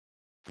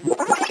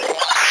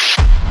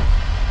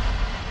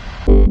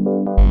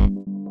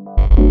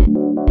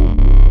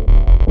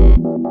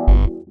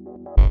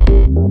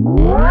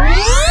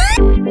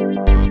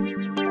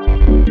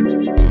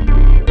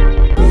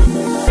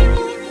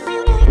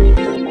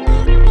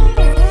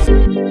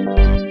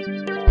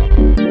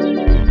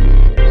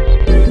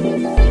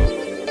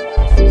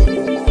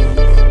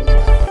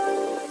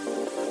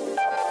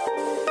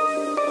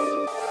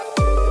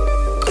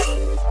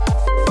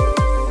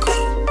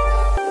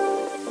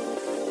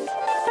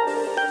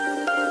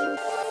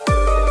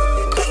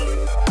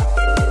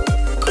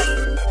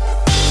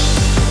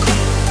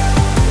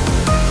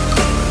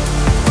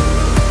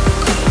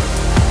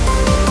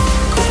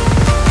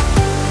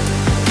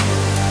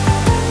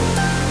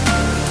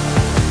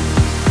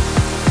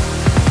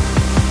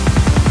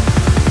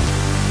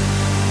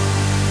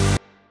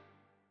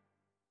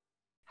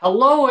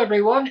Hello,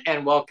 everyone,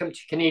 and welcome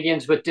to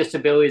Canadians with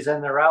Disabilities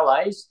and Their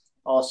Allies,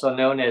 also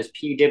known as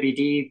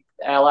PWD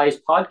Allies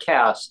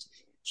podcast.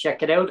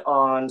 Check it out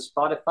on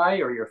Spotify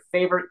or your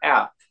favorite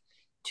app.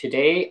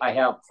 Today, I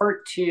have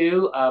part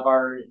 2 of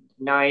our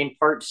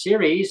 9-part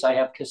series. I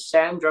have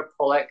Cassandra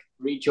Pollock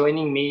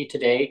rejoining me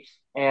today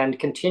and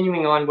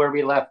continuing on where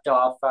we left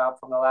off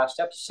from the last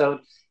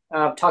episode,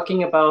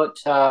 talking about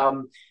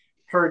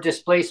her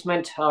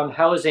displacement on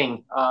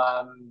housing.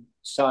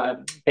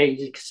 So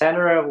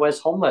Cassandra was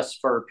homeless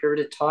for a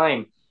period of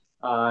time,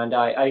 and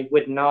I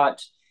would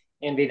not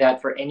envy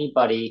that for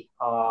anybody.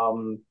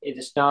 It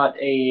is not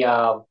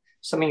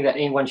something that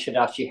anyone should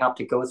actually have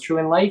to go through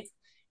in life.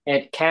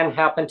 It can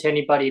happen to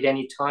anybody at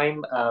any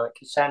time.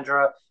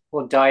 Cassandra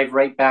will dive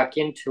right back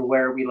into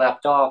where we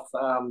left off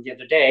the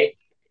other day.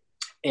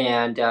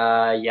 And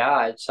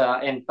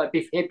but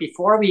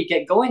before we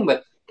get going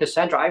with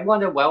Cassandra, I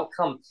want to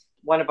welcome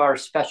one of our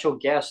special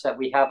guests that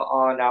we have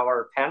on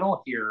our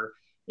panel here.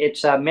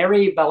 It's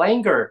Mary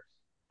Belanger.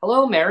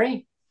 Hello,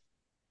 Mary.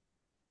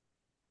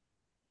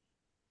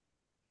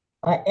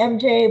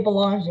 MJ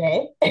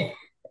Belanger.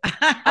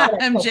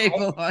 MJ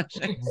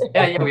Belanger.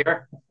 Yeah, we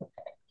are.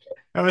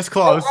 That was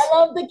close. I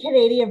love the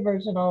Canadian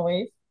version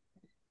always.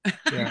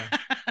 Yeah.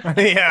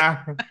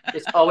 Yeah.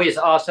 It's always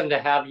awesome to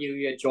have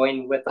you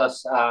join with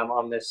us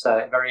on this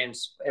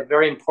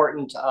very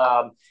important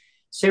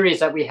series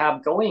that we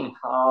have going.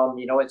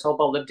 It's all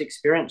about lived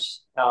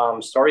experience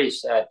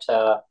stories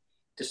that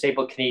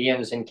disabled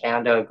Canadians in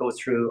Canada go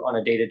through on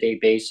a day-to-day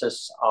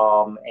basis.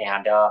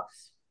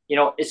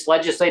 It's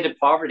legislated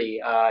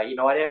poverty. I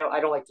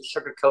don't like to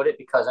sugarcoat it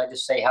because I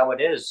just say how it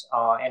is.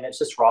 And it's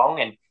just wrong.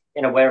 And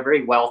in a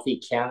very wealthy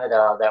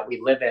Canada that we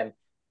live in.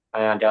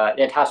 And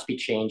it has to be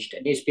changed.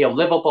 It needs to be a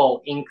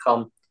livable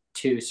income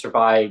to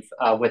survive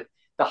with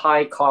the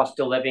high cost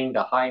of living,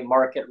 the high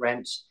market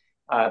rents.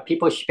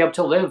 People should be able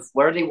to live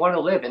where they want to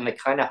live in the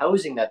kind of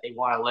housing that they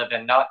want to live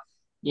in, not,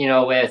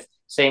 with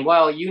saying,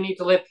 well, you need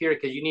to live here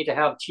because you need to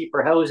have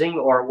cheaper housing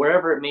or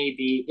wherever it may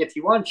be. If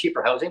you want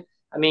cheaper housing,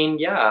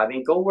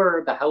 go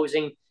where the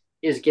housing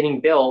is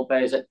getting built,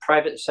 but is it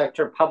private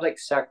sector, public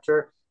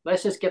sector?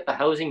 Let's just get the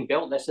housing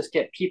built. Let's just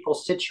get people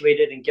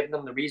situated and give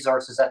them the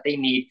resources that they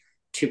need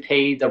to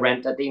pay the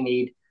rent that they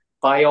need,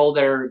 buy all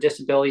their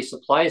disability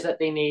supplies that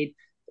they need,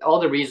 all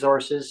the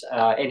resources.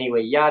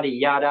 Anyway, yada,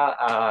 yada.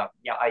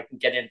 I can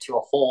get into a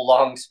whole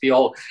long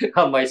spiel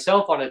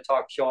myself on a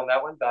talk show on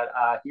that one, but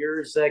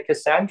here's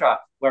Cassandra,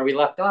 where we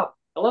left off.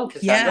 Hello,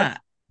 Cassandra. Yeah.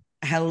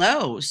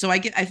 Hello. So I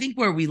think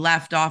where we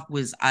left off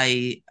was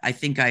I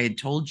think I had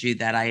told you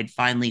that I had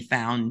finally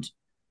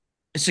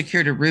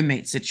secured a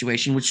roommate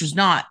situation, which was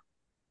not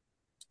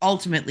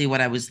ultimately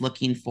what I was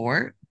looking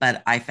for,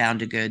 but I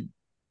found a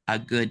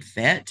good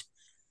fit.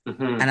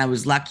 Mm-hmm. And I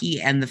was lucky.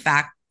 And the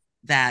fact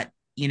that,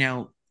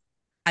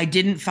 I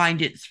didn't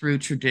find it through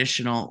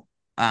traditional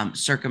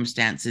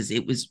circumstances.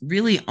 It was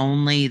really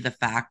only the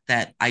fact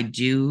that I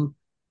do,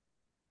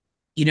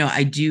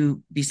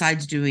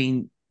 besides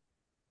doing,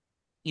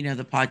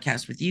 the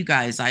podcast with you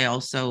guys, I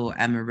also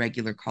am a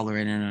regular caller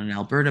in an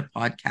Alberta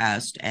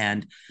podcast.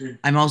 And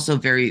I'm also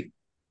very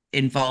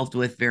involved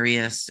with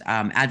various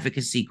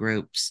advocacy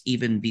groups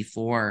even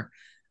before.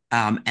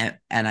 And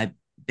I've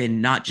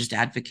been not just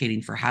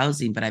advocating for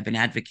housing, but I've been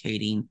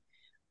advocating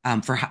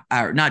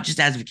not just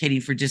advocating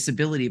for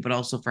disability, but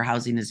also for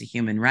housing as a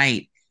human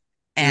right.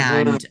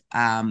 And,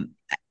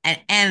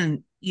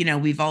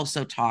 we've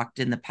also talked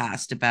in the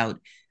past about,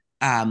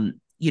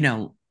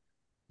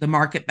 the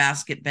market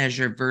basket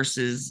measure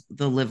versus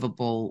the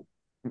livable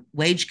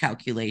wage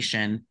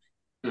calculation.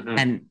 Mm-hmm.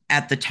 And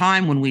at the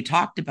time when we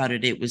talked about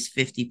it, it was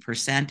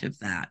 50% of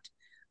that.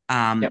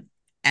 Yep.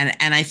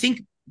 And I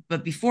think,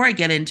 but before I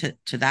get into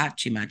that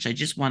too much, I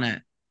just want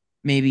to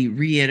maybe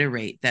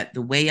reiterate that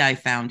the way I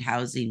found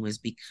housing was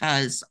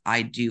because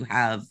I do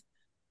have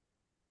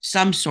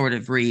some sort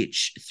of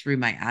reach through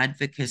my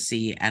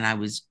advocacy. And I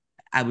was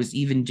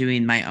even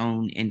doing my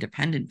own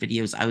independent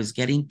videos. I was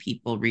getting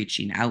people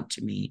reaching out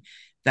to me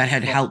that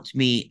had helped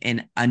me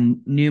in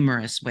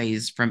numerous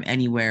ways from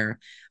anywhere.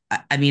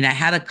 I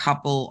had a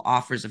couple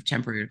offers of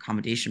temporary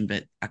accommodation,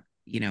 but,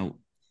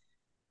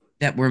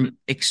 that were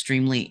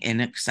extremely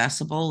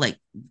inaccessible. Like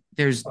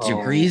there's Oh.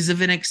 degrees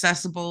of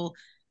inaccessible.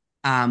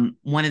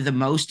 One of the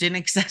most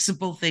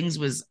inaccessible things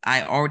was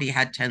I already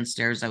had 10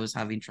 stairs I was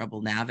having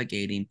trouble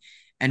navigating.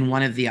 And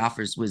one of the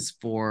offers was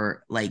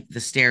for like the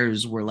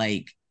stairs were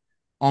like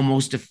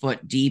almost a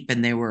foot deep,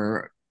 and there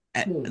were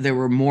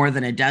more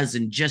than a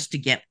dozen just to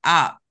get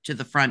up to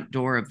the front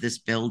door of this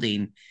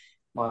building.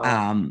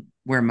 Wow.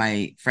 Where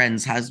my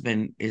friend's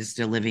husband is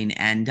still living.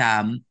 And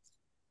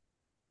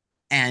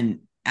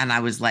I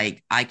was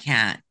like, I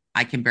can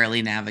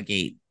barely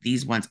navigate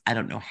these ones. I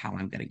don't know how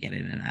I'm going to get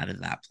in and out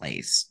of that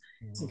place.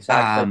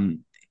 Exactly.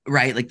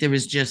 Right. Like there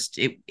was just,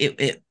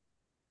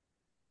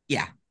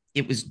 yeah,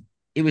 it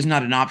was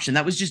not an option.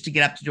 That was just to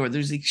get up the door.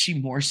 There's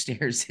actually more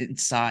stairs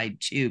inside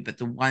too, but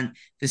the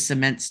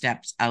cement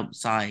steps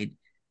outside,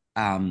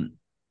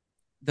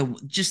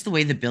 just the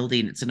way the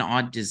building, it's an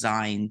odd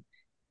design.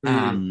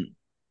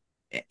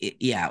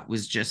 It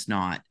was just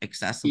not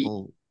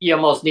accessible. You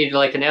almost needed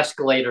like an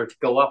escalator to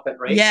go up it,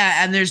 right?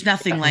 Yeah, and there's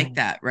nothing like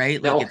that,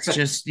 right? Like No. it's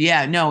just,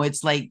 no,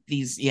 it's like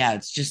these,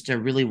 it's just a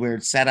really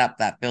weird setup,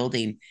 that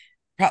building.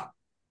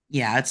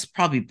 It's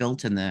probably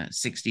built in the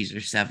 60s or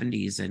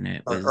 70s, and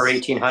it was or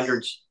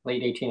 1800s,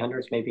 late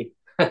 1800s maybe.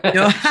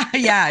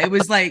 it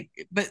was like,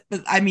 but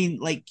I mean,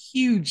 like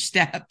huge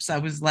steps. I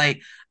was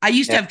like, I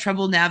used to have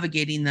trouble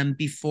navigating them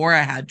before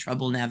I had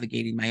trouble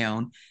navigating my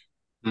own.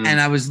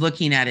 And I was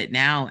looking at it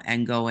now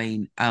and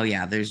going, oh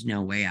yeah, there's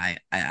no way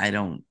I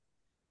don't.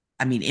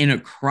 I mean, in a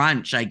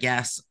crunch, I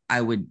guess I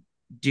would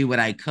do what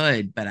I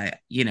could, but I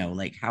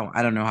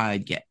don't know how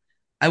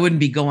I wouldn't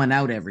be going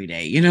out every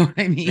day. You know what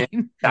I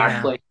mean?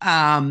 Exactly.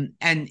 And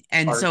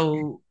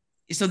so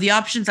the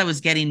options I was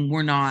getting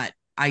were not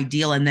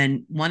ideal. And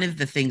then one of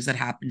the things that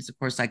happens, of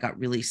course, I got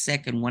really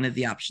sick, and one of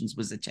the options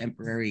was a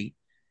temporary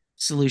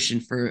solution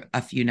for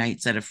a few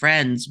nights at a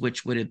friend's,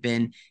 which would have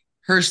been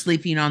her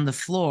sleeping on the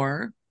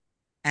floor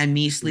and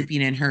me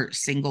sleeping in her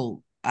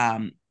single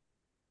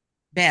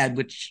bed,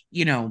 which,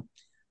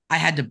 I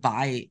had to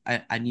buy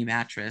a new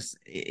mattress.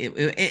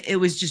 It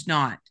was just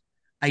not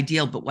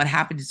ideal. But what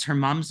happened is her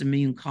mom's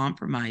immune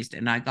compromised,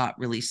 and I got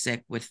really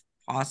sick with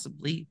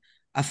possibly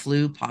a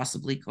flu,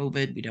 possibly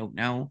COVID. We don't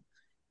know.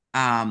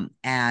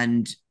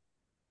 And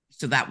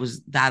so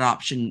that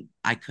option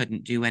I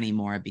couldn't do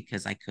anymore,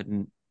 because I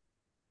couldn't,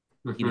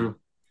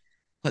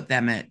 put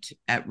them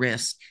at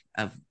risk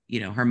of,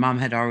 her mom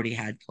had already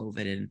had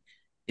COVID and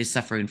is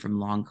suffering from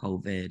long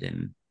COVID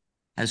and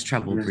has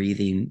trouble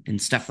breathing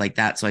and stuff like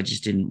that. So I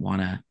just didn't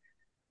want to,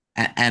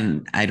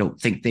 and I don't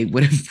think they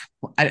would have,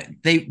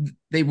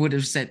 they would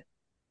have said,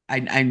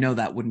 I know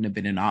that wouldn't have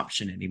been an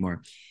option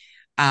anymore.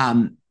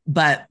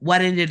 But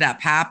what ended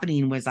up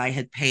happening was I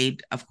had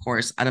paid, of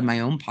course, out of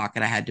my own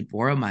pocket. I had to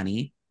borrow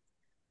money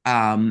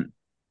to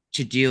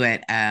do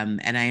it.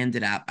 And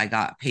I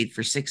got paid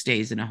for 6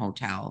 days in a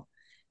hotel.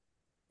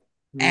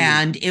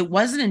 And it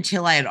wasn't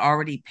until I had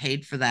already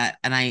paid for that,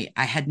 and I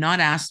had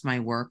not asked my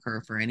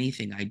worker for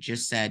anything. I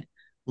just said,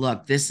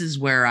 look, this is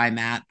where I'm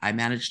at. I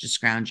managed to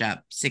scrounge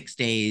up 6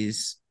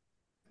 days.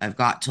 I've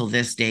got till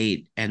this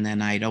date, and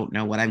then I don't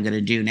know what I'm going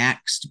to do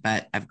next,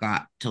 but I've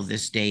got till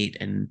this date,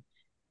 and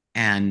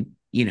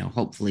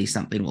hopefully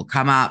something will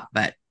come up.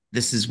 But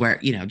this is where,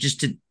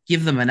 just to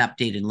give them an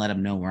update and let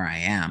them know where I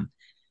am.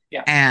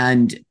 Yeah.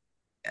 And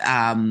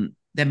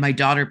then my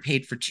daughter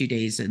paid for 2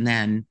 days, and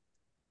then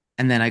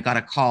I got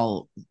a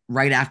call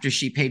right after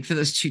she paid for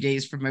those 2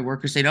 days from my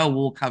worker saying, oh,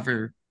 we'll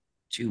cover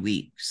 2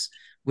 weeks,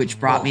 which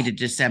brought me to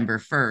December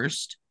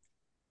 1st.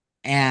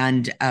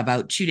 And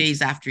about 2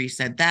 days after he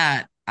said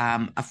that,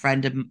 a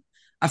friend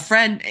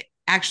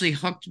actually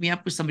hooked me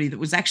up with somebody that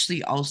was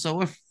actually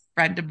also a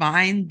friend of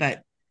mine,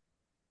 but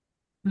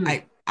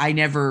I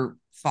never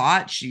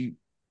thought. She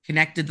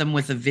connected them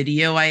with a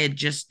video I had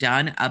just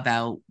done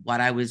about what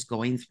I was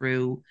going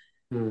through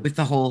with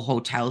the whole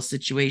hotel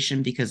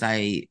situation, because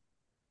it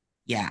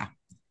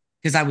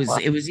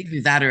was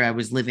either that or I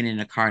was living in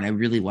a car, and I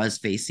really was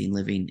facing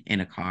living in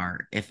a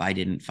car if I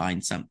didn't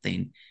find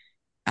something.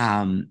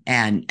 And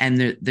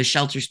the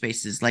shelter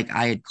spaces, like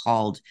I had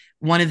called,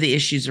 one of the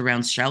issues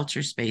around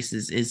shelter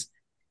spaces is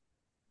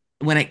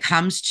when it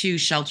comes to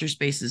shelter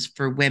spaces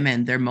for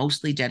women, they're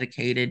mostly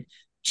dedicated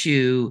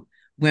to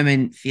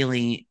women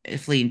fleeing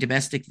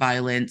domestic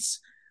violence,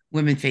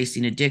 women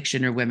facing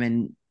addiction, or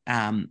women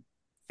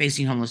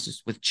facing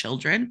homelessness with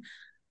children.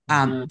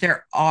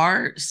 There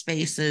are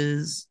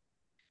spaces,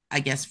 I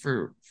guess,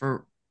 for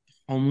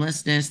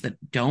homelessness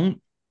that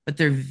don't, but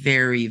they're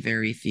very,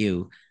 very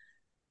few.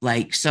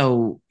 Like,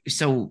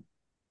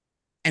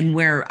 and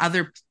where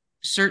other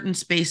certain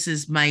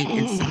spaces might,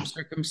 in some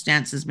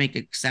circumstances, make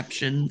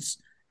exceptions,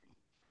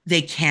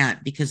 they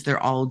can't, because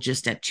they're all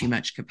just at too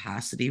much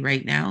capacity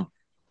right now.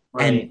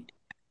 Right.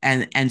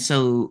 And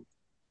so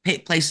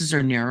places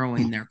are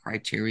narrowing their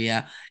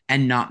criteria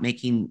and not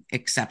making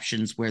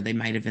exceptions where they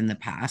might have in the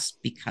past,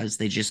 because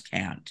they just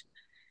can't.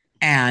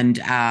 And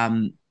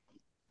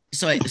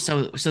so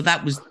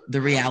that was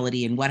the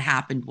reality. And what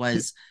happened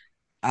was,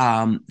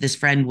 this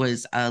friend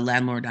was a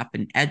landlord up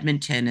in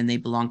Edmonton, and they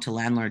belong to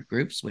landlord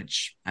groups,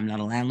 which I'm not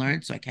a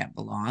landlord, so I can't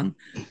belong.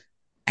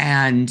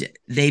 and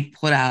they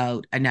put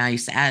out a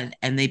nice ad,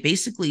 and they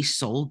basically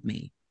sold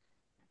me.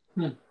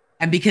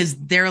 And because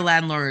they're a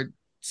landlord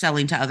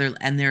selling to other,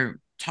 and they're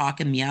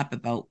talking me up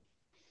about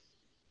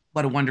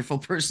what a wonderful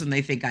person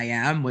they think I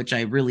am, which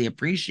I really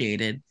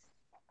appreciated.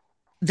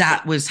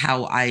 That was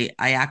how I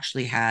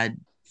actually had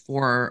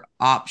 4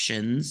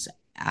 options.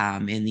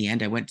 In the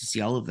end, I went to see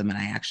all of them, and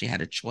I actually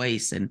had a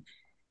choice.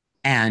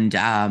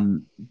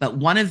 But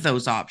one of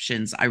those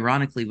options,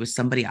 ironically, was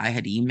somebody I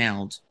had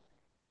emailed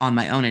on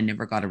my own and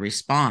never got a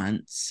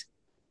response.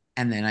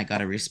 And then I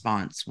got a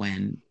response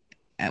when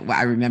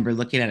I remember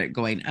looking at it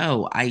going,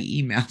 oh, I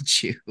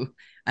emailed you.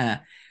 Uh,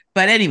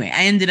 but anyway,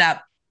 I ended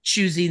up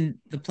choosing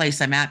the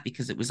place I'm at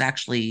because it was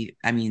actually,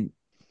 I mean,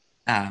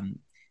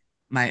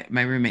 my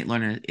roommate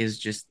Lorna is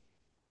just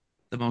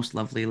the most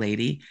lovely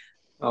lady.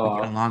 We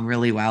get along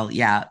really well.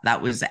 Yeah,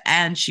 that was,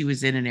 and she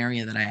was in an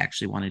area that I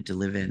actually wanted to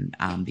live in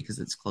because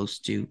it's close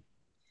to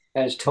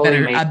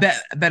totally a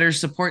better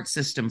support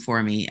system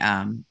for me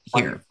here.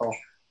 Wonderful.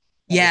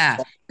 Yeah.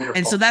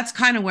 And so that's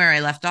kind of where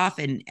I left off.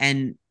 And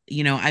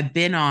I've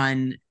been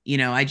on,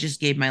 I just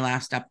gave my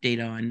last update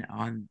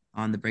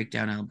on the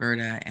Breakdown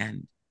Alberta,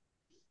 and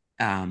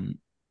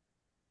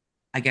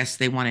I guess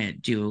they want to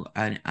do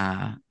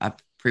a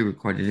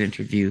pre-recorded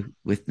interview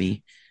with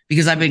me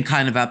because I've been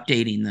kind of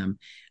updating them.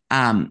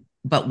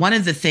 But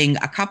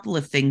a couple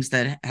of things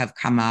that have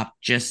come up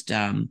just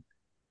I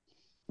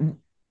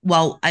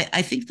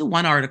think the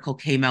one article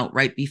came out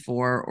right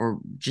before or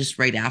just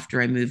right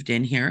after I moved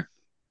in here.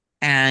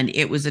 And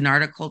it was an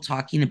article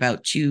talking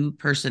about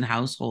 2-person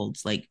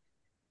households, like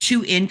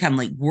 2 income,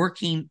 like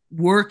working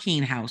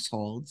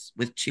households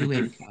with 2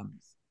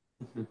 incomes.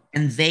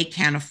 And they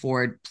can't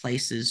afford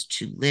places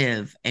to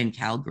live in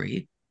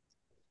Calgary.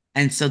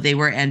 And so they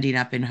were ending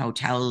up in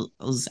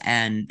hotels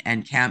and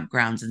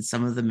campgrounds. And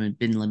some of them had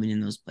been living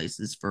in those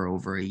places for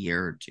over a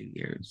year or 2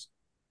 years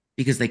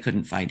because they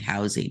couldn't find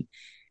housing.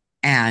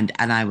 And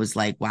I was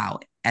like, wow.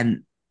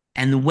 And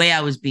the way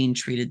I was being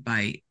treated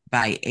by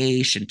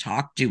Aish and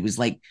talked to was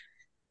like,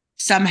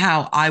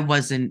 somehow I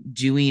wasn't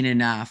doing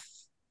enough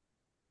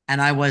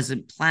and I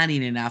wasn't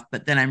planning enough.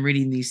 But then I'm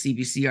reading these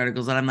CBC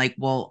articles and I'm like,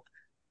 well,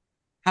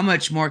 how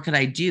much more could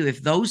I do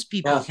if those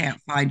people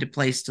can't find a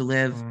place to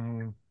live?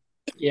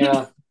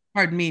 Yeah.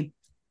 Pardon me.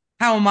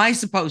 How am I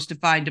supposed to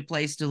find a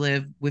place to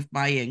live with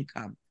my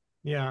income?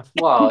 Yeah.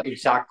 Well,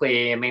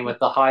 exactly. I mean, with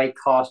the high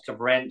cost of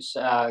rents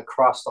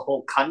across the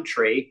whole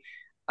country,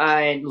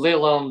 and let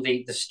alone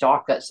the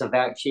stock that's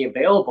actually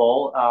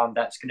available,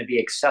 that's going to be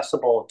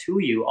accessible to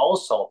you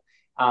also,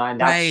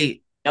 and that's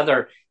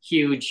another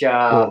huge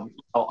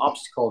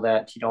obstacle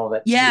that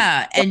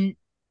Yeah, and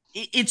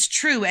it's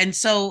true. And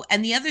so,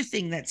 and the other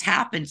thing that's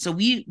happened, so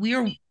we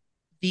are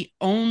the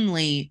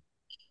only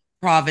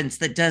province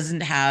that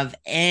doesn't have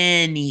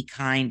any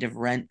kind of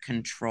rent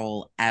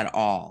control at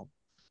all.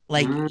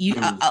 Like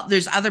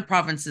there's other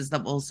provinces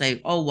that will say,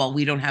 oh, well,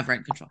 we don't have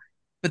rent control,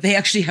 but they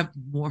actually have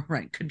more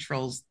rent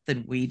controls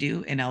than we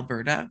do in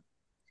Alberta.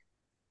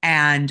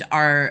 And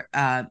our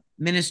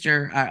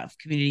Minister of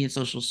Community and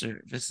Social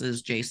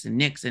Services, Jason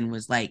Nixon,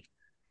 was like,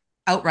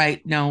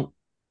 outright, no,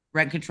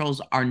 rent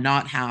controls are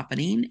not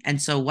happening. And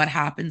so what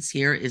happens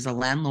here is a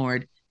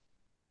landlord,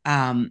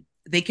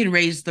 they can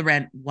raise the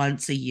rent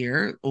once a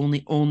year,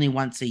 only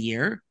once a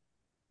year.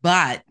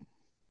 But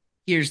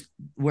here's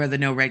where the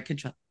no rent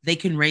control, they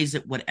can raise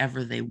it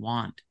whatever they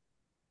want.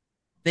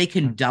 They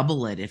can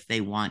double it if they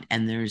want,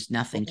 and there's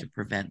nothing to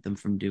prevent them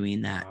from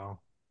doing that. Wow.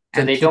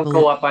 So they don't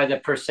go up by the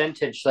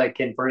percentage like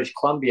in British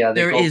Columbia.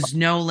 There is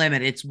no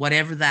limit. It's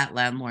whatever that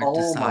landlord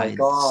decides. Oh my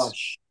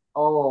gosh.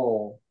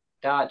 Oh,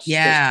 that's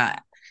yeah.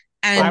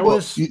 And I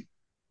was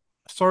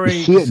sorry.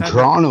 You see it,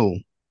 Toronto.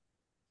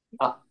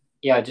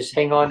 Yeah, just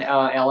hang on,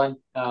 Ellen.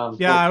 I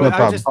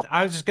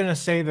was just gonna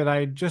say that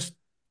I just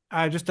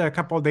a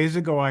couple of days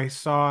ago I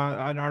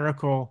saw an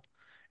article,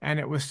 and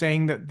it was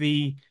saying that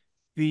the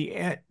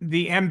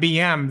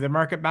MBM, the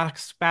market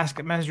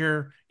basket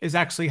measure, is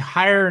actually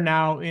higher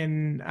now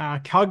in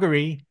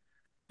Calgary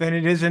than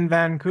it is in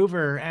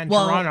Vancouver and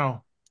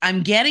Toronto.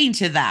 I'm getting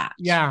to that.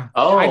 Yeah.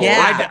 Oh,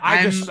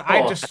 I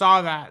just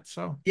saw that.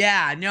 So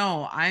yeah,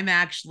 no, I'm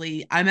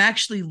actually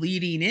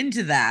leading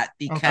into that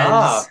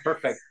because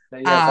perfect.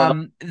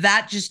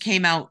 That just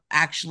came out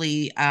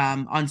actually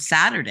on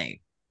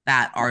Saturday.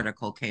 That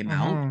article came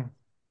out,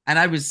 and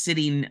I was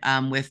sitting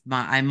I'm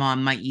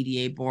on my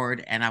EDA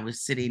board, and I was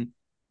sitting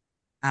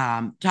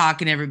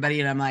talking to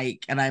everybody, and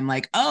I'm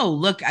like, oh,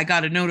 look, I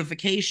got a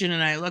notification,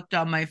 and I looked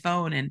on my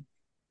phone, and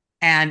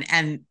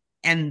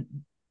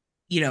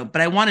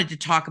but I wanted to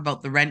talk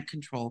about the rent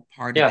control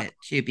part of it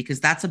too,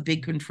 because that's a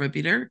big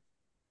contributor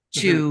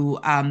to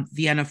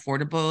the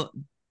unaffordable,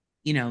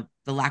 the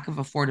lack of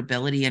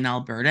affordability in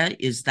Alberta,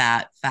 is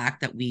that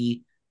fact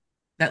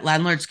that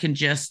landlords can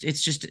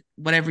it's just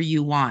whatever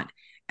you want.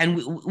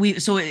 And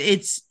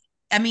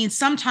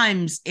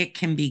sometimes it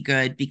can be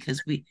good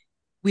because we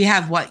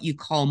have what you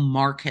call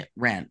market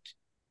rent.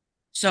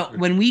 So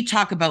when we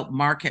talk about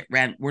market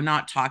rent, we're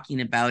not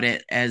talking about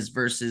it as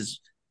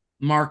versus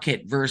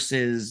market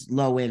versus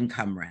low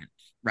income rent.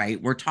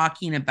 right? We're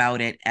talking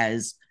about it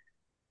as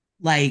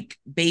like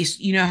based,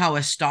 you know how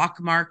a stock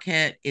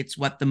market, it's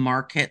what the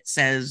market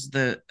says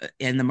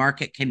and the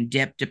market can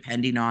dip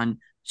depending on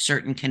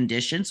certain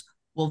conditions.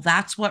 Well,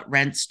 that's what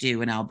rents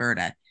do in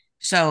Alberta.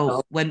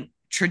 So when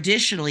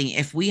traditionally,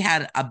 if we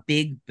had a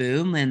big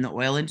boom in the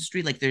oil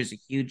industry, like there's a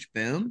huge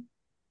boom,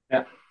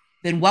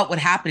 then what would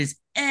happen is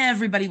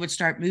everybody would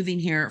start moving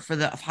here for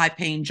the high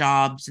paying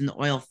jobs in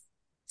the oil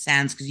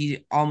sands because you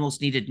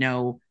almost needed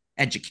no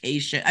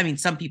education. I mean,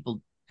 some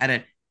people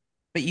but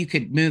you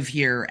could move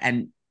here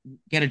and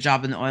get a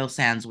job in the oil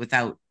sands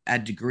without a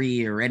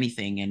degree or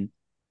anything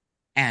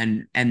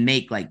and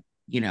make like,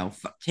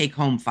 take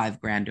home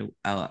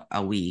 $5,000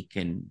 a week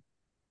and,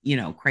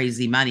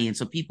 crazy money. And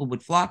so people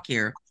would flock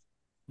here.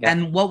 Yeah.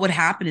 And what would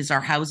happen is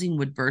our housing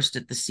would burst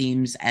at the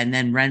seams and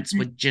then rents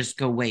would just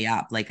go way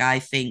up. Like I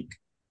think,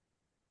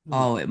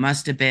 it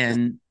must have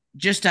been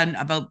just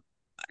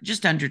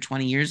under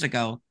 20 years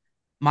ago,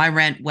 my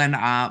rent went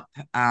up.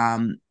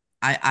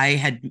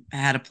 I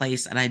had a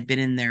place and I'd been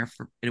in there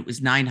it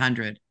was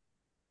 900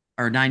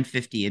 or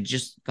 950. It had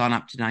just gone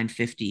up to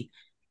 950.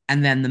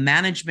 And then the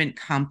management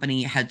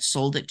company had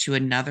sold it to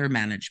another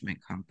management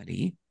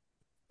company.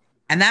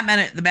 And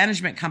the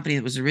management company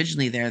that was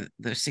originally there,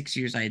 the 6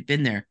 years I had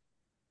been there,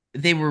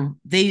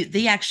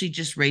 they actually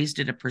just raised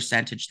it a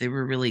percentage. They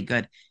were really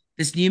good.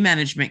 This new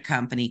management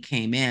company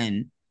came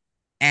in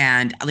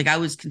and like I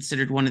was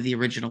considered one of the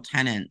original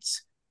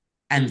tenants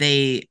and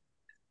they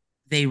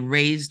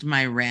raised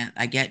my rent.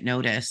 I get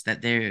notice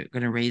that they're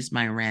going to raise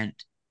my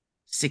rent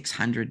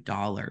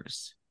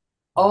 $600.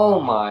 Oh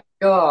my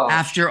God.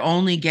 After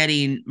only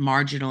getting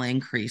marginal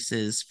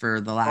increases for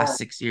the last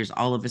 6 years,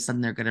 all of a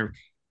sudden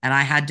and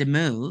I had to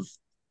move.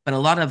 But a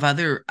lot of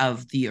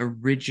the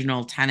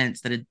original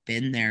tenants that had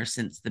been there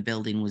since the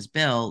building was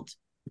built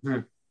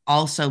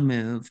also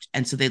moved.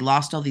 And so they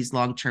lost all these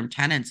long-term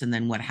tenants. And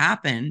then what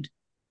happened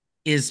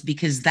is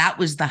because that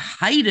was the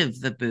height of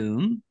the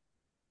boom,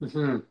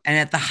 and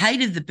at the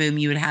height of the boom,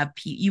 you would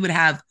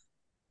have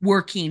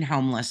working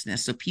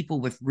homelessness. So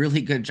people with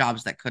really good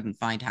jobs that couldn't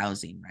find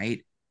housing,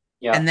 right?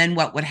 Yeah. And then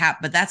what would happen?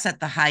 But that's at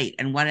the height.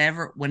 And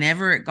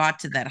whenever it got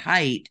to that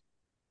height,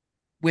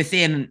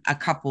 within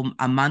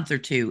a month or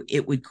two,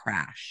 it would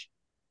crash.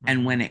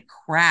 And when it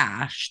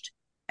crashed,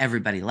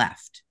 everybody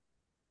left.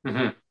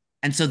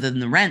 And so then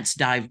the rents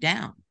dived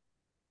down.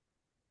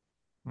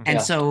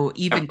 And so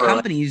even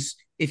companies,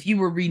 if you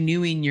were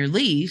renewing your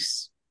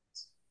lease,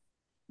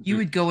 you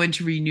would go in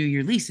to renew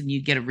your lease and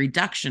you'd get a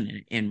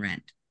reduction in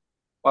rent.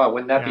 Wow,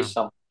 wouldn't that be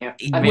something? Yeah.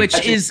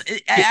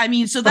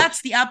 So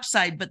that's the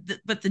upside,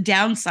 but the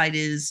downside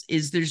is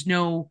there's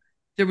no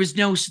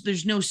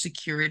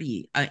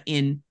security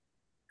in.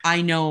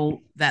 I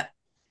know that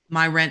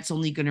my rent's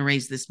only going to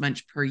raise this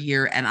much per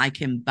year, and I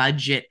can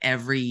budget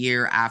every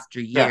year after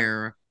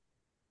year.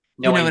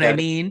 Yeah. You know what I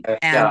mean?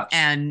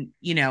 And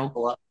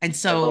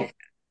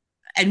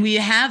we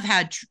have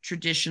had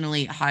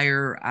traditionally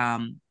higher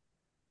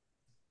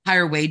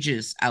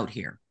wages out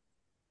here.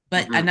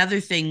 But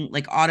another thing,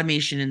 like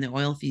automation in the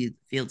oil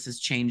fields has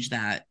changed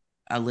that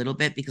a little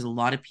bit because a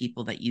lot of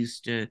people that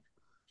used to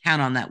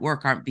count on that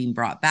work aren't being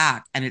brought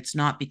back. And it's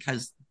not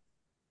because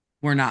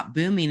we're not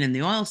booming in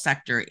the oil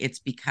sector. It's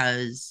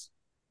because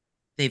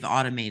they've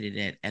automated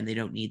it and they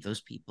don't need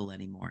those people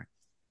anymore.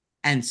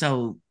 And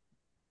so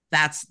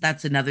that's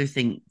another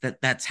thing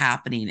that's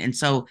happening. And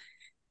so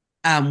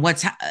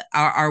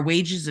our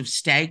wages have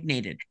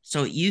stagnated.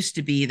 So it used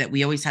to be that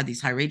we always had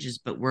these high wages,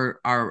 but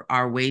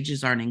our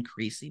wages aren't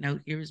increasing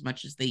out here as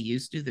much as they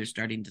used to. They're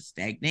starting to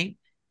stagnate.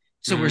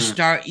 So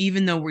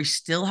even though we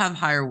still have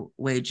higher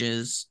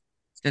wages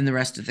than the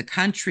rest of the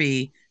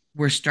country,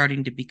 we're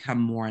starting to become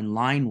more in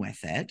line with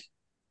it.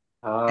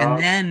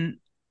 And then,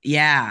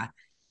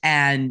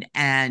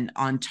 and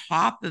on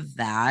top of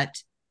that,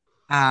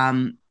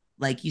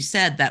 like you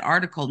said, that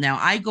article, now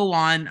I've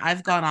gone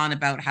on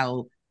about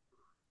how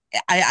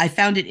I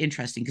found it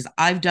interesting because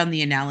I've done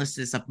the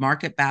analysis of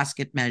market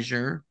basket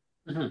measure.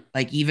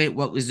 Like even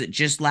what was it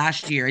just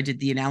last year, I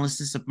did the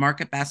analysis of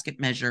market basket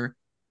measure,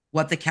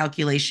 what the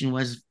calculation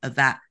was of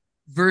that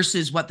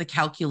versus what the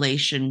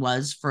calculation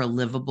was for a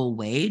livable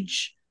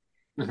wage.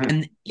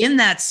 And in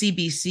that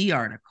CBC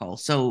article,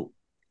 so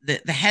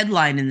the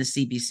headline in the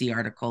CBC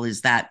article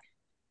is that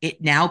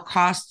it now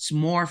costs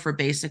more for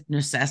basic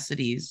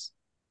necessities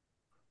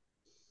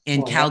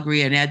in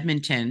Calgary and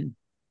Edmonton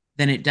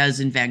than it does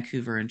in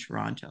Vancouver and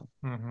Toronto.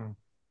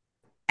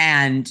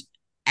 And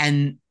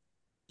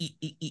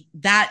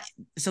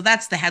so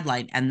that's the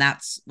headline and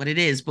that's what it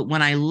is. But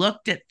when I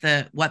looked at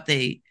what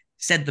they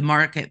said the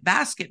market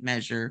basket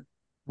measure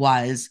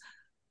was,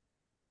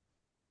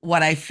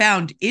 what I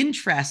found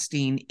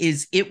interesting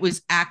is it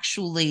was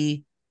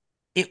actually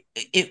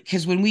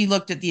because when we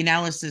looked at the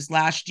analysis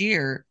last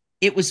year,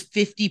 it was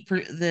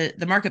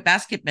the market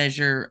basket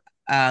measure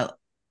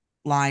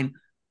line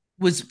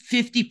was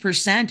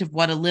 50% of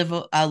what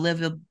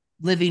a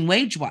living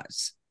wage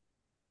was.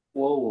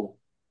 Whoa.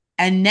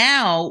 And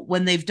now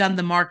when they've done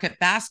the market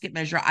basket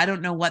measure, I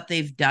don't know what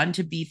they've done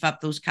to beef up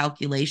those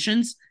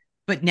calculations,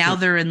 but now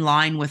they're in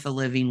line with a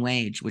living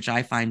wage, which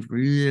I find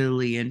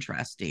really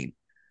interesting.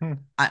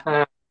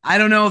 I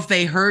don't know if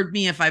they heard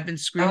me, if I've been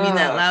screaming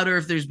that loud, or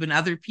if there's been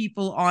other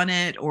people on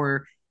it,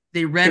 or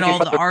they read all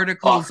the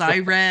articles I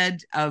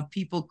read of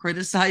people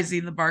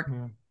criticizing the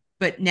market.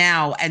 But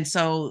now, and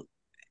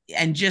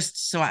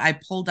just so I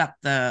pulled up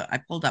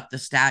the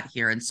stat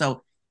here, and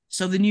so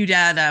the new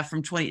data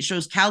from 20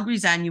 shows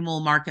Calgary's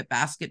annual market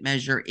basket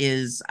measure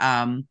is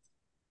now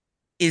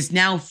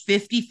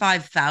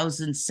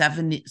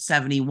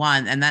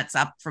 55,771, and that's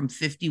up from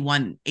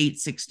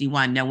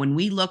 51,861. Now, when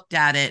we looked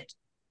at it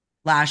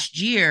last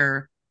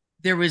year,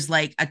 there was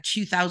like a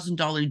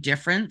 $2,000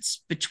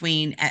 difference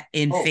between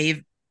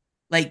favor,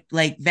 like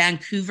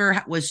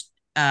Vancouver was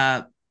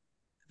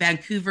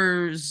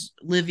Vancouver's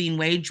living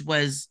wage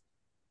was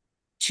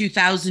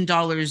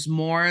 $2,000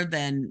 more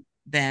than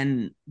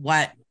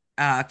what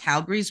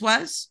Calgary's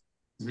was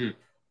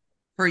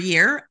per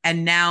year,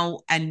 and now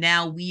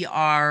we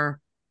are,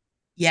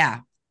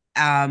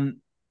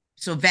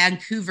 so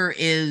Vancouver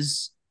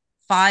is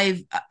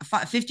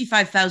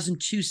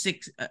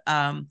 55,260.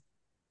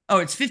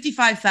 It's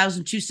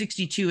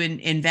 55,262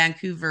 in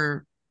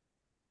Vancouver.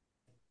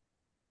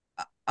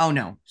 Oh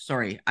no,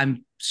 sorry,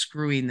 I'm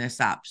screwing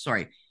this up.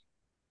 Sorry.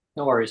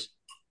 No worries.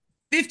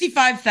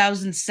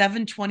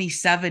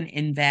 55,727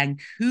 in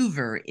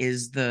Vancouver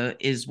is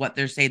what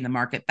they're saying the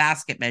market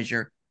basket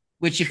measure,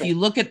 which if you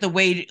look at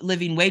the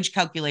living wage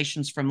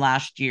calculations from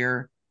last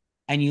year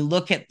and you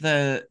look at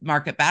the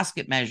market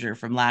basket measure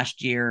from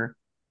last year,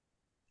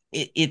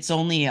 it's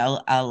only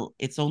a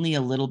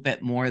little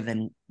bit more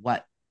than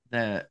what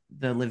the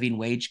living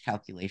wage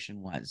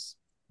calculation was.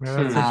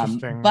 Yeah, that's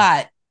interesting.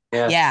 But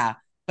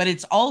but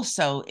it's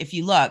also, if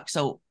you look,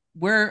 so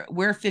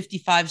we're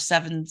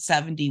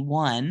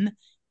 55,771,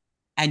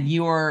 and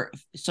you're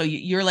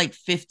like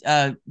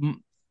 50,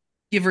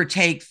 give or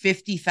take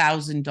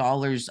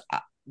 $50,000.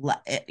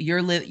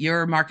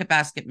 Your market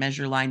basket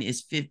measure line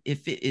is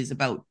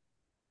about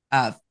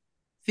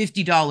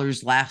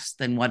 $50 less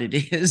than what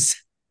it is.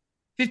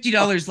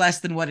 $50 less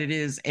than what it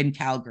is in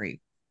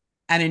Calgary.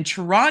 And in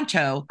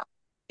Toronto,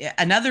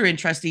 another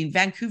interesting,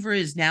 Vancouver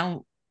is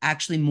now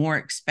actually more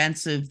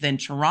expensive than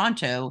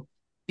Toronto,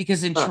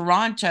 because in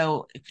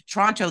Toronto,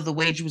 the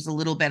wage was a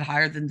little bit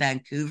higher than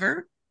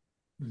Vancouver.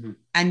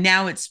 And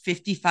now it's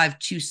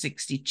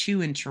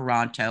 55,262 in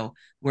Toronto,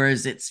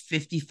 whereas it's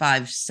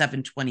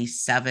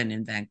 55,727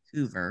 in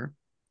Vancouver,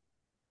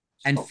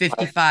 and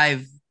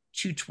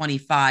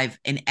 55,225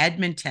 in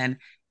Edmonton.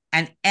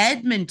 And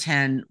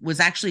Edmonton was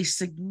actually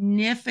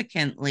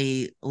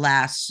significantly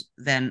less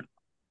than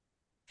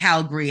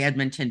Calgary,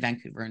 Edmonton,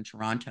 Vancouver, and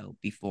Toronto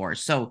before.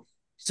 So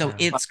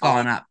it's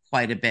gone up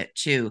quite a bit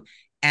too.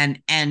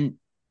 And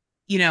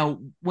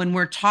when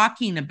we're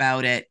talking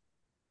about it,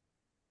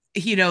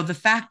 the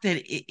fact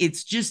that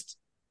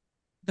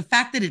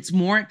it's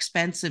more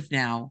expensive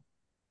now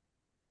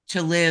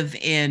to live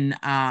in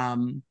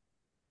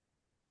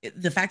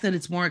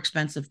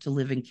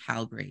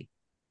Calgary.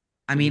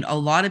 I mean, a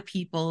lot of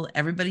people,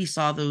 everybody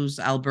saw those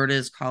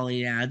Alberta's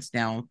calling ads.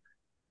 Now,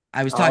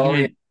 I was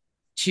talking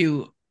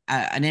to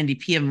an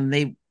NDP of them.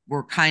 They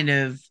were kind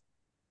of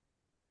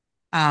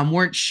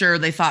weren't sure.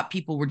 They thought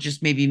people were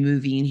just maybe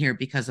moving here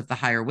because of the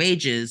higher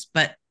wages.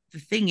 But the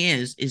thing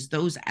is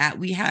those I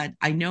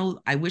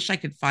wish I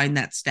could find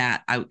that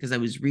stat out, because I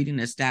was reading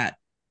a stat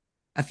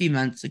a few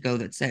months ago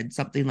that said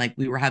something like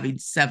we were having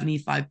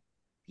 75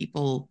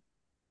 people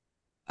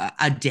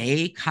a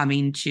day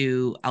coming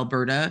to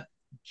Alberta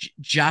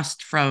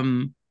just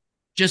from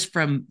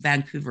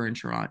Vancouver and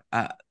Toronto,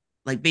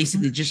 like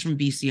basically just from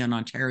BC and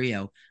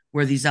Ontario,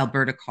 where these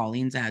Alberta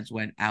callings ads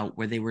went out,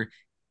 where they were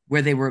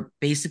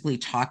basically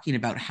talking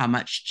about how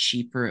much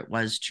cheaper it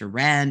was to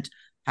rent,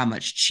 how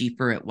much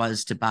cheaper it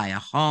was to buy a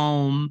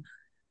home,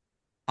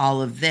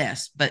 all of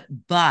this.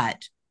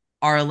 But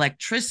our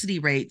electricity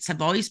rates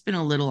have always been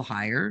a little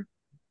higher,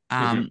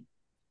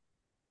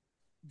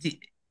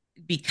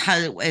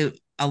 because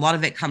a lot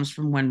of it comes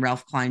from when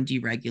Ralph Klein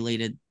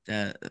deregulated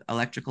the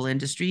electrical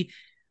industry.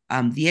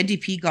 The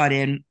NDP got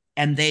in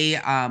and they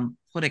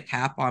put a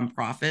cap on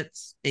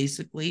profits,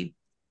 basically,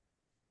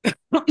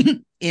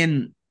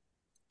 and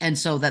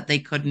so that they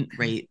couldn't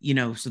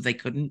so they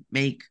couldn't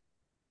make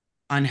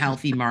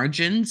unhealthy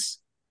margins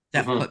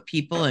that put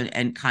people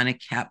and kind of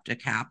kept a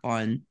cap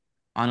on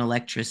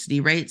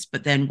electricity rates.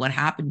 But then what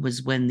happened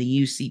was, when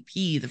the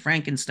UCP, the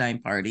Frankenstein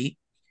Party,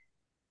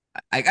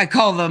 I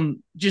call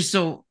them, just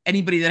so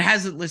anybody that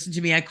hasn't listened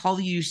to me, I call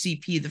the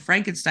UCP the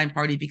Frankenstein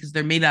Party because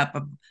they're made up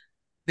of,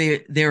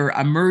 they're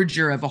a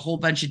merger of a whole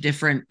bunch of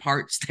different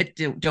parts that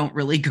don't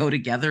really go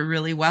together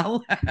really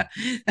well.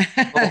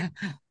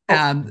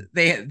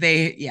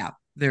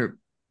 They're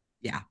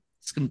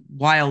some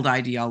wild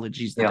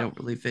ideologies that don't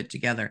really fit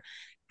together.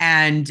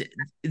 And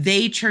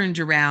they turned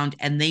around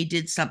and they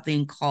did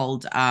something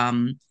called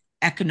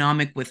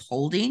economic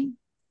withholding.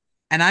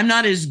 And I'm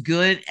not as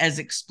good as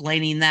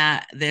explaining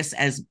this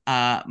as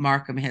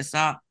Markham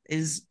Hissop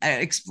is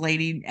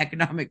explaining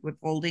economic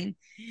withholding.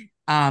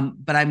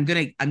 But I'm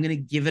gonna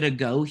give it a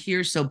go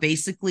here. So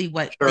basically,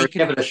 what Sure, they can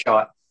give it a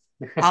shot.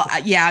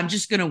 I'm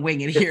just gonna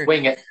wing it Just here.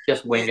 wing it.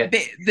 Just wing it.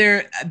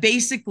 They're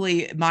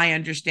basically, my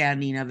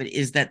understanding of it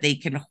is that they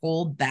can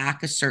hold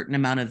back a certain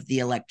amount of the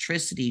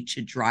electricity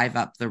to drive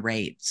up the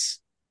rates,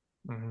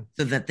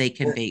 so that they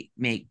can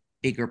make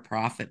bigger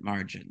profit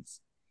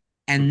margins.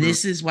 And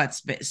this is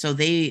what's so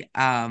they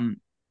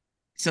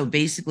so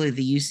basically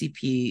the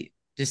UCP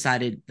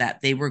decided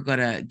that they were going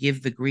to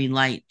give the green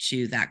light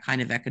to that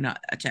kind of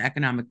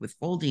economic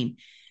withholding,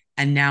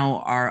 and now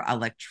our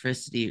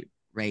electricity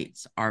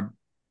rates are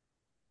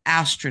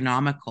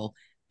astronomical.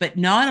 But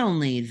not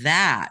only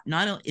that,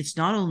 it's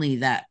not only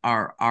that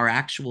our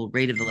actual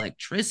rate of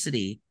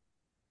electricity,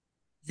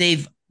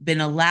 they've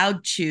been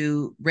allowed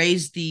to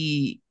raise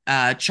the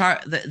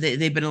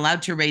they've been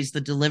allowed to raise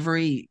the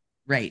delivery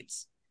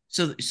rates.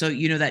 So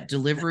you know that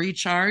delivery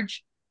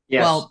charge.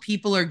 Yes. Well,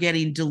 people are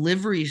getting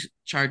delivery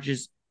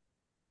charges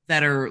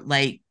that are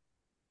like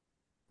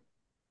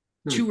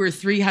 $200 or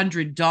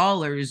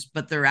 $300,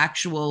 but their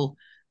actual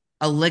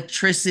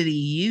electricity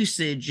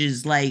usage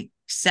is like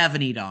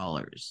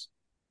 $70.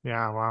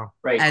 Yeah, wow.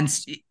 Right. And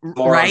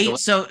right.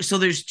 So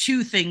there's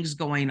two things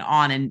going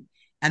on,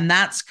 and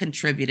that's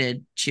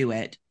contributed to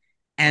it.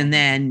 And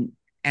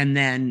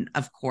then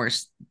of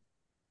course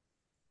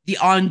the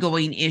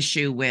ongoing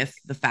issue with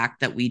the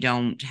fact that we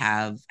don't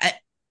have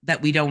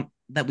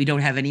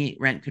any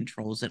rent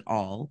controls at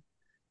all.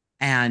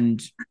 And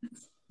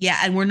yeah,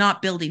 and we're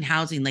not building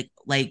housing like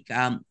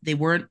they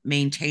weren't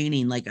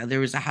maintaining, like there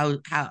was a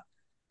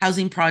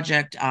housing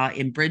project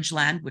in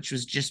Bridgeland, which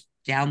was just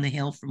down the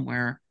hill from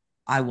where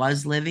I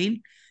was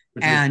living.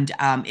 And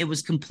it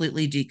was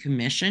completely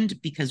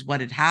decommissioned because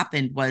what had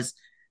happened was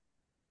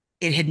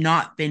it had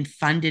not been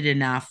funded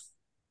enough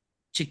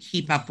to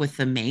keep up with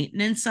the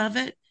maintenance of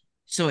it.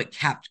 So it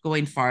kept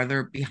going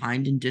farther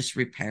behind in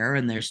disrepair,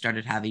 and they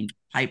started having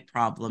pipe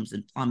problems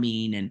and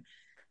plumbing and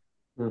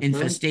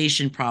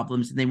infestation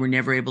problems, and they were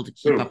never able to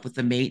keep up with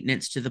the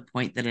maintenance to the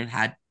point that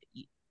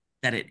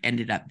it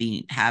ended up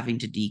having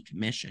to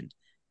decommission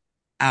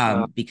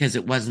because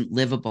it wasn't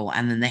livable.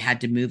 And then they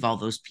had to move all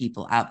those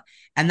people out.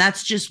 And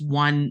that's just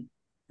one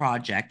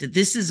project.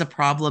 This is a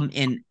problem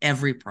in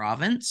every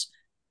province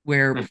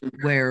where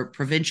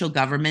provincial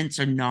governments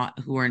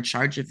who are in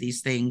charge of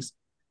these things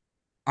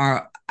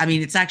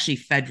it's actually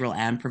federal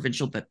and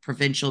provincial, but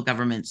provincial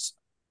governments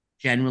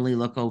generally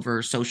look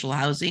over social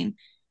housing,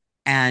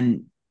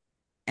 and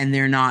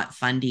they're not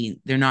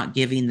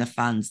giving the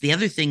funds. The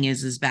other thing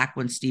is back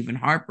when Stephen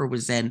Harper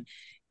was in,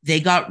 they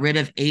got rid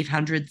of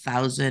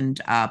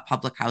 800,000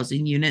 public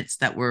housing units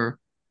that were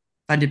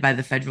funded by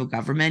the federal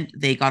government.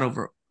 They got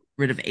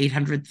rid of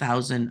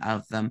 800,000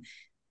 of them.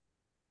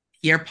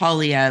 Pierre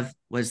Poilievre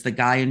was the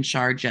guy in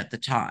charge at the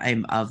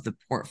time of the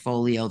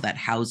portfolio that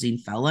housing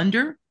fell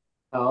under.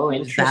 Oh,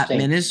 interesting. That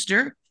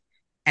minister.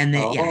 And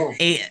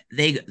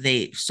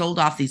they sold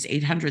off these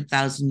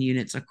 800,000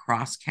 units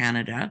across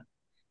Canada.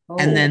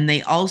 And then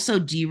they also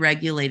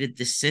deregulated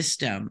the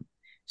system.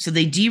 So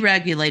they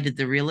deregulated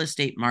the real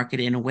estate market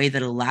in a way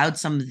that allowed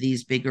some of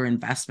these bigger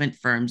investment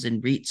firms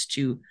and REITs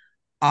to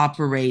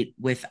operate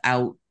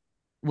without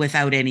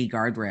any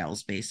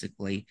guardrails,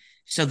 basically.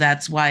 So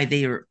that's why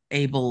they are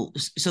able.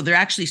 So they're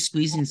actually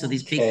squeezing. So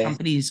these big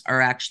companies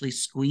are actually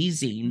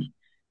squeezing.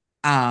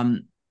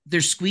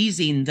 They're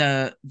squeezing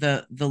the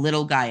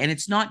little guy, and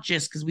it's not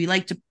just because we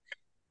like to.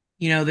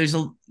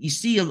 You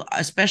see,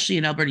 especially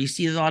in Alberta, you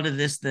see a lot of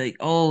this,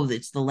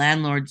 it's the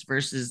landlords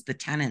versus the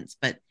tenants.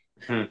 But,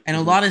 and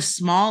a lot of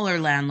smaller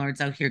landlords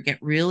out here get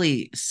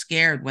really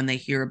scared when they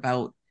hear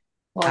about,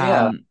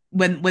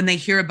 when they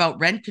hear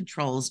about rent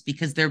controls,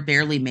 because they're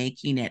barely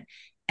making it.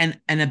 And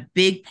a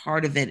big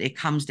part of it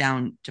comes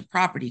down to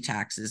property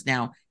taxes.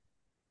 Now,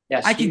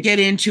 yes, I could get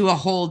into a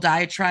whole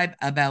diatribe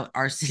about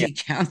our city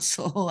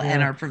council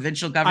and our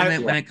provincial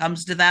government when it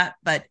comes to that,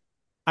 but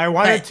I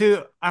wanted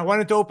to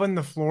open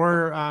the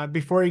floor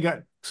before you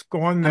got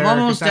going there. I'm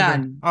almost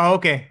done. Oh,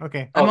 okay.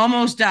 I'm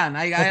almost done.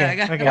 I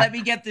let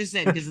me get this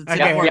in because it's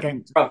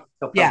important.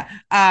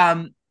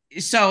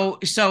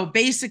 So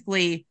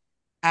basically,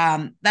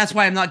 that's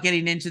why I'm not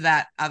getting into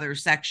that other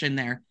section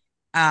there.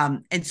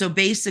 And so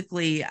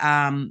basically,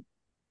 now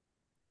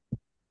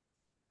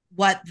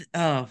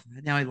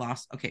I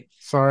lost. Okay.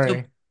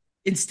 Sorry.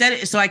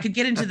 So I could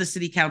get into the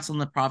city council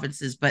and the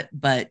provinces, but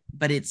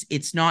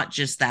it's not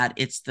just that.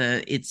 It's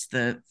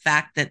the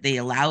fact that they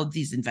allowed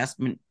these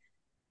investment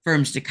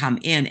firms to come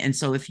in. And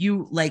so if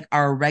you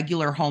are a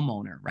regular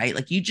homeowner, right?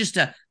 Like you just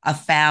a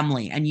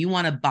family and you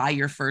want to buy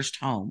your first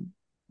home,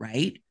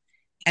 right?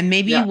 And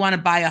maybe you want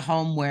to buy a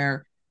home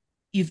where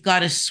you've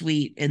got a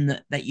suite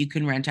that you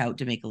can rent out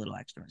to make a little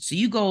extra. So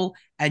you go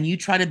and you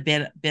try to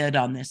bid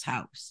on this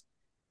house.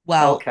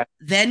 Well,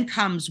 then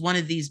comes one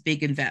of these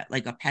big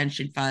like a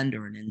pension fund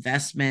or an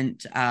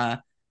investment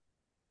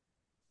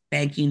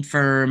banking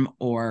firm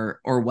or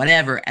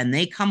whatever, and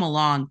they come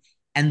along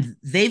and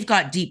they've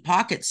got deep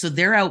pockets, so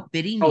they're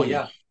outbidding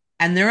you,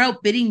 and they're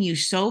outbidding you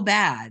so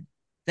bad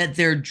that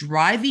they're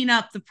driving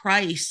up the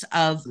price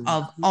of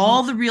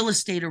all the real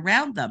estate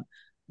around them.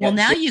 Well,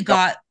 now you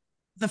got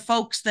the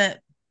folks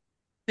that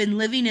been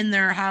living in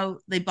their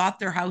house. They bought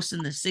their house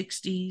in the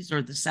 60s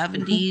or the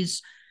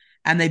 70s,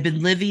 and they've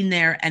been living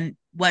there. And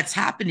what's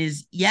happened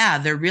is,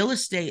 their real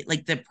estate,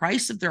 like the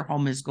price of their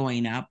home is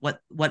going up,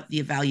 what the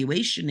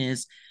evaluation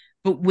is.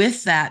 But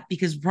with that,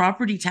 because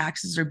property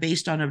taxes are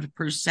based on a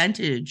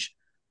percentage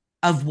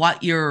of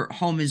what your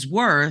home is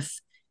worth,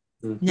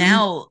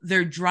 now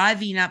they're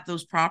driving up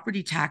those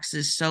property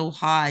taxes so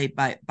high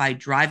by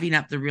driving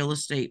up the real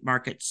estate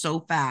market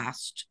so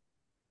fast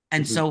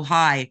and so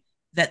high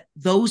that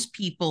those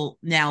people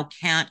now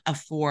can't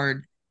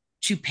afford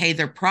to pay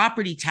their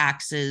property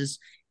taxes,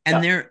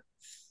 and they're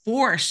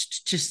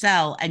forced to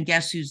sell. And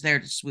guess who's there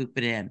to swoop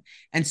it in?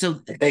 And so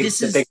the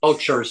big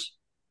vultures.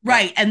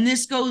 Right. And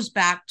this goes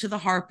back to the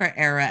Harper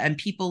era, and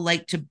people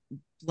like to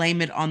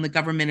blame it on the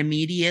government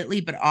immediately,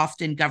 but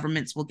often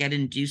governments will get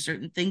in and do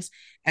certain things,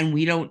 and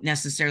we don't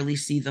necessarily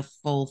see the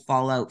full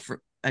fallout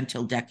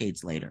until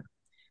decades later.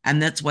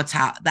 And that's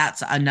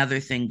that's another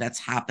thing that's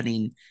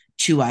happening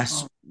to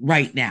us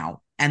right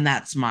now. And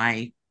that's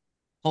my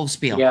whole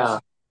spiel. Yeah.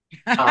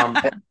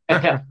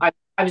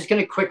 I'm just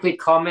going to quickly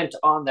comment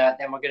on that,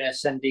 then we're going to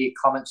send the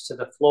comments to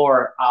the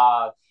floor.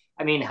 I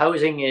mean,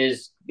 housing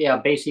is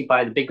basically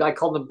by I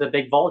call them the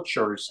big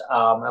vultures.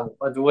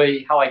 The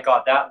way how I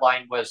got that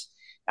line was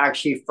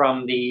actually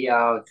from the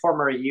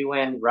former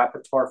UN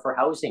rapporteur for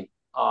housing,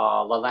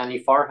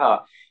 Lalani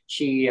Farha.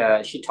 She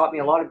taught me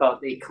a lot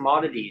about the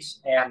commodities,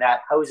 and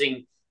that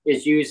housing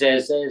is used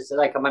as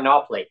like a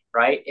monopoly,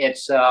 right?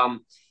 It's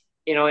and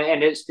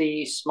it's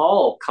the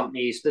small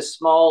companies, the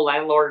small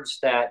landlords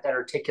that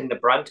are taking the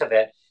brunt of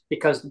it,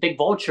 because the big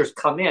vultures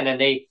come in and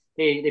they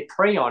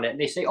prey on it, and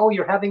they say, oh,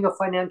 you're having a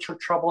financial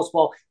troubles.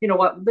 Well, you know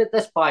what?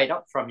 Let's buy it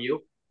up from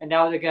you. And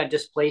now they're going to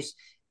displace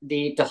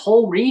the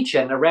whole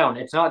region around.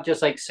 It's not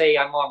just like, say,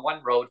 I'm on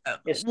one road.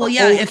 It's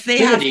if they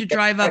have to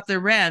drive up the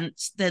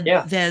rents, then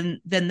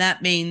that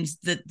means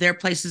that their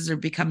places are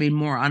becoming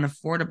more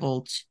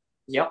unaffordable.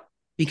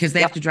 Because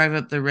they have to drive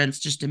up the rents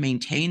just to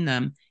maintain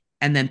them,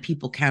 and then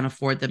people can't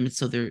afford them. And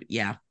so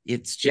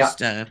it's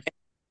just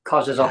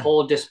causes a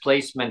whole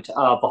displacement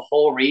of a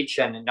whole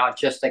region, and not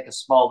just like a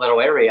small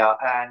little area.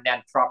 And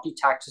then property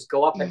taxes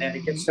go up, and then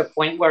it gets to a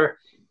point where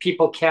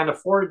people can't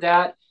afford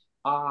that.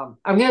 I'm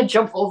going to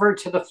jump over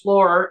to the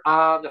floor.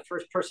 The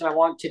first person I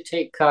want to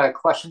take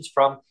questions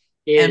from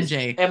is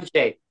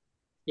MJ.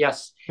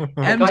 Yes,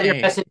 I got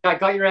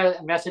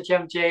your message.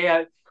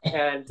 MJ,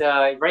 and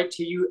right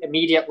to you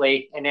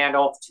immediately, and then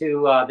off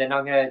to then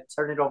I'm going to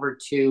turn it over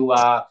to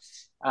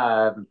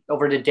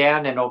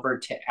Dan and over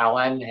to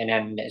Ellen, and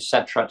then et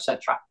cetera, et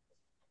cetera.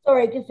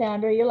 Sorry,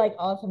 Cassandra, you're like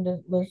awesome to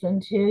listen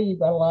to. You've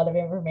got a lot of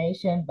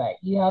information, but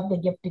you have the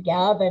gift of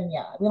gab, and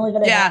we only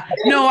got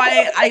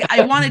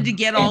I wanted to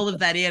get all of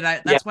that in.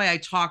 That's why I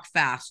talk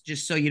fast,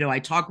 just so you know. I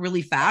talk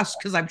really fast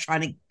because I'm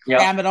trying to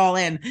cram it all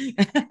in.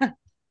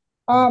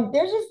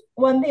 There's just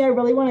one thing I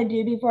really want to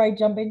do before I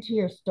jump into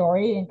your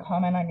story and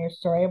comment on your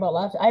story about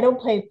last. I don't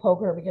play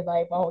poker because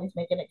I'm always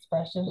making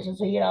expressions, just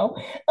so you know.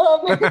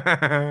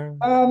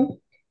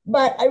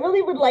 But I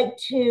really would like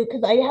to,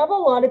 because I have a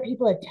lot of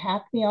people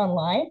attack me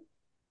online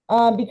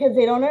because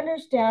they don't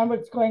understand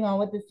what's going on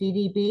with the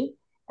CDB.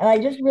 And I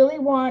just really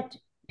want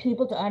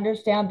people to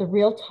understand the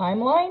real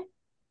timeline.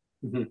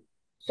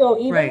 So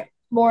even this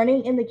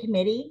morning in the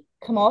committee,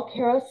 Kamal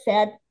Kara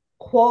said,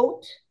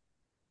 quote,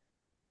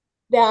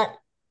 that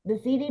the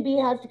CDB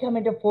has to come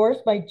into force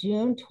by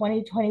June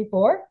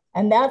 2024.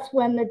 And that's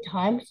when the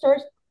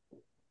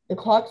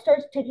clock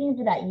starts ticking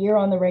for that year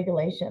on the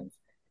regulations.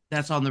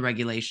 That's on the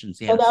regulations,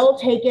 yes. So that'll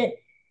take it.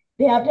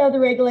 They have to have the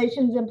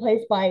regulations in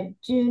place by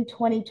June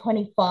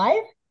 2025.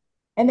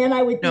 And then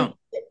I would think,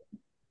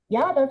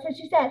 that's what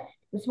she said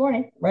this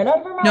morning, right out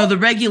of her mouth. No, the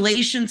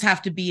regulations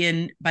have to be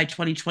in by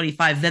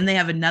 2025. Then they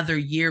have another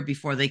year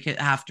before they could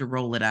have to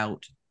roll it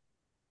out.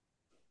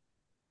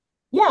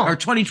 Yeah. Or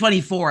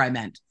 2024, I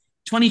meant.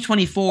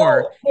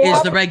 2024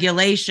 is the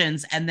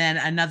regulations, and then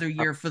another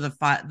year for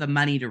the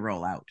money to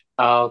roll out.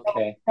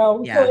 Okay.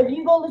 So if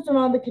you go listen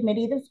on the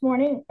committee this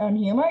morning on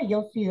HUMA,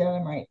 you'll see that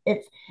I'm right.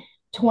 It's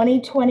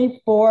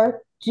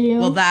 2024 June.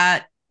 Well,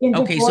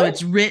 so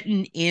it's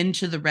written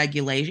into the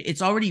regulation.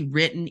 It's already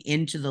written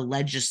into the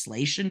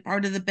legislation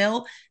part of the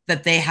bill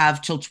that they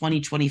have till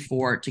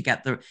 2024 to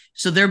get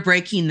so they're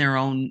breaking their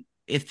own.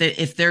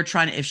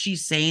 If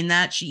she's saying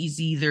that, she's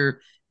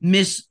either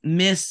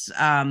she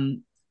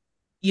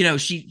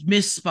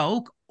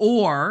misspoke,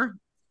 or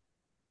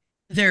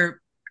they're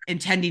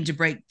intending to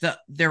break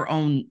their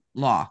own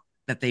law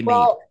that they made.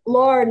 Well,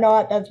 law or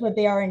not, that's what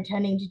they are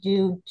intending to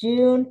do.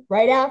 June,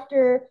 right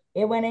after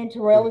it went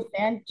into royal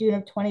assent, June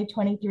of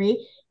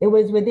 2023, it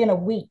was within a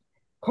week.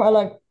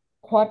 Carla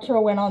Quattro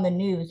went on the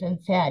news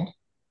and said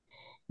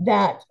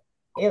that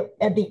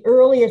at the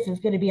earliest is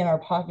going to be in our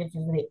pockets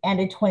is the end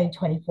of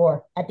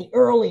 2024. At the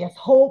earliest,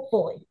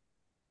 hopefully.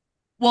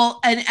 Well,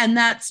 and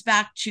that's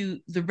back to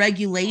the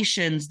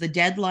regulations. The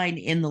deadline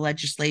in the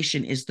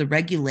legislation is the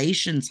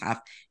regulations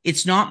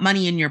it's not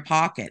money in your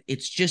pocket.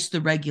 It's just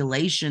the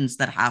regulations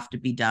that have to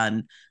be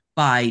done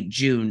by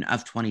June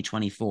of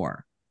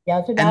 2024.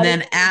 Yeah, so and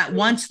then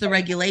once the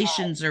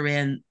regulations are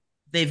in,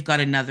 they've got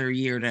another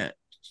year to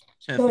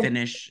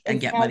finish and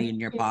get money in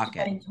your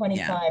pocket.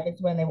 2025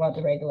 is when they want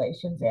the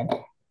regulations in.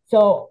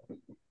 So,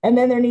 and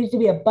then there needs to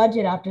be a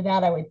budget after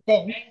that, I would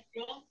think.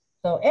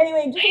 So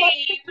anyway, just watch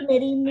the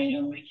committee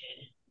meeting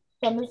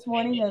from this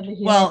morning. I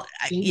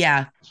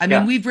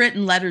mean, we've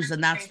written letters,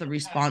 and that's the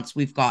response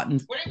we've gotten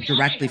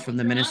directly from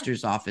the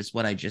minister's office,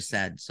 what I just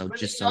said. So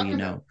just so you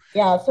know.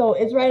 Yeah, so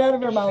it's right out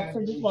of her mouth.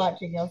 So just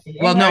watching, you'll see.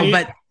 Well, no,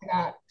 but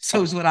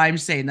so is what I'm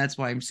saying. That's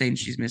why I'm saying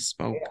she's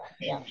misspoke.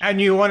 Yeah.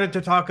 And you wanted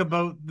to talk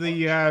about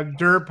the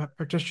DERB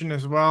petition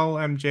as well,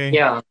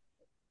 MJ?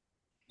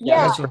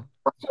 Yeah.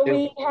 So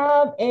we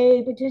have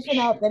a petition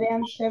out that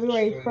ends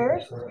February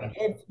 1st.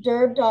 It's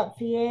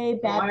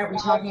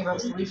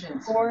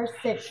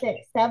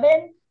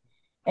derb.ca/4667.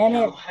 And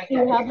it's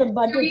to have the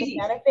budget the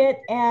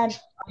benefit and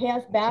pay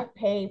us back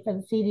pay for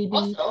the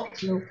CDB.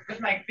 With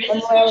my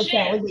business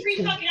shit,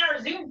 3 fucking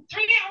hours Zoom,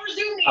 3 hours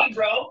Zoom meeting,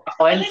 bro.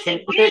 Ellen, can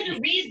you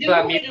reconvene?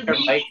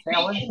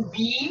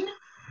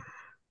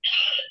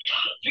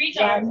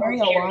 I'm hearing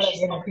a lot of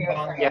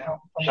interference. Yeah,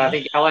 I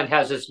think Ellen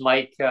has his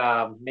mic.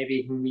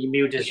 Maybe he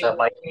mute his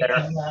mic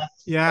there.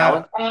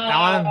 Yeah,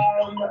 Ellen.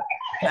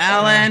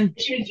 Ellen.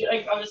 She was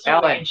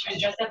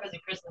dressed up as a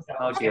Christmas elf.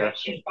 Oh dear.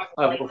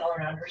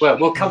 Well,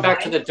 we'll come back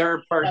to the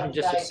DERB part in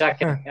just a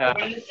second.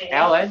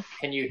 Alan,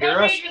 can you hear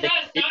us?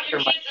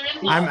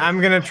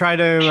 I'm gonna try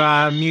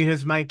to mute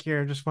his mic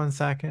here. Just 1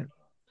 second.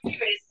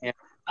 Yeah.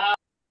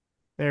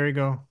 There we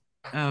go.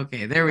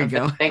 Okay, there we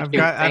go.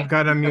 I've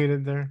got him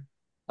muted there.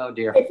 Oh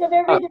dear. It's if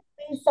everybody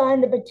please sign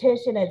the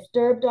petition. It's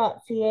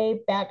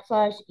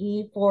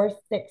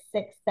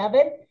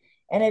derb.ca/E4667.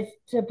 And it's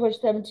to push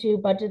them to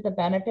budget the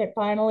benefit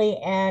finally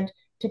and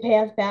to pay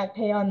us back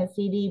pay on the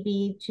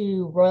CDB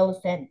to Royal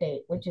Assent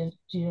date, which is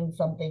June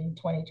something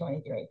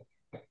 2023.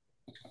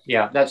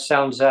 Yeah, that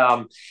sounds,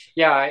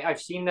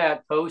 I've seen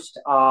that post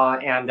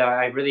and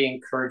I really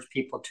encourage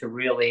people to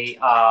really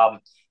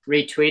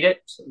retweet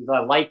it,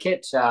 like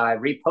it,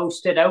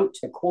 repost it out,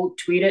 to quote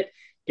tweet it,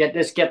 get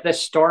this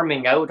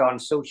storming out on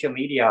social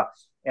media.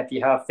 If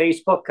you have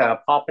Facebook,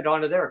 pop it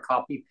onto there,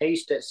 copy,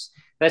 paste it.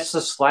 Let's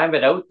just slam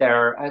it out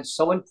there. It's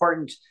so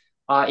important.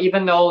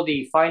 Even though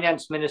the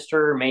finance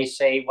minister may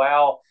say,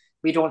 well,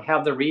 we don't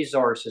have the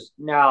resources.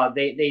 No,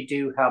 they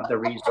do have the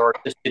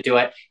resources to do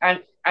it.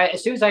 And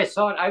as soon as I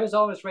saw it, I was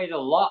almost ready to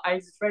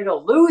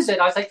lose it.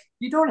 I was like,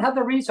 you don't have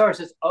the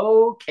resources.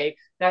 Okay.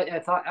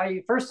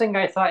 First thing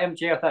I thought,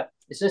 MJ, I thought,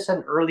 is this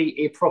an early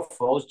April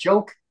Fool's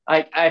joke?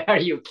 Are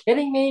you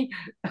kidding me?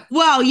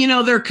 Well,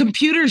 their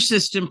computer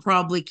system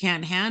probably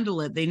can't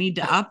handle it. They need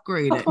to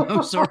upgrade it.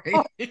 No, sorry.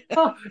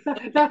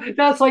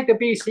 That's like the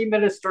BC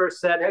minister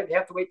said. You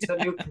have to wait till a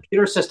new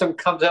computer system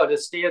comes out, a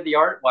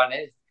state-of-the-art one.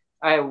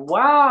 I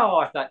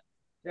thought,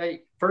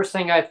 first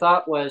thing I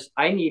thought was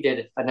I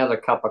needed another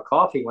cup of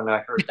coffee when I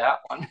heard that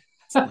one.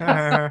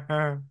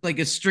 Like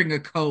a string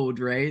of code,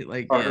 right?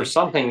 Or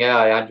something.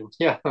 Yeah.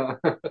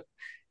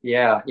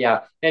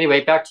 Yeah.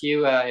 Anyway, back to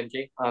you,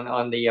 MJ,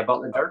 on the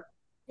about the DERB.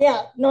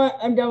 Yeah, no,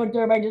 I'm done with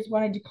DERB. I just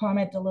wanted to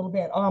comment a little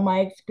bit on my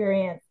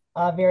experience,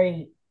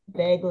 very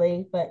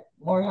vaguely, but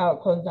more how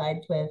it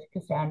coincides with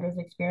Cassandra's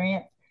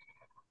experience.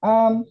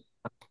 I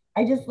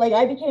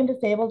became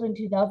disabled in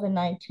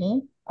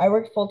 2019. I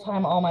worked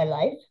full-time all my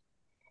life.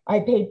 I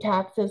paid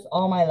taxes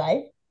all my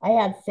life. I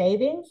had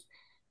savings.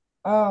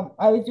 I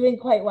was doing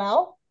quite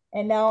well,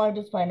 and now I'm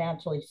just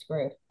financially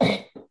screwed.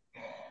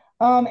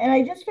 And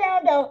I just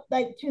found out,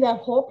 through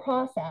that whole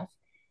process,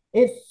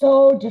 it's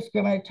so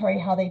discriminatory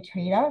how they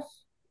treat us.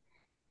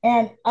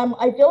 And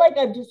I feel like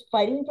I'm just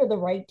fighting for the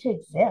right to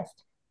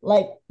exist.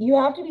 You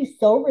have to be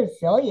so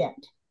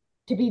resilient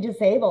to be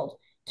disabled,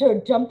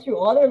 to jump through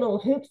all their little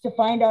hoops to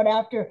find out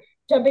after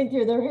jumping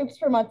through their hoops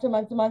for months and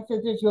months and months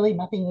that there's really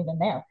nothing even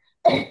there.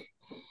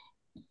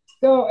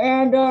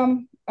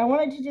 I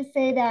wanted to just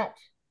say that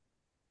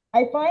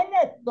I find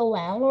that the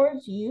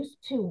landlords used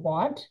to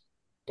want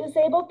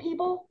disabled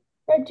people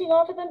renting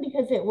off of them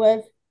because it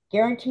was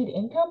guaranteed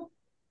income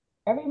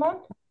every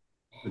month.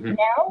 Mm-hmm.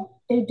 Now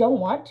they don't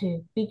want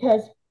to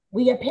because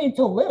we get paid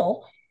so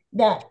little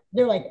that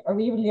they're like, are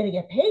we even going to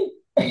get paid?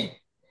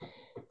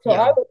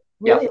 I would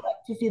really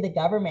like to see the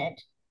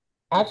government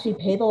actually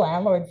pay the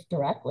landlords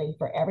directly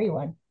for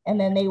everyone, and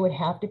then they would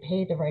have to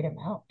pay the right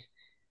amount.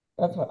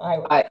 That's what I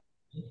would.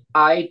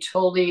 I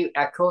totally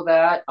echo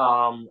that.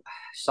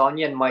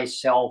 Sonia and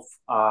myself,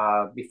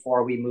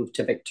 before we moved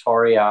to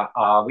Victoria,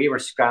 we were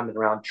scrambling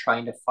around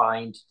trying to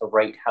find the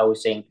right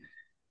housing.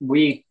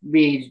 We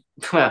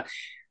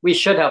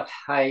should have,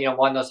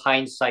 one of those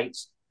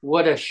hindsights,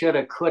 woulda,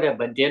 shoulda, coulda,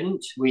 but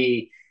didn't.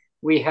 We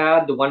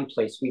had the one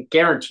place. We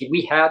guaranteed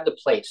we had the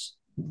place.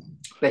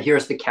 But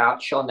here's the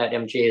catch on that,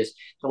 MJ, is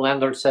the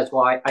landlord says,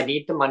 well, I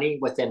need the money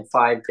within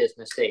 5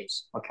 business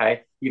days.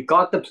 Okay, you've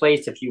got the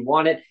place if you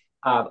want it.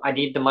 I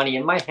need the money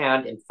in my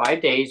hand in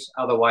 5 days.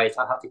 Otherwise,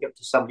 I'll have to give it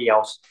to somebody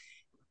else.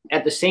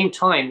 At the same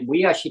time,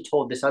 we actually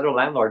told this other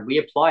landlord, we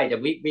applied,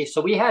 and we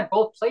had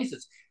both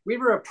places. We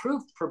were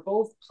approved for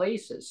both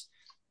places.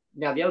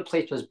 now the other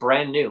place was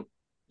brand new.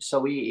 So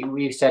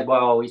we said,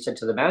 well, we said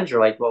to the manager,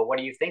 like, well, what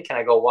do you think? And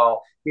I go,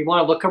 well, we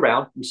want to look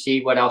around and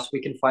see what else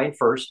we can find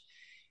first.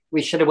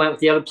 We should have went with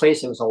the other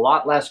place. It was a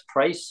lot less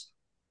price.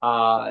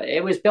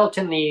 It was built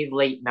in the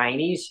late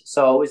 90s,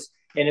 so it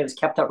was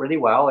kept up really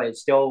well.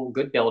 It's still a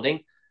good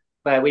building,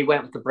 but we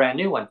went with the brand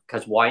new one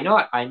because why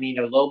not? I mean,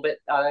 a little bit,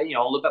 a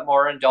little bit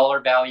more in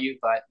dollar value,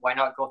 but why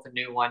not go with the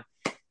new one?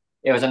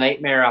 It was a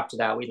nightmare after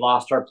that. We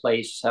lost our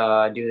place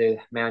due to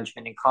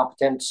management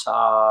incompetence.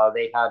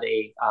 They had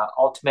a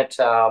ultimate.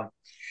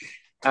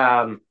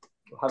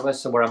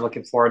 What's the word I'm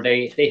looking for?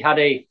 They had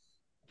a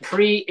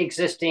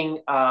pre-existing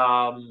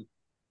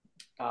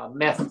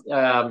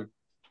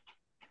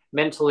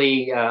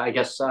mentally, I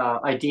guess,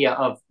 idea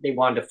of they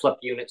wanted to flip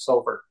units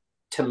over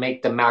to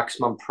make the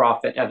maximum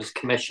profit as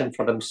commission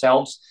for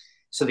themselves.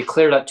 So they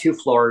cleared up 2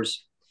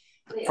 floors.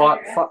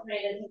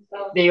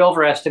 They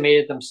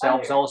overestimated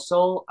themselves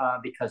also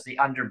because they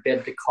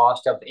underbid the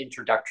cost of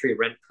introductory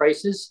rent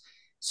prices.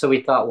 So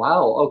we thought,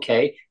 wow,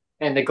 okay.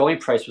 And the going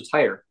price was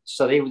higher.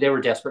 So they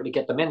were desperate to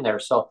get them in there.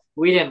 So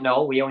we didn't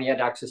know. We only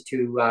had access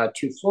to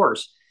 2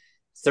 floors,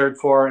 3rd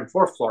floor and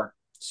 4th floor.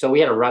 So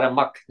we had to run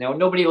amok. Now,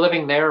 nobody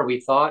living there,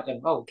 we thought,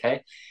 and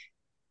okay.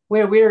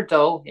 We're weird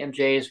though,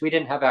 MJs. We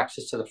didn't have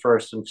access to the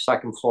 1st and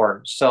 2nd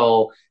floor.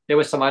 So there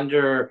was some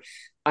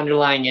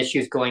underlying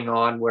issues going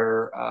on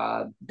where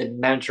the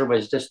manager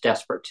was just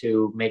desperate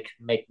to make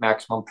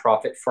maximum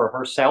profit for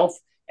herself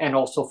and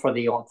also for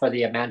the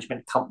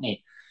management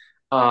company.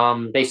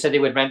 They said they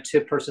would rent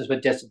to persons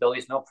with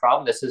disabilities, no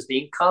problem. This is the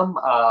income.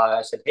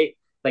 I said, hey,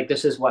 like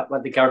this is what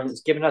the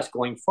government's given us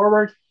going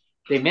forward.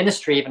 The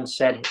ministry even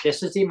said,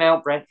 this is the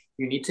amount, Brent,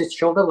 you need to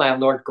show the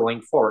landlord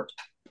going forward.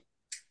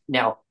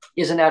 Now,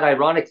 isn't that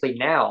ironically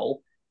now,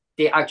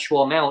 the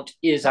actual amount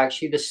is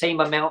actually the same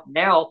amount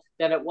now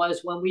than it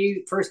was when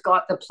we first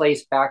got the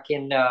place back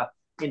in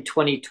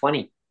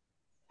 2020.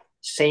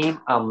 Same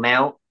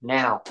amount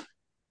now.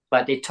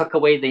 But they took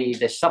away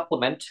the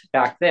supplement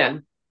back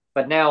then,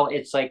 but now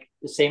it's like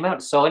the same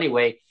amount. So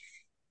anyway,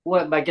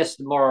 I guess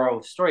the moral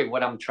of the story,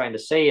 what I'm trying to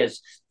say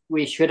is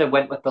we should have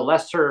went with the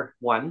lesser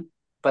one,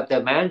 but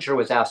the manager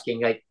was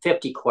asking like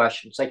 50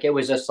 questions. Like it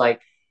was just like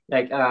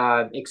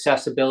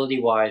accessibility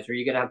wise, are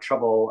you going to have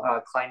trouble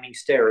climbing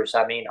stairs?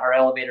 I mean, our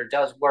elevator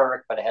does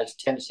work, but it has a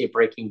tendency of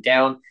breaking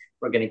down.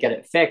 We're going to get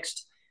it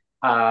fixed.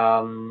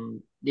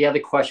 The other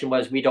question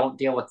was, we don't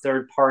deal with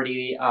third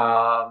party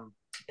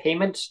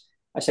payments.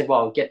 I said,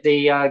 well, get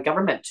the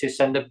government to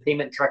send the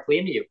payment directly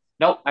into you.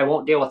 Nope, I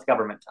won't deal with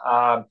government.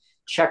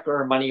 Check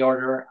or money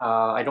order.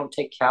 I don't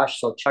take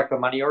cash, so check or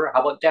money order.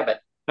 How about debit?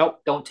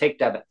 Nope, don't take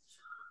debit.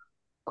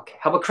 Okay,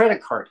 how about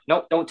credit card?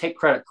 Nope, don't take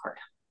credit card.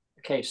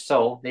 Okay,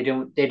 so they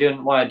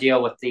didn't want to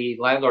deal with the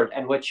landlord,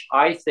 and which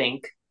I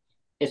think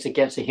is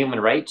against the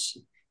human rights,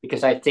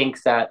 because I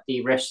think that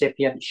the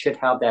recipient should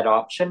have that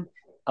option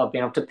of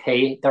being able to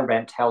pay the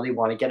rent how they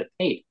want to get it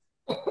paid.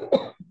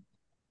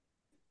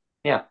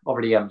 Yeah,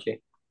 over to you,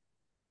 MG.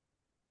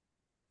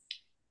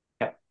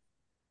 Yeah.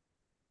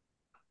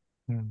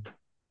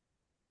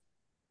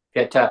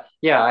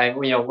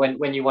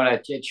 When you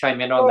want to chime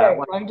in on that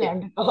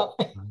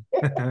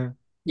one.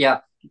 Yeah,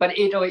 but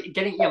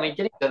getting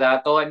to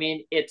that though, I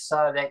mean, it's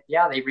that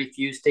they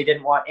refused. They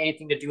didn't want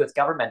anything to do with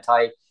government.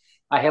 I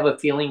have a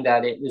feeling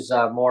that it was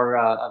more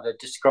of a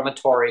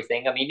discriminatory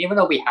thing. I mean, even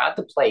though we had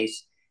the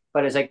place,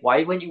 but it's like,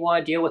 why wouldn't you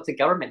want to deal with the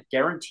government?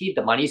 Guaranteed,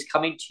 the money's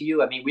coming to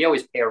you. I mean, we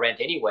always pay our rent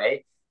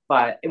anyway,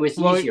 but it was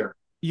easier.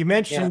 You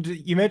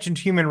mentioned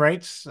human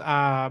rights,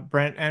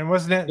 Brent, and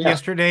wasn't it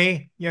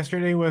yesterday?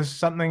 Yesterday was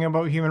something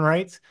about human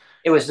rights.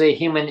 It was the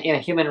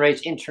Human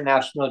Rights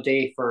International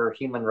Day for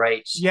Human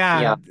Rights.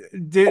 Yeah.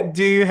 Do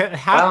you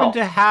happen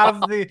to have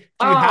the?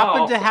 Do you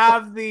happen to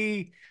have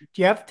the?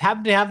 Do you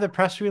happen to have the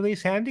press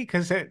release handy?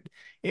 Because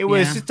it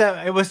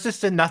was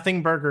just a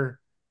nothing burger.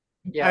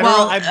 Yeah.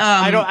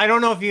 I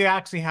don't know if you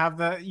actually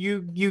have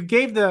you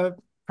gave the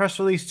press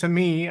release to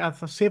me. I'll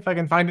see if I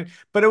can find it.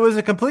 But it was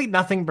a complete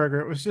nothing burger.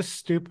 It was just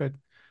stupid.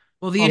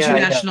 Well, the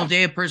International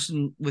Day of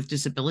Person with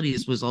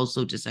Disabilities was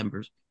also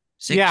December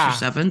 6th or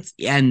 7th,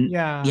 and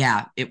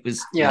it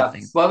was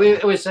nothing. Well,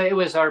 it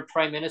was our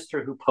prime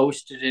minister who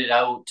posted it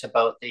out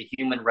about the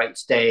Human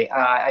Rights Day.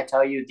 I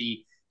tell you,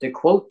 the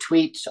quote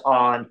tweets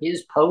on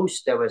his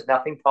post, there was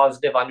nothing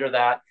positive under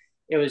that.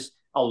 It was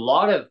a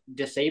lot of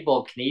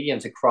disabled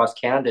Canadians across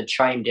Canada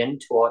chimed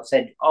into it,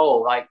 said, "Oh,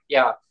 like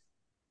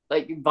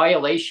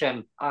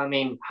violation. I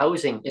mean,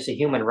 housing is a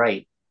human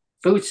right.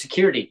 Food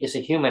security is a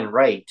human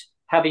right.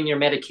 Having your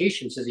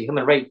medications is a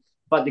human right."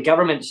 But the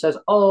government says,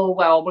 "Oh,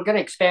 well, we're going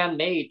to expand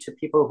MAID to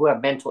people who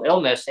have mental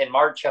illness in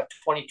March of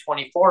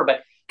 2024.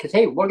 But because,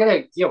 hey, we're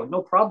going to,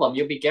 no problem.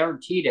 You'll be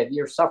guaranteed if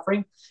you're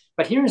suffering."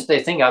 But here's the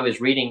thing I was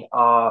reading,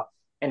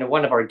 and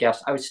one of our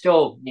guests, I'm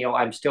still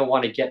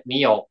want to get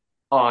Neil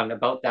on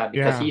about that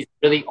because he's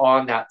really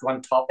on that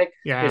one topic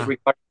is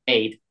regarding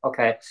MAID.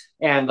 Okay.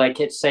 And like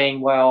it's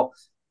saying, well,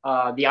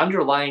 the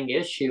underlying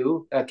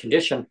issue,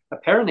 condition,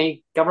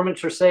 apparently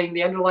governments are saying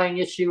the underlying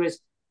issue is,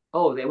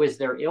 oh, it was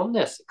their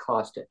illness that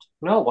caused it.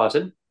 No, it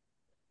wasn't.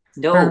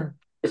 No,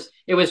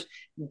 It was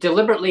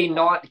deliberately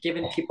not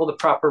giving people the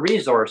proper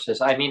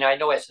resources. I mean, I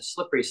know it's a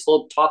slippery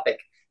slope topic,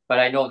 but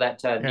I know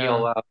that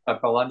Neil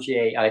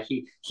Boulanger,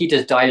 he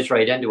just dives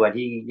right into it.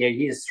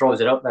 He just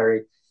throws it out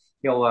there.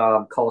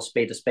 Call a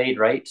spade,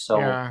 right? So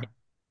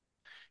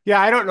yeah.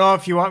 I don't know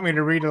if you want me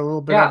to read a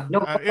little bit of.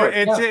 no, go for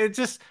it. It's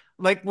just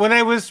like when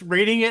I was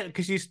reading it,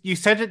 because you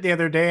sent it the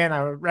other day, and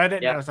I read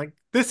it, and I was like,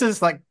 this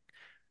is like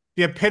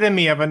the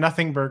epitome of a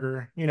nothing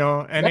burger,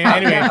 And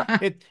anyway,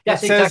 it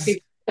says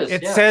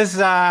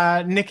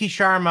exactly Nikki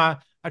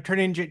Sharma,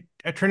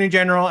 Attorney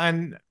General,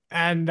 and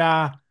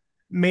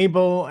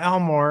Mabel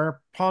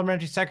Elmore,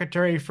 Parliamentary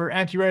Secretary for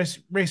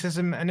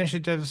Anti-Racism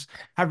Initiatives,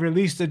 have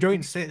released a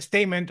joint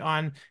statement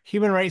on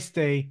Human Rights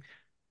Day.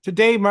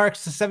 Today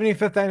marks the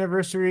 75th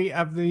anniversary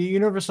of the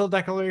Universal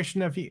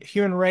Declaration of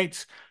Human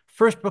Rights,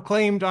 first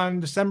proclaimed on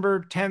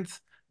December 10th,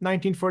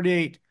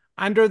 1948.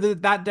 Under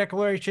that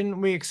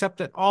declaration, we accept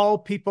that all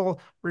people,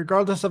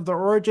 regardless of their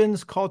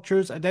origins,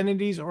 cultures,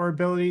 identities, or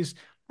abilities,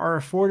 are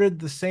afforded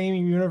the same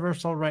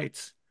universal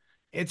rights.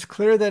 It's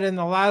clear that in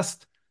the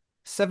last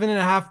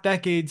 7.5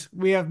 decades,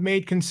 we have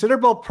made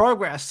considerable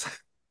progress,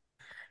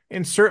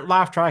 insert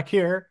laugh track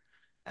here,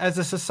 as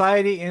a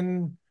society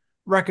in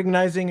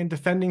recognizing and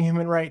defending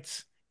human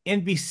rights.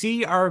 In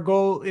BC, our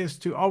goal is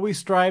to always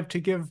strive to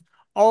give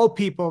all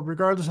people,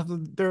 regardless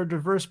of their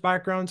diverse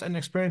backgrounds and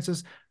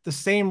experiences, the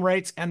same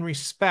rights and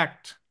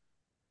respect.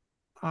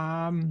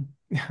 I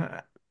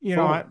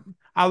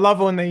love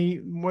when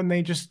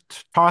they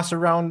just toss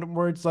around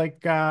words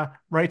like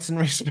rights and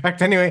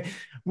respect. Anyway,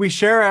 we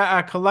share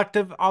a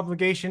collective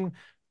obligation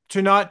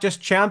to not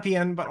just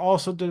champion, but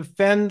also to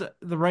defend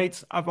the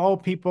rights of all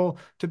people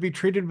to be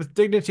treated with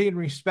dignity and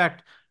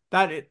respect.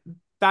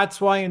 That's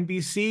why in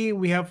BC,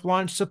 we have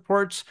launched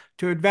supports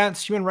to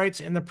advance human rights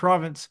in the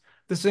province.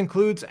 This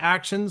includes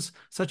actions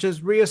such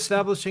as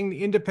reestablishing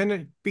the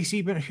independent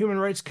BC Human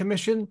Rights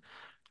Commission,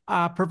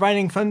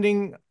 providing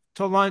funding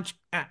to launch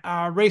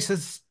a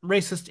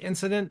racist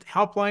incident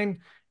helpline,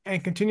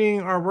 and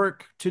continuing our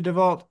work to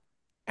develop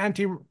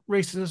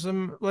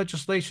anti-racism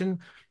legislation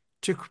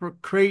to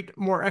create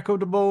more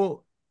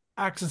equitable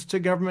access to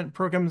government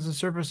programs and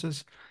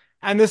services.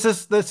 And this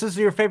is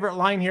your favorite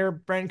line here,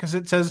 Brent, because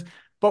it says,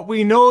 "But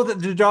we know that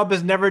the job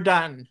is never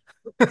done."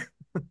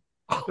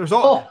 There's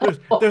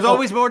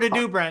always more to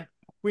do, Brent.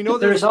 We know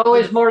there's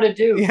always more to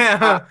do.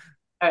 Yeah.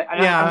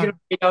 I'm going to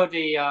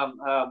read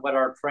out what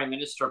our Prime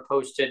Minister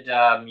posted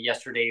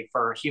yesterday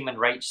for Human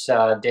Rights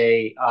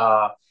Day,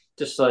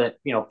 just so that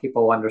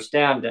people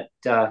understand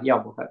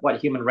that what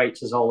human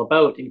rights is all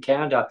about in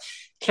Canada.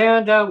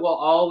 Canada will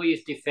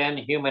always defend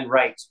human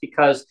rights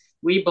because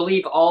we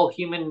believe all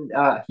human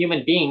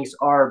beings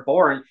are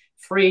born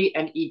free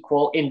and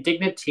equal in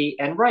dignity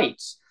and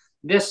rights.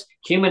 This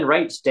Human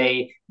Rights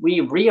Day, we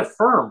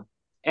reaffirm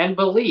and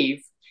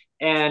believe,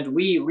 and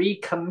we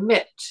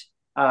recommit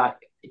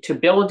to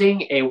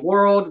building a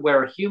world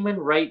where human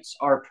rights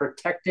are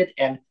protected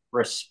and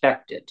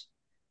respected.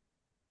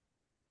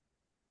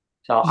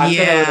 So I'm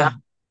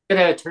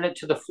going to turn it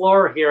to the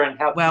floor here and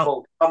have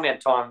people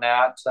comment on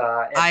that.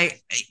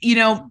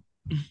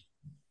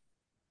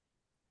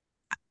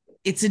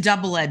 It's a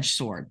double-edged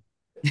sword.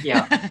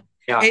 Yeah.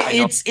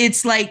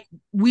 It's like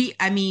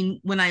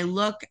when I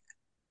look,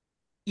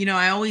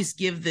 I always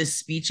give this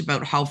speech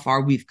about how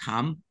far we've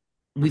come.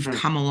 We've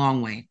come a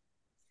long way.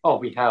 Oh,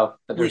 we have,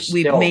 but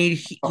we've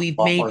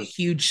made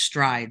huge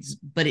strides,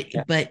 but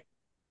it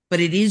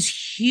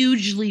is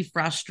hugely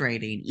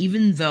frustrating,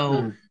 even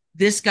though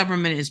this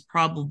government has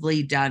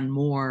probably done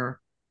more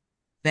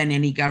than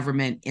any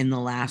government in the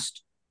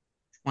last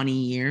 20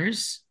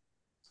 years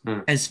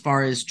as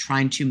far as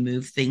trying to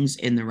move things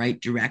in the right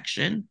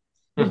direction.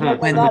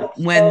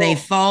 When they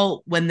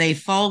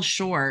fall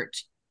short,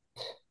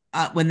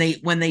 when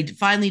they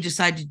finally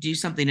decide to do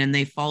something and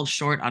they fall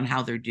short on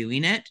how they're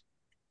doing it,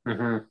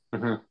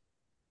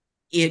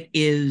 it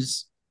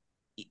is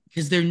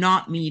because they're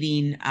not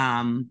meeting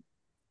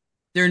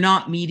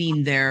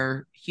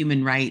their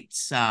human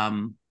rights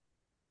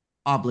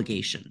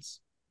obligations.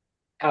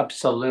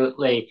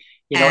 Absolutely.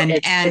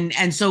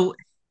 And so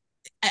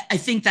I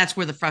think that's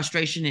where the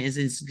frustration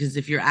is because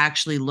if you're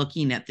actually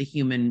looking at the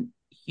human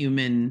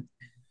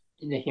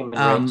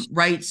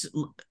rights,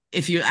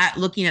 if you're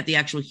looking at the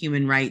actual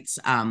human rights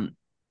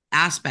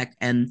aspect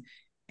and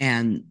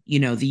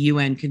the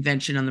UN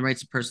Convention on the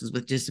Rights of Persons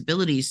with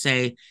Disabilities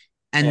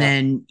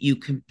then you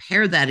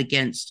compare that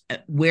against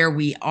where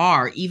we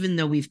are, even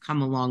though we've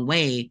come a long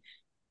way,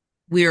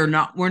 we're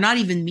not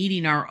even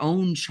meeting our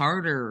own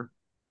charter,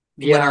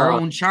 what our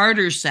own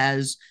charter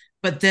says,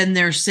 but then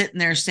they're sitting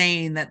there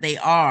saying that they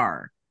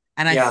are.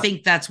 And I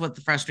think that's what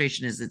the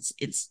frustration is.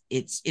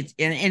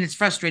 It's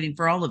frustrating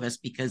for all of us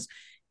because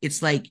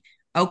it's like,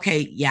 okay,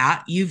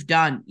 you've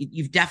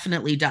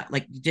definitely done,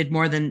 like, you did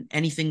more than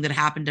anything that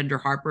happened under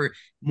Harper,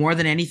 more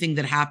than anything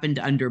that happened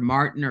under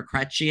Martin or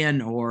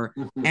Chrétien or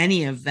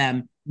any of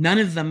them. None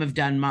of them have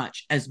done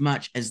much as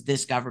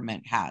this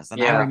government has.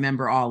 And I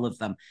remember all of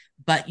them,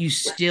 but you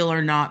still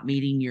are not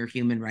meeting your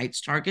human rights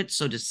targets.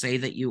 So to say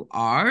that you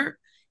are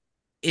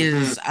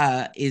and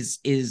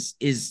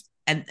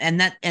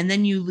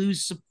then you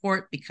lose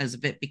support because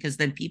of it, because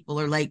then people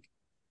are like,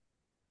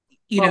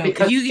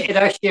 because it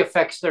actually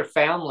affects their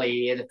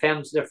family, it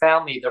affects their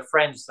family, their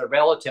friends, their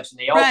relatives, and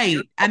they all right.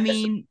 I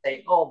mean,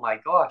 say, "Oh my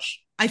gosh."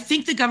 I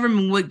think the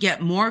government would get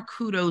more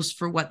kudos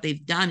for what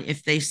they've done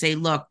if they say,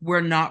 "Look,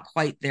 we're not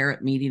quite there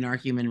at meeting our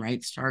human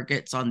rights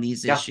targets on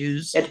these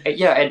issues."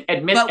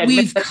 Admit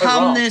we've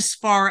come this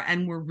far,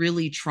 and we're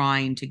really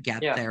trying to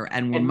get there,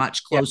 and we're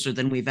much closer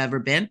than we've ever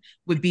been.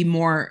 Would be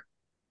more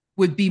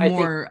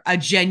a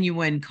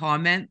genuine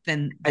comment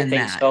than I think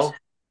that. So.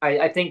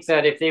 I think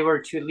that if they were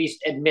to at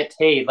least admit,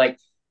 hey,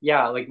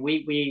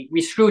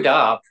 we screwed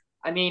up.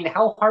 I mean,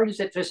 how hard is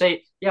it to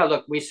say, yeah,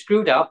 look, we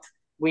screwed up.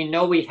 We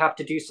know we have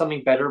to do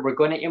something better. We're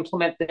going to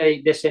implement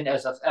this in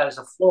as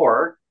a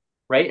floor,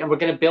 right? And we're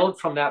going to build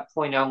from that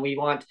point on. We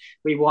want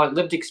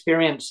lived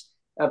experience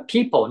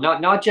people,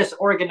 not just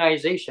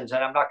organizations.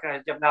 And I'm not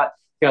going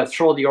to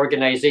throw the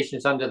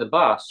organizations under the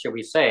bus, shall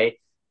we say?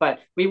 But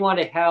we want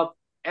to have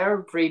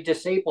every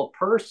disabled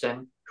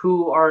person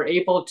who are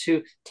able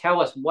to tell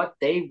us what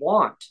they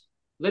want,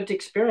 lived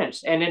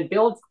experience, and then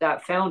build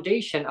that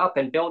foundation up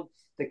and build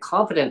the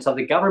confidence of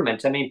the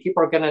government. I mean,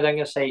 people are going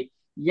to say,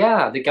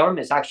 yeah, the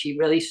government is actually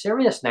really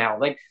serious now.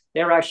 Like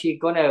they're actually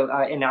going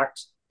to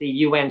enact the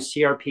UN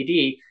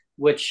CRPD,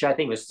 which I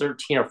think was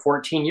 13 or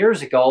 14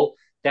 years ago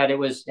that it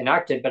was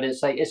enacted. But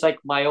it's like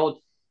my old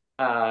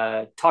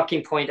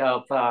talking point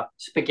of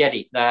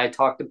spaghetti that I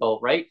talked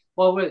about, right?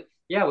 Well,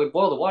 we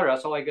boil the water.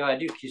 That's all I gotta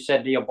do. You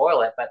said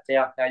boil it, but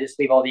I just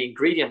leave all the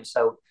ingredients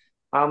out.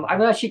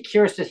 I'm actually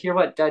curious to hear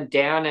what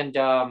Dan and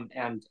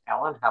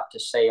Alan have to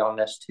say on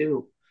this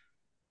too.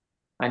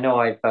 I know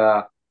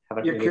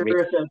haven't. You're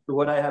curious as to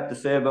what I have to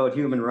say about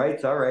human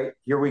rights. All right,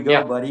 here we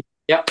go, buddy.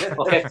 Yeah.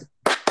 Okay.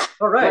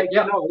 All right.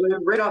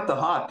 Right off the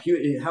hop,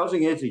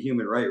 housing is a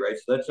human right?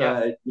 So that's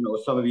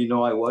some of you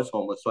know I was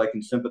homeless, so I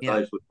can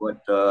sympathize with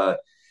what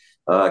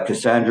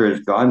Cassandra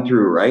has gone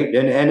through, right?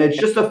 And it's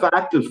just a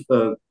fact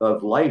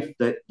of life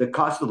that the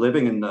cost of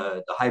living and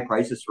the high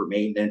prices for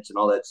maintenance and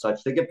all that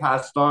such, they get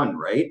passed on,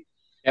 right?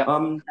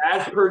 Yeah.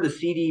 As per the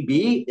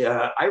CDB,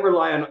 I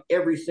rely on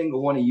every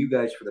single one of you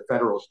guys for the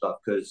federal stuff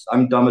because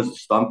I'm dumb as a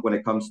stump when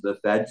it comes to the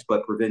feds,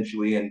 but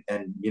provincially and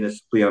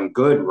municipally I'm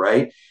good,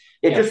 right?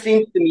 It just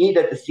seems to me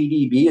that the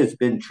CDB has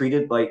been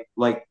treated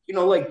like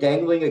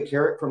dangling a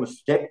carrot from a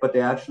stick, but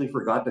they actually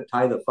forgot to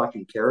tie the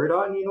fucking carrot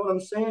on. You know what I'm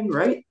saying,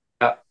 right?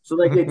 Yeah. So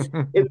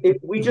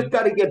we just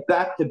got to get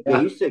back to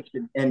basics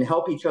and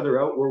help each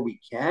other out where we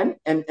can,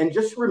 and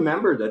just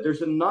remember that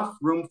there's enough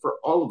room for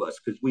all of us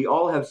because we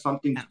all have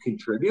something to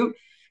contribute.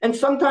 And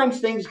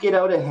sometimes things get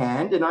out of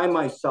hand, and I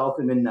myself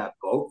am in that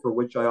boat, for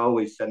which I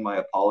always send my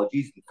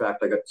apologies. In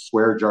fact, I got the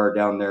swear jar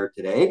down there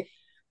today.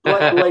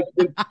 But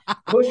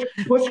push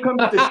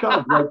comes to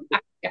shove. Like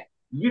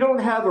you don't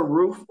have a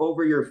roof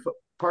over your.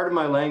 Pardon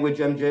my language,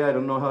 MJ. I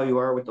don't know how you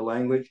are with the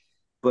language.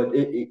 But,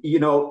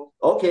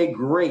 okay,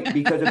 great.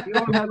 Because if you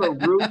don't have a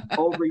roof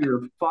over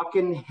your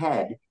fucking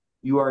head,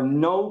 you are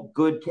no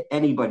good to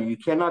anybody. You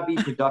cannot be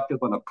productive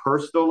on a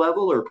personal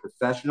level or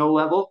professional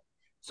level.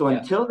 So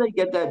until they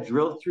get that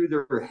drilled through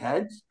their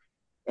heads,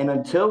 and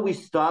until we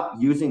stop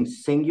using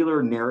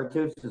singular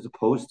narratives as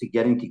opposed to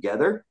getting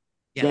together,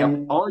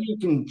 then all you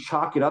can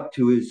chalk it up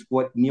to is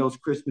what Neil's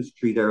Christmas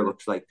tree there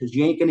looks like. Because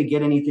you ain't going to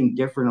get anything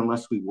different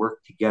unless we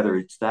work together.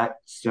 It's that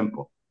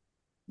simple.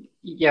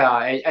 Yeah,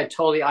 I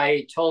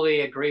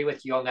totally agree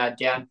with you on that,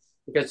 Dan,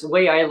 because the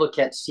way I look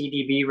at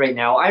CDB right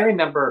now, I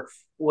remember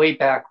way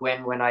back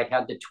when I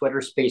had the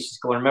Twitter spaces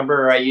going.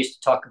 Remember I used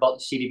to talk about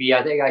the CDB.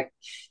 I think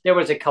there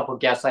was a couple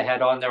guests I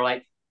had on. They're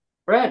like,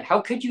 Brent,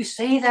 how could you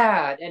say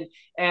that? And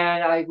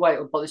what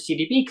about the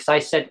CDB? Because I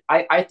said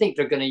I think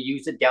they're going to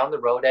use it down the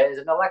road as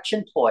an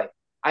election ploy.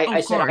 I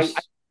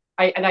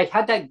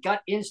had that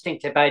gut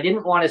instinct, but I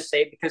didn't want to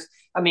say it because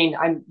I mean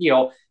I'm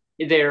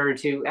there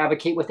to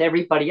advocate with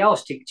everybody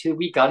else to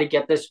we got to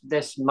get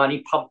this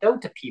money pumped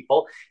out to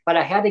people. But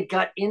I had a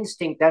gut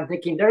instinct. I'm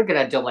thinking they're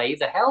going to delay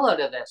the hell out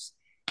of this.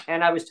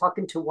 And I was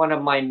talking to one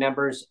of my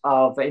members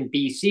in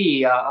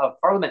BC of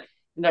Parliament,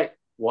 and like,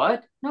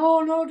 what?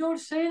 No, don't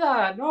say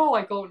that. No,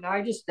 I go,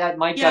 no, that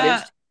my gut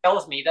instinct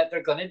tells me that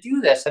they're going to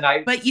do this.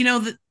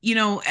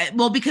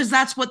 But because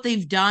that's what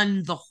they've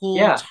done the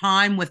whole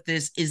time with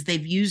this is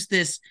they've used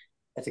this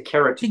as a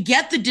carrot to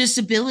get the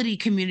disability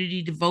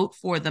community to vote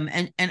for them.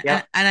 And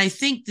I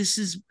think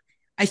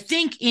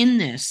in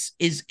this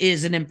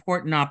is an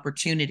important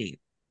opportunity.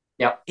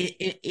 Yeah.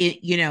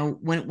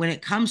 When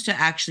it comes to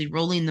actually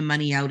rolling the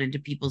money out into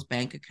people's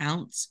bank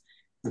accounts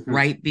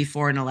right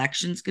before an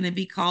election is going to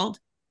be called,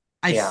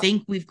 I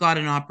think we've got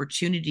an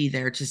opportunity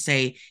there to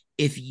say,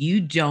 if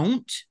you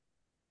don't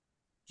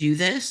do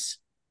this,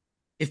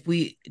 if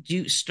we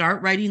do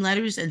start writing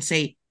letters and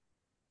say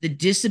the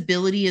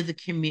disability of the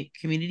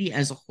community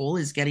as a whole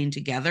is getting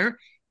together,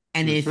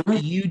 and if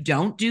you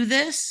don't do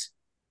this,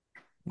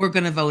 we're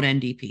going to vote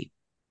NDP.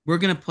 We're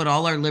going to put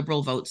all our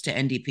liberal votes to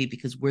NDP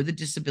because we're the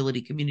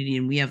disability community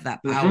and we have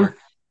that power.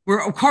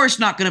 We're, of course,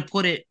 not going to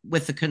put it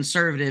with the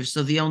Conservatives,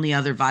 so the only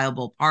other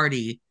viable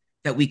party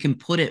that we can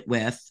put it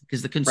with,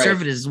 because the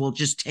conservatives will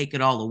just take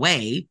it all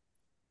away.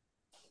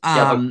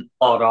 Blow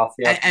it off.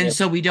 And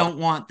so we don't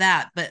want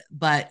that. But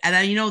and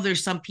I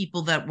there's some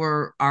people that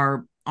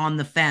are on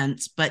the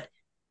fence, but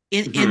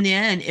in the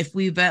end, if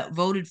we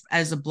voted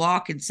as a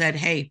bloc and said,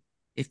 hey,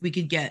 if we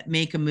could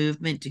make a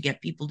movement to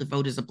get people to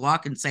vote as a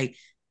bloc and say,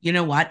 you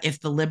know what, if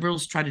the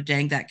Liberals try to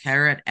dang that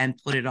carrot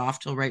and put it off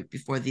till right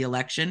before the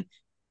election,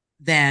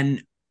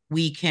 then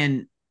we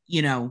can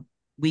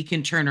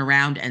turn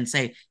around and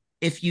say,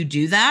 if you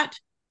do that,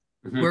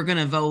 we're going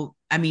to vote.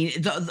 I mean,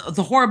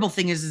 the horrible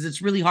thing is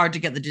it's really hard to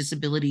get the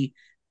disability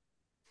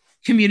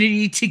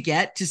community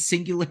to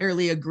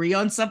singularly agree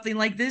on something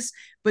like this.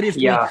 But if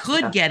we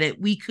could get it,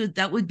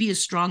 that would be a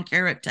strong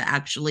carrot to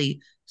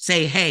actually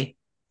say, hey,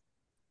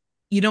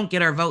 you don't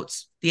get our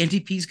votes. The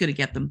NDP is going to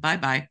get them.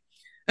 Bye-bye.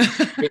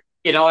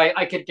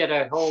 I could get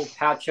a whole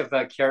patch of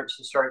carrots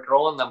and start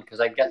growing them, because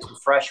I get some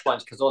fresh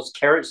ones, because those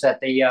carrots that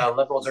the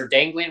Liberals are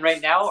dangling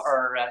right now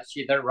are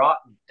they're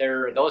rotten.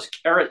 Those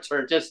carrots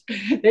are just,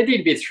 they need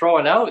to be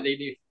thrown out. They need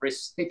to be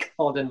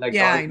recycled in the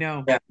garden. I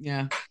know.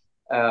 Yeah.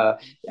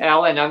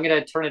 Alan, I'm going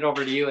to turn it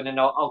over to you, and then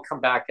I'll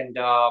come back and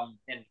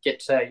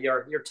get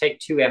your take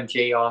too,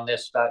 MJ, on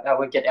this. I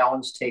would get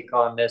Alan's take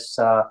on this.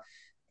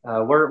 Where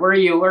are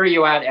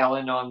you at,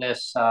 Alan, on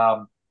this?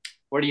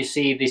 Where do you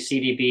see the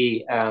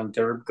CDB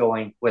DERB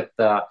going with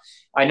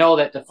I know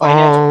that the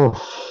finance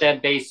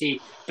said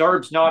basically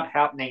DERB's not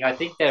happening. I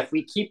think that if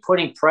we keep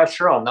putting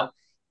pressure on them,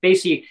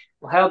 basically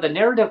how the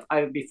narrative,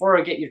 before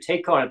I get your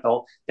take on it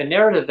though, the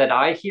narrative that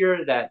I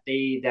hear that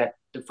the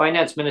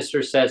finance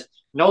minister says,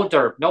 no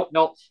DERB,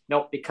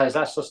 nope, because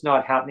that's just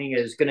not happening,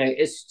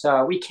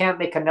 we can't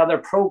make another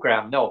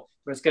program. No,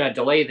 it's going to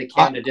delay the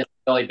Canada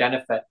Disability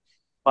Benefit.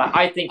 But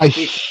I think if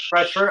we put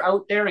pressure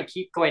out there and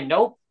keep going,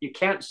 nope, you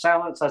can't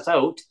silence us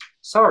out.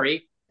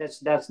 Sorry,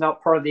 that's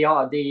not part of the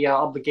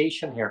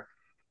obligation here.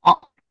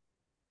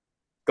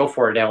 Go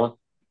for it, Alan.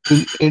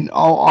 In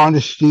all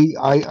honesty,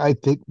 I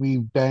think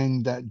we've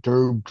banged that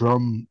DERB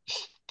drum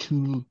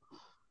too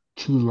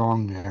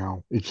long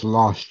now. It's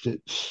lost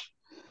its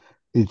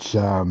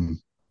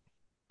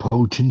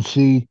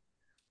potency.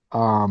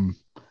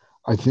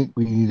 I think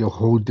we need a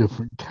whole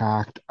different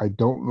tact. I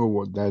don't know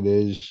what that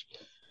is.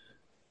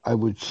 I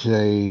would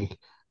say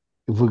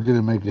if we're going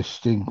to make a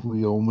stink,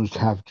 we almost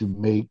have to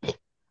make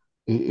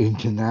it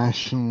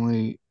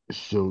internationally,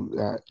 so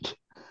that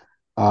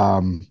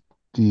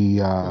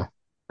the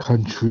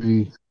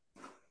countries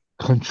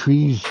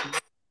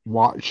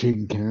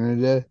watching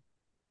Canada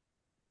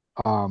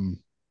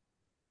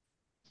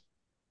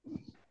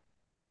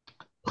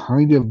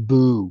kind of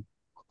boo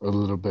a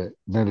little bit,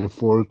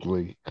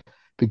 metaphorically,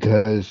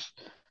 because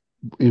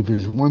if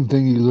there's one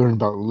thing you learn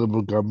about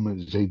Liberal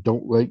governments, they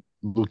don't like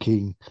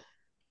looking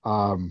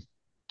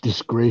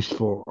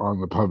disgraceful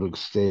on the public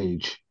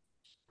stage.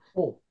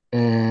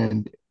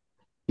 And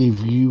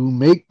if you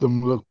make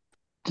them look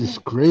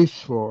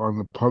disgraceful on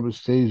the public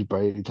stage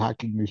by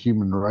attacking the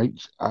human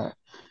rights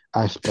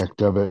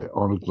aspect of it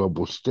on a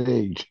global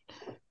stage,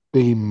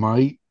 they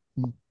might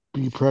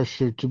be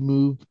pressured to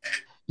move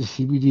the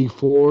CBD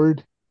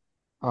forward,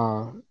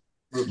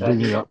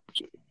 bring it up,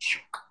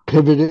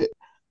 pivot it,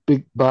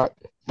 but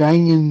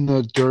banging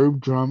the DERB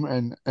drum,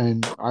 and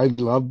I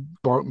love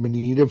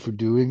Benita for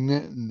doing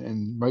it,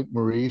 and Mike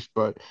Maurice,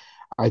 but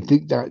I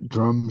think that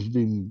drum's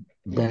been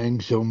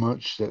banged so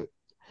much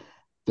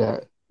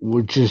that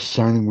we're just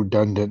sounding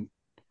redundant.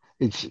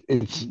 It's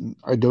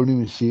I don't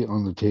even see it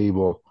on the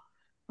table.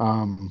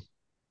 I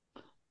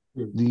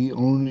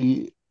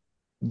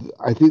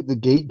think the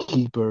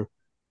gatekeeper,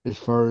 as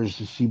far as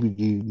the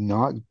CBD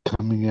not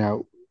coming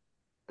out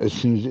as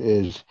soon as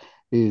it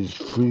is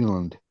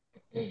Freeland.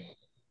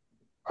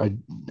 I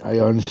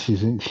honestly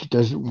think she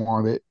doesn't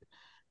want it.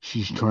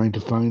 She's trying to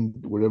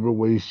find whatever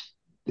ways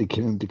they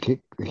can to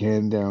kick the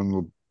can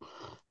down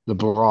the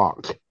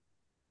block.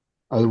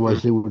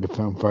 Otherwise, they would have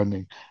found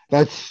funding.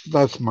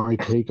 That's my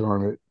take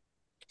on it.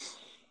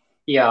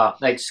 Yeah,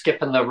 like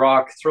skipping the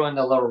rock, throwing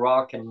the little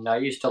rock, and I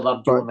used to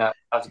love doing that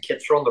as a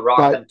kid, throwing the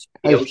rock into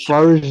the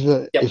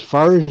ocean. As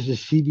far as the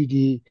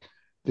CBD,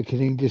 the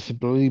Canadian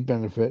Disability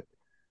Benefit,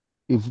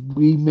 if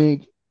we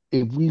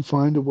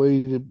find a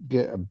way to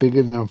get a big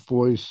enough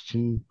voice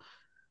to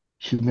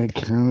make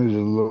Canada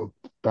look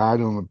bad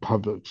on the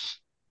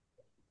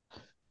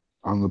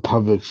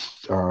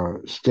public's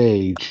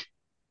stage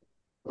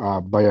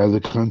by other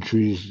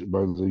countries,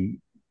 by the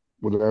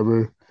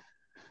whatever,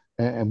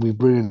 and we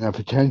bring enough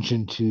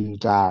attention to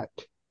that,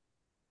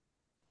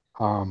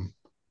 where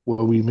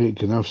we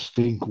make enough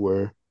stink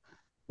where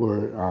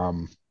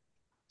the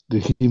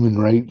human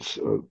rights,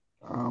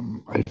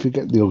 I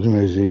forget the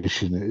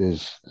organization it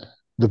is,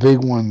 the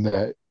big one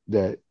that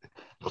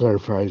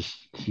clarifies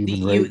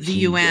human rights. The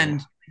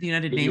UN, the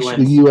United Nations.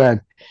 The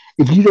UN.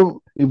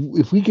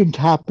 If we can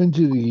tap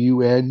into the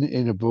UN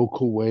in a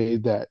vocal way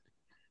that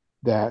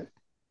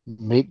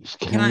makes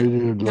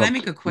Canada Can I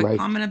make a quick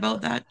comment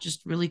about that?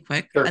 Just really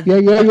quick. Sure.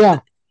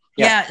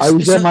 Yeah. I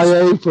was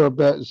MIA for a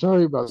bit.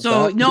 Sorry about that.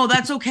 So no,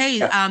 that's okay.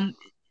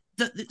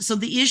 so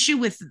the issue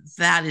with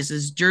that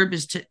is DERB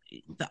is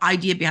the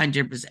idea behind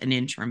DERB is an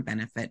interim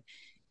benefit,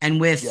 and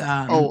with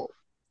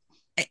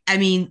I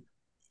mean,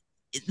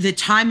 the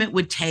time it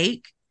would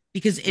take,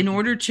 because in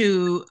order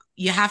to,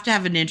 you have to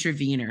have an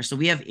intervener. So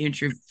we have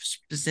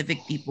specific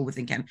people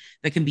within Canada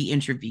that can be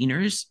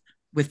interveners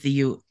with the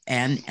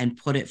UN and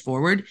put it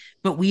forward,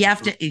 but we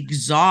have to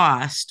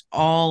exhaust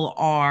all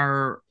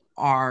our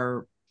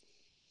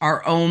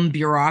own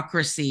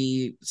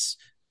bureaucracies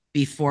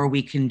before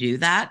we can do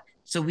that.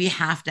 So we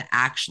have to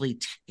actually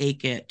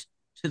take it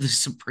to the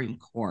Supreme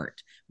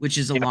Court, which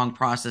is a long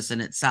process in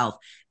itself.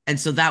 And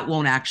so that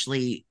won't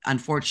actually,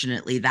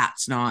 unfortunately,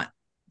 that's not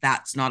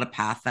a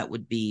path that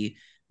would be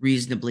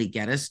reasonably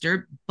get us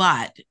there.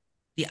 But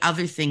the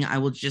other thing I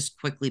will just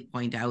quickly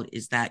point out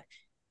is that,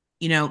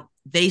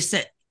 they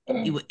said,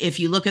 if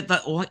you look at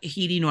the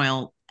heating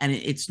oil, and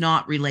it's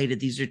not related,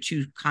 these are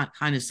two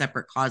kind of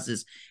separate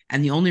causes.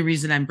 And the only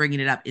reason I'm bringing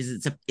it up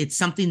is it's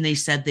something they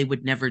said they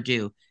would never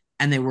do.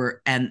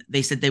 And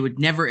they said they would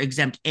never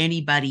exempt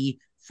anybody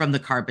from the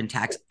carbon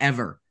tax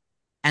ever.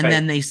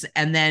 And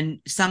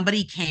then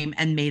somebody came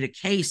and made a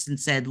case and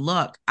said,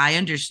 look, I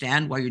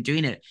understand why you're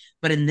doing it,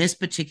 but in this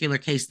particular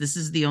case, this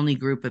is the only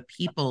group of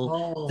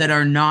people that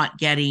are not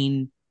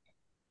getting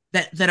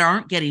that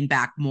aren't getting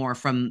back more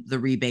from the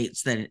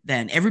rebates than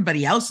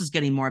everybody else is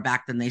getting more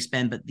back than they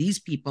spend, but these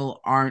people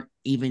aren't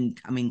even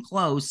coming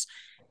close.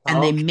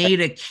 And they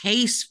made a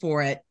case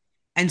for it.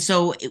 And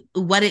so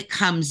what it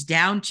comes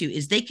down to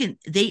is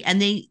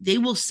they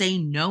will say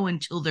no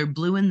until they're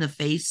blue in the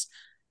face.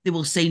 They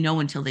will say no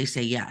until they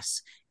say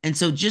yes. And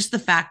so just the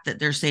fact that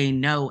they're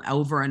saying no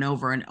over and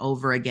over and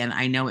over again,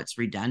 I know it's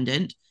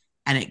redundant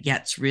and it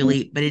gets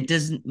really, but it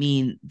doesn't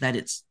mean that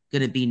it's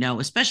going to be no,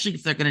 especially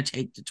if they're going to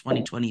take to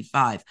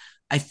 2025.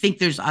 I think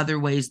there's other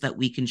ways that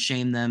we can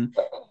shame them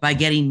by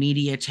getting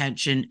media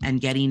attention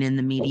and getting in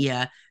the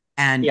media.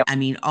 And I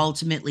mean,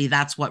 ultimately,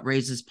 that's what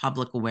raises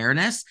public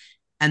awareness.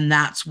 And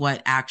that's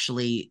what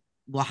actually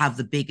will have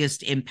the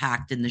biggest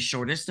impact in the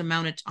shortest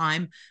amount of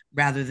time,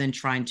 rather than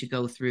trying to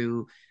go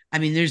through. I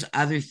mean, there's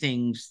other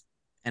things,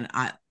 and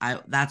I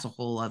that's a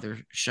whole other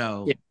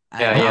show.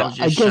 I'll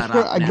just shut up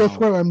now. I guess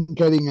what I'm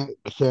getting at,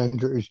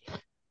 Cassandra, is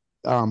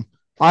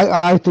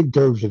I think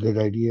DERB's a good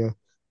idea.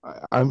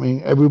 I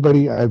mean,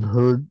 everybody I've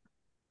heard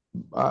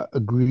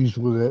agrees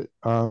with it,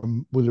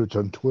 whether it's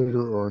on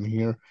Twitter or on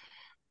here.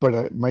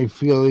 But my gut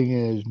feeling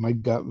is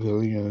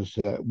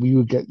that we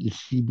would get the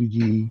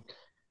CBD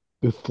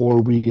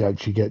before we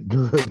actually get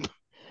DERB.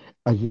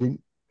 I think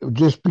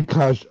just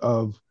because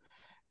of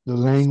the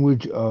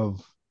language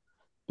of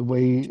the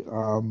way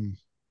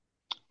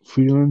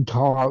Freeland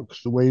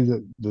talks, the way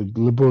that the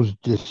liberals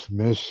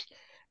dismiss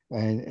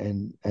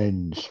and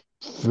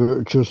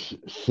virtual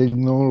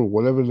signal, or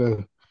whatever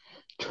the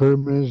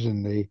term is,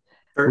 and they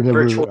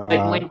virtual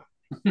signaling.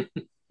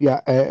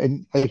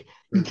 And like,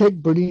 you take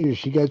Bernie,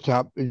 she gets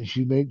up and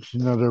she makes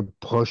another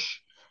push,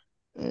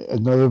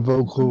 another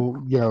vocal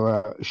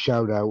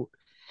shout out,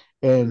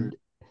 and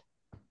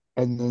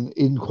then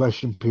in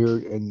question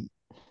period, and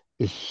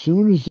as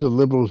soon as the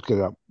liberals get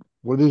up,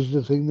 what is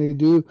the thing they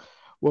do?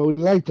 Well, we'd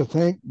like to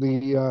thank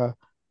the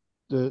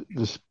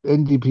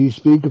NDP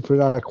speaker for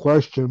that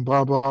question,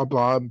 blah blah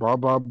blah blah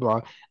blah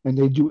blah, and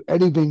they do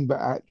anything but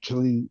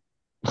actually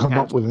come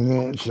up with an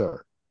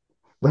answer.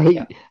 Right?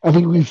 Yeah. I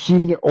think we've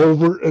seen it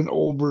over and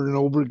over and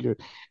over again.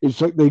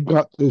 It's like they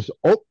got this,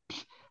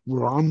 oops,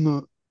 we're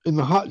in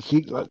the hot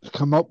seat, let's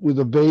come up with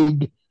a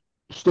vague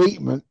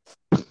statement.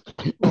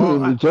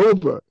 It's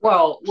over.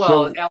 Well,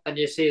 Alan,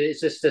 you see,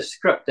 it's just a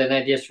script, and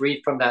I just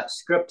read from that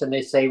script, and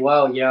they say,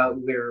 "Well, yeah,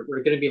 we're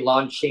going to be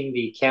launching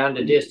the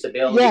Canada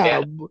Disability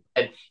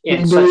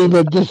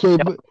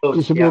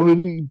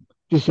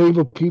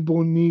disabled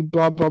people need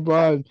blah blah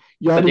blah, and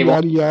yada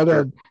yada yada,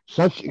 and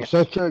such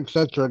etc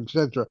etc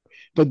etc."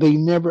 But they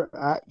never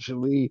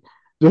actually.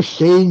 They're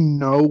saying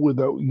no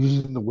without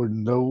using the word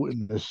no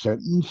in the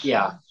sentence.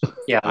 Yeah.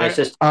 It's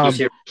just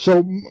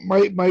so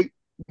my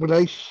would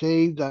I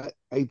say that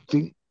I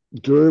think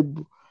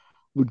DERB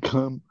would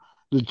come,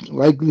 the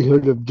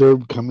likelihood of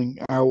DERB coming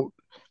out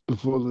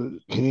before the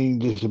Canadian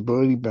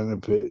Disability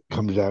Benefit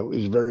comes out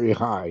is very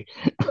high.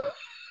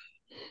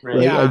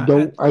 Right? Yeah.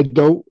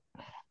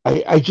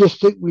 I just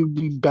think we've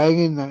been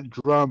banging that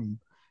drum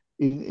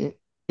in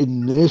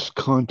this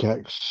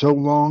context so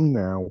long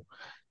now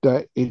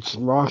that it's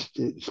lost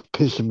its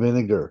piss and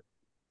vinegar.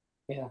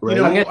 Yeah.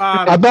 Right?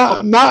 I'm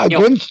not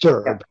against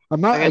DERB.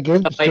 I'm not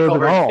against DERB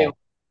at all.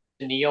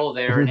 Neil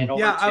there, and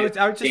I was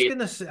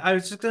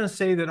just gonna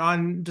say that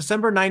on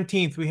December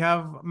 19th we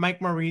have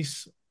Mike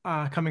Maurice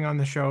coming on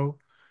the show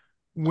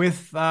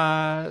with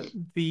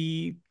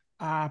the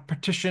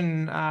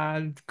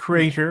petition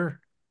creator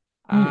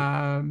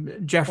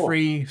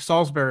Jeffrey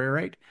Salisbury,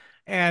 right?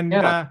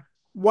 And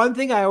one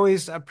thing I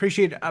always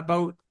appreciate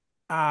about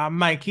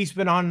Mike, he's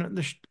been on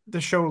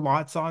the show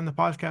lots, on the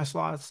podcast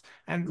lots,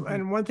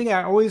 and one thing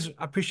I always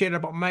appreciate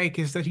about Mike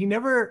is that he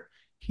never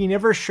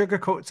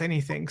sugarcoats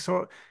anything.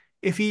 So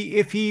if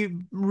he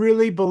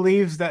really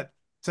believes that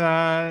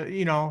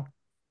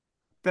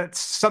that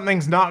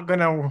something's not going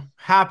to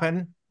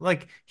happen.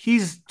 Like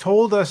he's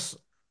told us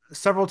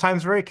several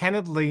times very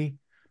candidly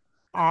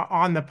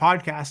on the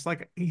podcast.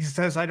 Like he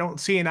says, I don't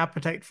see an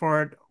appetite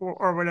for it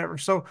or whatever.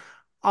 So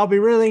I'll be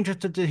really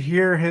interested to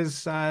hear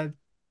his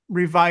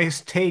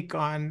revised take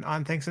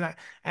on things.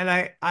 And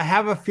I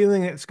have a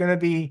feeling it's going to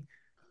be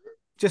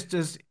just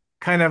as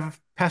kind of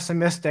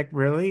pessimistic,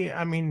 really.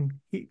 I mean,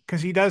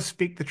 because he does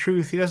speak the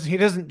truth. He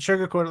doesn't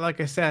sugarcoat it,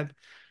 like I said.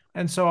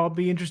 And so I'll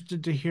be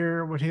interested to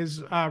hear what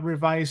his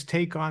revised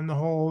take on the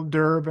whole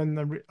DERB and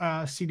the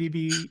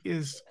CDB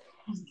is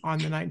on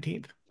the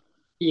 19th.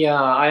 Yeah,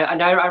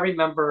 I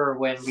remember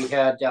when we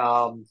had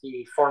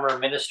the former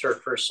Minister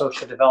for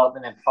Social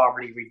Development and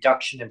Poverty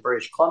Reduction in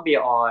British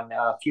Columbia on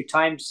a few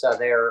times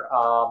there,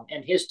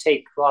 and his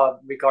take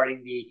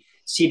regarding the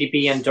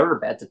CDB and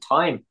DERB at the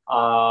time.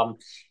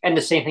 And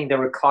the same thing, they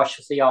were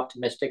cautiously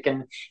optimistic,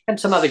 and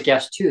some other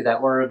guests too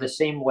that were the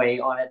same way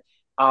on it.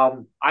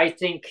 I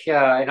think,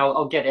 and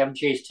I'll get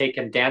MJ's take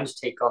and Dan's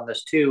take on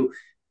this too.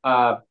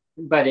 But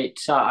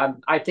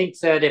I think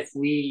that if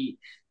we,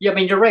 yeah, I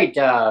mean, you're right,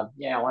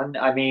 Alan.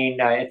 I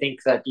mean, I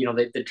think that,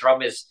 the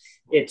drum is,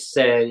 I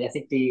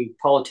think the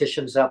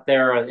politicians up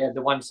there are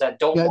the ones that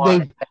don't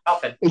want it to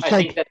happen. I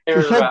think that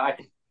they're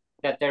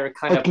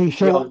kind of. Okay,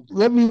 so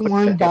let me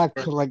wind back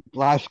to like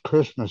last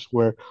Christmas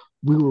where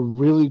we were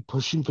really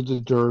pushing for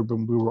the DERB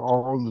and we were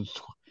all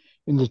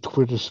in the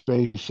Twitter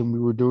space and we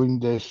were doing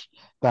this,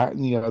 that,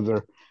 and the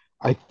other.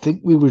 I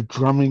think we were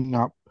drumming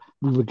up.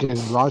 We were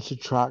getting lots of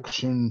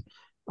traction.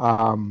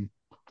 We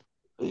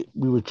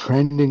were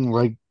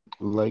trending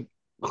like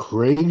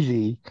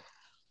crazy,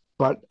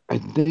 but I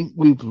think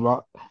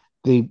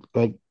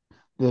the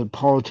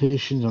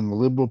politicians on the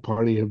Liberal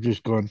Party have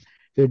just gone.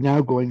 They're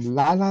now going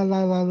la la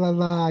la la la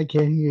la. I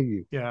can't hear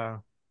you. Yeah.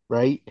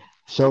 Right.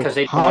 So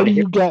how do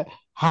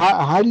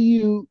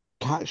you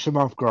catch them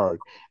off guard?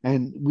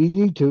 And we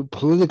need to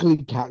politically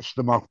catch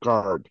them off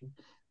guard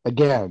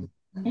again.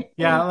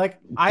 Yeah, like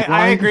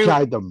I agree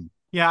with them.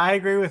 Yeah, I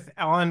agree with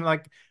Ellen.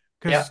 Like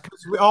because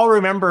we all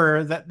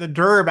remember that the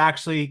DERB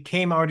actually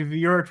came out of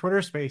your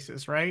Twitter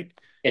Spaces, right?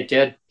 It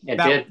did.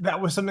 That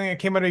was something that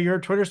came out of your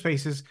Twitter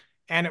Spaces.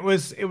 And it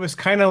was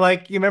kind of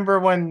like, you remember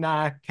when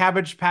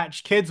Cabbage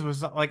Patch Kids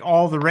was like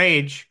all the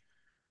rage,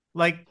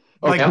 back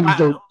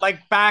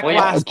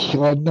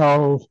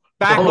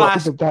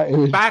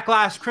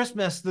last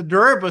Christmas, the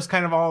DERB was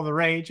kind of all the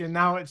rage, and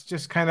now it's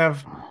just kind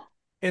of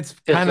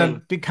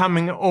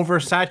becoming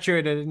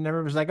oversaturated, and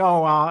everyone's like,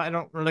 oh well, I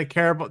don't really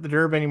care about the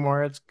DERB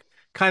anymore. It's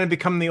kind of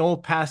become the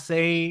old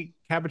passe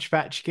Cabbage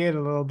Patch Kid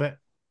a little bit.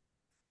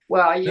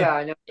 Well,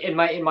 yeah, in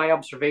my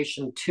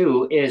observation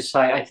too is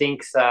I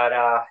think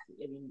that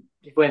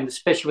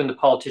especially when the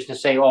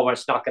politicians say, "Oh, well,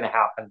 it's not going to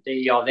happen,"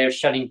 they're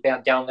shutting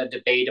down the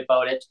debate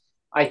about it.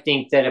 I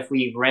think that if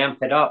we ramp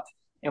it up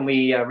and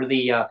we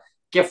really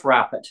gift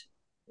wrap it,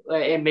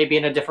 and maybe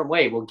in a different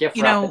way, we'll gift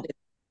wrap it.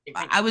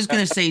 I was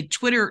going to say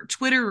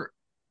Twitter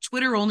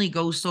only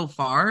goes so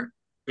far.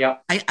 Yeah,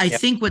 I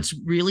think what's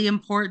really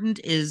important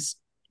is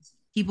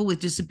people with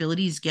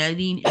disabilities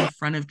getting in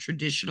front of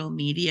traditional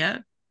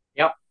media.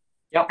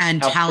 Yep,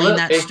 and telling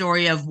telling their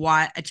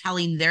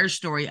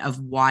story of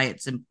why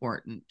it's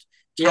important,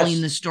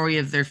 telling the story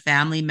of their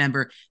family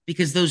member,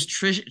 because those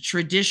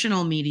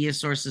traditional media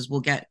sources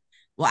will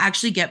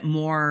actually get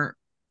more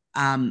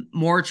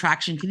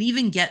traction, can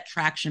even get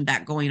traction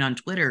back going on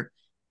Twitter.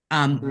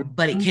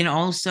 But it can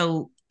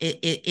also,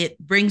 it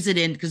brings it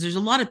in, because there's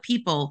a lot of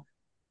people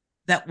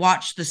that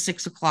watch the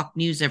 6 o'clock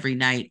news every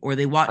night, or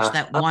they watch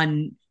that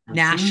one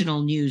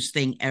national news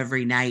thing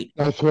every night,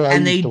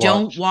 and they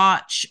don't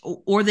watch,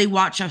 or they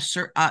watch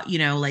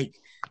like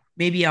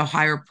maybe a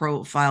higher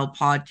profile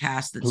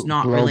podcast that's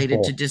not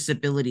related to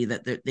disability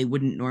that they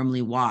wouldn't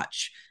normally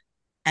watch,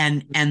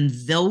 and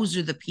those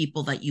are the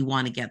people that you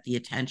want to get the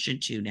attention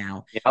to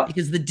now,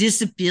 because the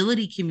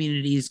disability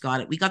community's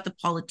got it. We got the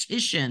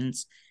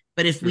politicians,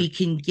 but if we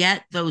can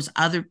get those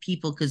other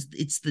people, because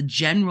it's the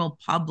general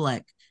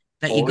public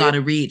that you got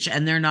to reach,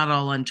 and they're not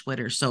all on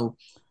Twitter. So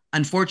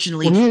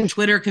unfortunately,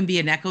 Twitter can be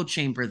an echo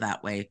chamber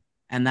that way,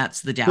 and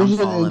that's the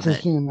downfall of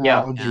it.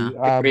 Analogy.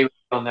 I agree with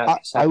you on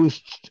that. I'll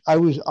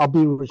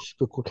be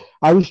respectful.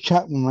 I was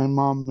chatting with my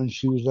mom, and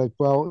she was like,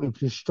 "Well,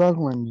 if you're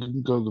struggling, you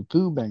can go to the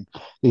food bank.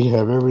 They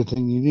have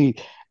everything you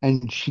need."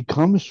 And she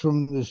comes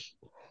from this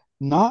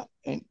not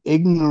an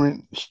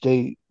ignorant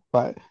state,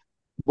 but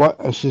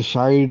what a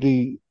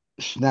society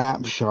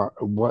snapshot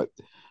of what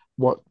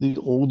the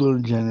older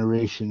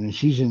generation, and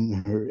she's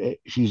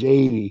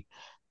 80.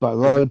 But a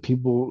lot of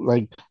people,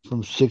 like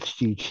from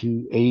 60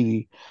 to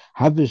 80,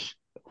 have this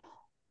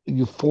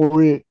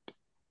euphoric,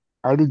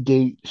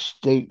 out-of-date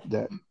state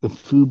that the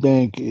food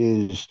bank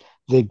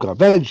they've got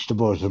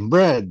vegetables and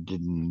bread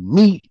and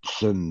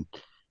meats and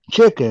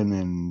chicken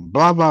and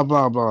blah, blah,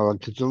 blah, blah.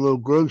 Like it's a little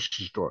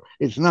grocery store.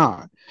 It's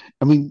not.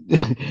 I mean,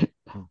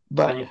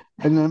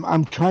 and then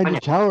I'm trying to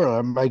tell her,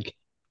 I'm like,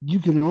 you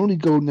can only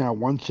go now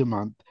once a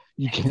month.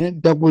 You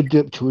can't double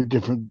dip to a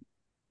different.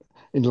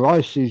 In the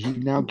last season,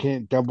 you now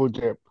can't double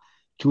dip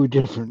to a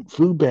different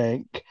food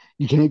bank.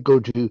 You can't go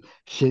to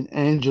St.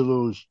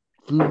 Angelo's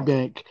food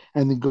bank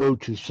and then go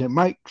to St.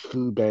 Mike's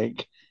food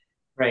bank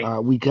Right.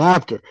 week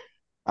after.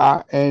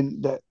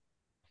 And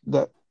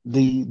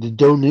the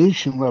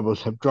donation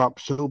levels have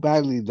dropped so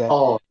badly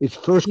that it's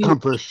first come,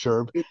 first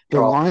serve. The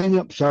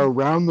lineups are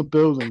around the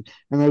building,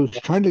 and I was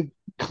trying to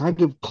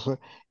kind of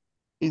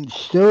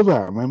instill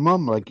that. My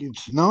mom, like,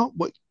 it's not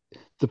what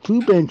the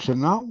food banks are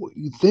not what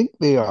you think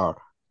they are.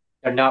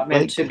 They're not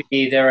meant to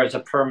be there as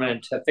a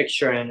permanent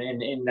fixture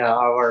in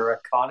our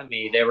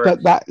economy. They were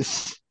that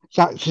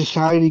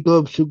society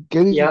globe. So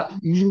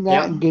using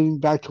that and getting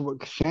back to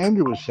what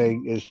Cassandra was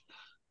saying is,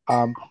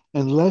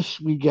 unless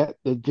we get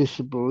the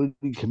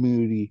disability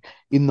community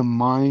in the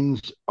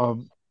minds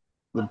of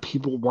the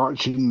people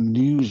watching the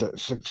news at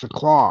 6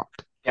 o'clock,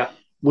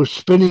 we're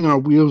spinning our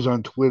wheels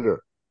on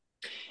Twitter.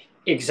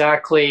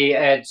 Exactly.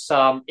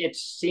 It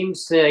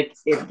seems like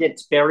it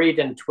gets buried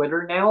in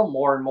Twitter now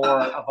more and more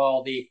of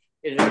all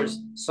there's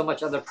so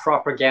much other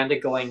propaganda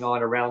going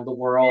on around the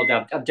world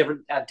of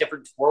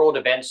different world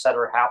events that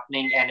are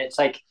happening, and it's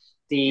like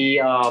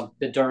the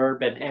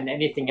derb and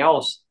anything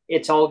else.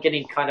 It's all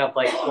getting kind of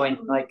like going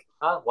like,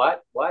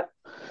 what?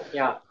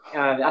 Yeah.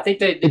 I think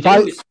the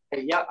news.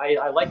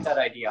 I like that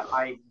idea.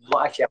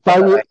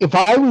 If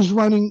I was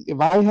running,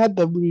 if I had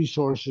the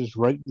resources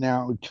right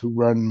now to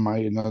run my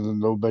Another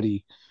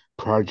Nobody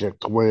project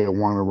the way I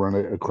want to run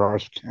it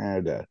across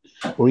Canada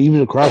or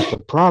even across the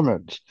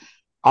province,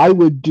 I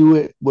would do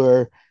it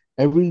where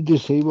every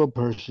disabled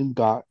person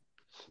got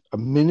a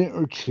minute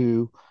or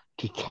two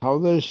to tell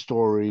their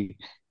story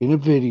in a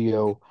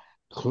video,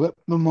 clip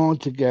them all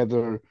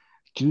together,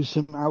 do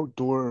some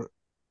outdoor,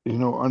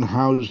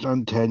 unhoused,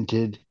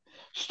 untented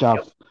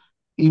stuff,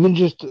 even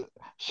just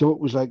so it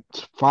was like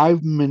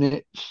 5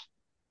 minutes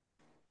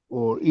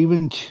or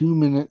even 2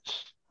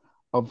 minutes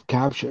of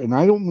capture. And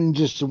I don't mean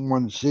just in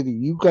one city.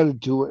 You got to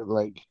do it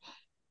like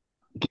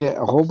get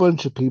a whole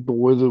bunch of people,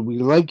 whether we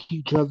like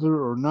each other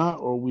or not,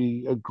 or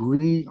we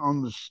agree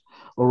on this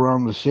or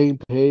on the same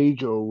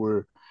page, or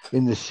we're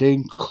in the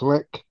same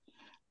clique.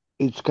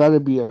 It's got to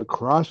be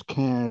across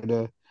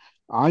Canada.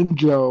 I'm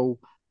Joe.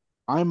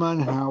 I'm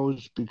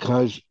unhoused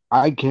because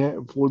I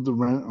can't afford the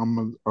rent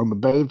on the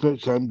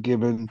benefits I'm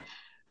given,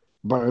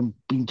 but I'm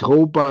being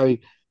told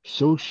by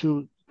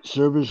social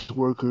service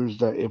workers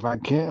that if I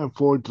can't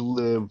afford to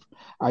live,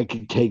 I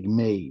can take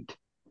MAID.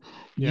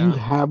 You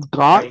have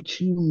got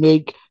to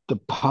make the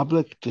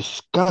public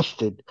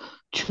disgusted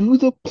to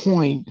the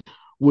point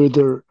where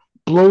they're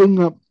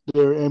blowing up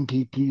their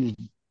MPP's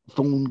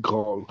phone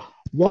call.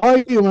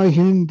 Why am I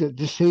hearing that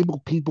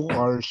disabled people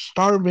are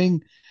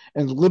starving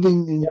and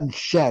living in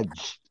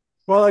sheds?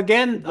 Well,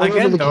 again,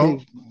 though,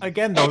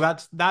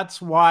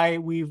 that's why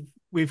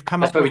we've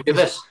come up with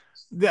this.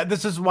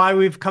 This is why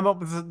we've come up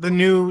with the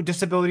new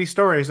disability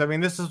stories. I mean,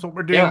 this is what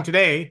we're doing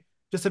today.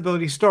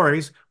 Disability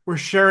stories. We're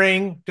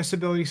sharing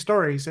disability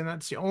stories, and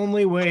that's the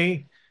only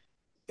way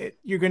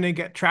you're going to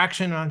get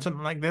traction on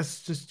something like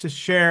this. Just to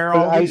share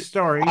all these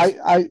stories,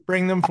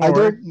 bring them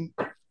forward.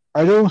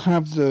 I don't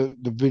have the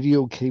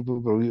video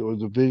capability or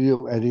the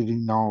video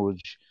editing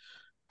knowledge,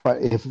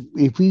 but if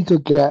we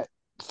could get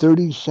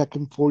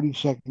 30-second,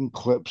 40-second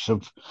clips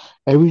of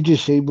every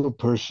disabled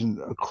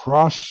person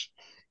across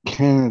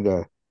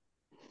Canada,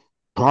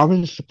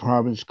 province to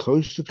province,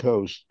 coast to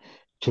coast,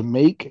 to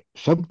make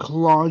some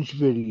collage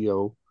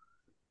video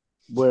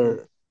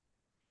where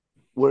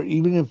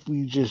even if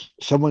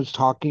someone's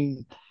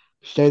talking,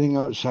 standing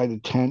outside a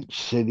tent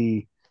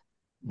city,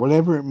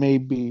 whatever it may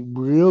be,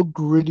 real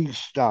gritty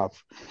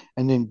stuff,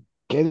 and then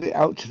get it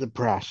out to the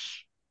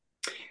press.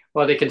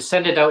 Well, they can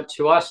send it out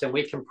to us, and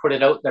we can put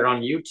it out there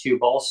on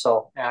YouTube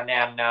also, and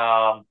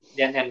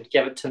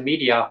give it to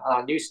media,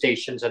 news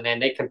stations, and then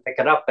they can pick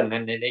it up, and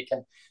then they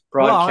can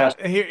broadcast.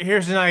 Well,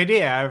 here's an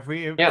idea.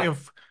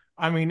 If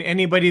I mean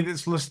anybody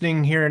that's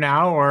listening here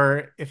now,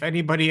 or if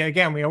anybody,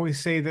 again, we always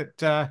say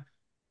that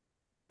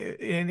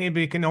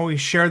anybody can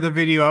always share the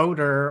video out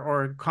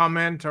or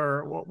comment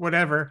or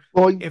whatever.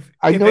 Well, if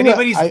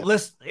anybody's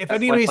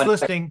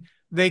listening,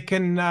 they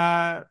can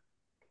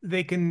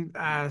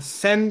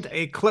send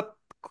a clip.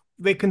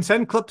 They can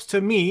send clips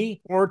to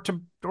me or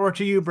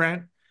to you,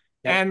 Brent.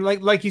 And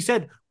like you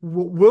said,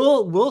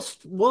 we'll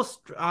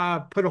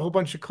put a whole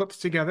bunch of clips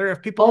together.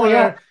 If people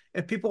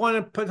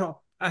want to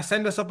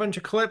send us a bunch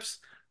of clips,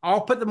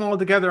 I'll put them all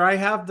together. I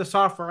have the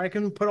software. I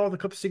can put all the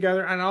clips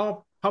together, and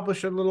I'll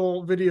publish a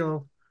little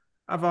video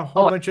of a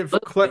whole bunch of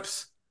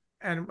clips,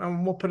 and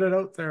we'll put it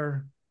out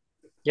there.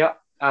 Yeah.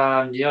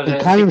 Kind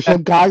of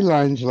some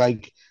guidelines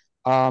like,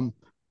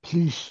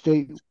 please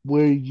state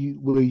where you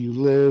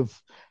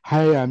live.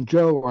 Hi, I'm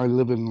Joe. I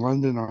live in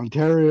London,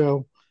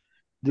 Ontario.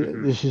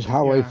 This is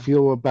how I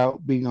feel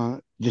about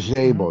being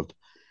disabled.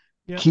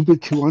 Keep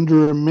it to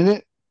under a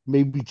minute,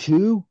 maybe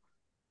two.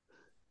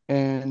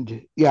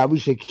 And I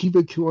would say keep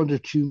it to under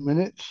 2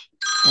 minutes.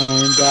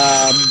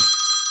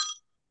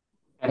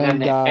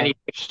 And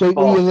state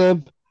where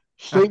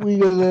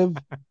you live,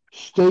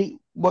 state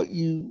what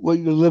you're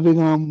living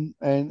on,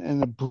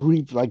 and a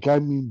brief, like I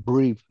mean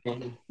brief,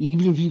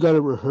 even if you got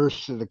to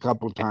rehearse it a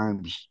couple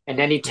times. And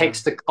then he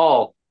takes the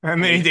call.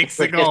 And then he takes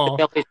the call.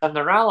 Disabilities and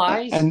their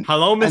allies.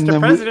 Hello, Mr. then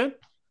President.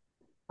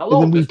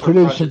 Hello, and then Mr.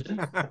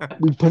 President.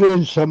 we put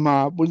in some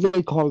what do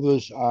they call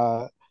those,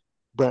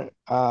 Brett?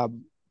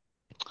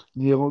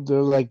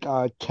 They're like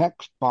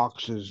text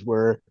boxes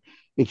where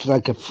it's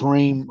like a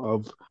frame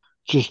of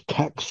just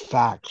text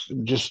facts,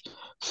 and just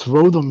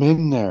throw them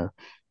in there.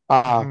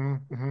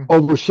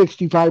 Over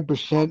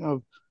 65%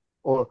 of,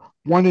 or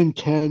 1 in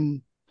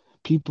 10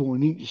 people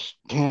in each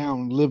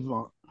town live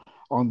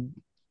on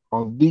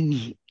on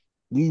these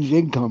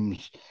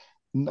incomes,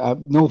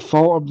 no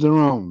fault of their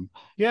own.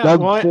 Yeah,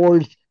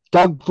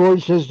 Doug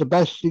Ford says the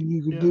best thing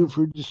you can do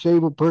for a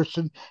disabled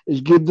person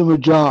is give them a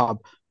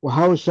job. Well,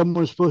 how is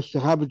someone supposed to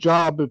have a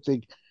job if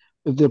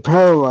they're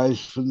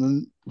paralyzed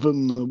from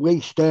the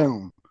waist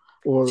down?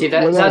 Or see,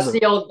 that's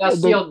the old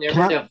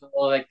narrative.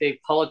 Like the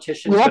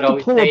politicians would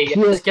always say,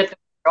 just get them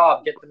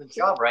a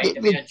job, right? I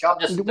mean, a job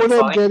doesn't define.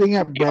 What I'm getting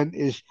at, Brent,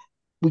 is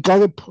we got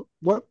to put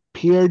what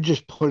Pierre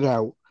just put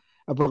out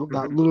about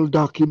that little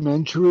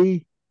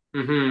documentary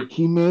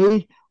he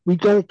made. We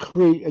got to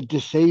create a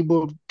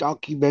disabled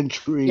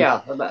documentary.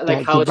 Yeah, like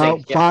that's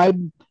housing. About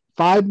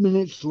 5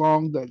 minutes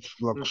long. That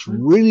looks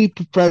really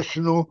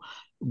professional,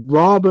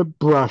 raw but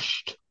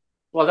brushed.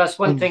 Well, that's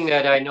one thing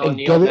that I know,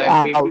 Neil.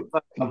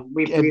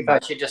 We've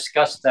actually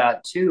discussed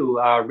that too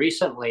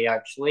recently.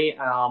 Actually,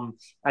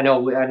 I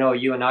know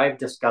you and I have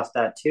discussed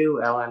that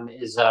too. Ellen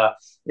is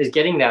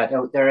getting that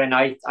out there, and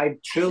I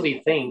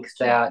truly think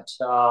that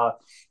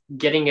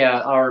getting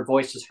our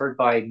voices heard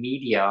by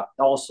media,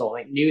 also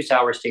like news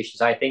hour stations.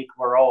 I think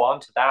we're all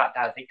onto that.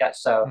 I think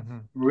that's a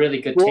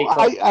really good take.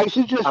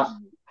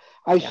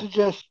 I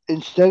suggest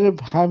instead of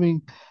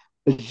having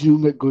a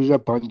Zoom that goes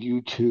up on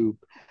YouTube,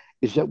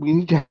 is that we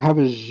need to have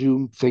a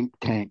Zoom think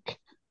tank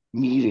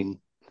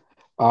meeting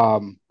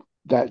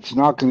that's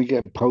not going to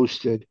get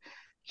posted,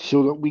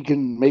 so that we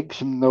can make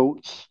some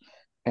notes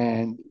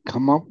and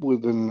come up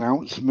with an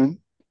announcement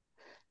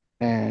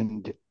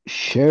and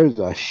share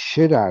the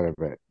shit out of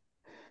it.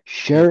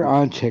 Share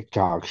on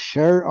TikTok,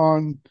 share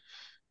on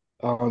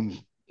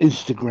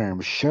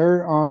Instagram,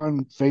 share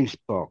on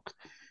Facebook,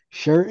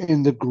 share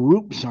in the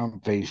groups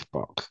on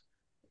Facebook.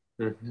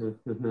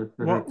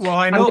 Well,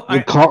 I know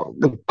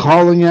the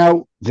calling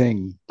out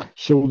thing,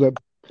 so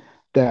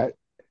that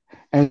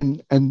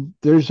and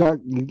there's that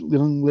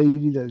young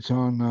lady that's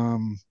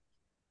on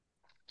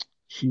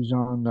she's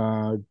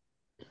on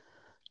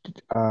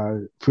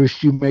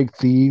First You Make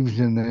Thieves,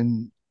 and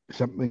then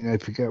something, I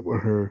forget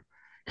what her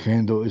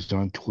handle is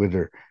on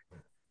Twitter.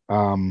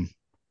 But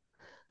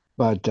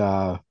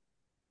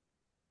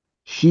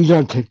she's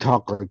on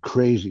TikTok like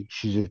crazy.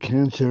 She's a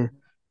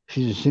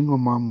single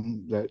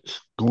mom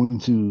that's going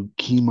through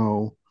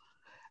chemo,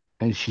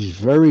 and she's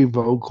very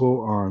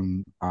vocal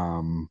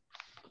on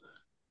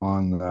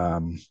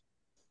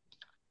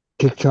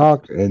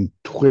TikTok and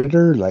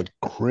Twitter like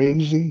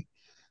crazy.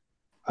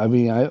 I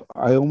mean, I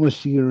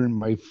almost see her in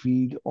my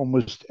feed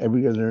almost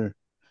every other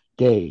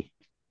day,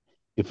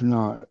 if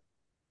not.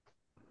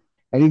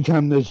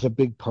 Anytime there's a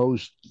big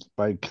post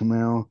by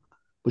Kamel,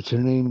 what's her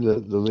name? The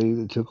lady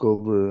that took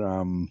over.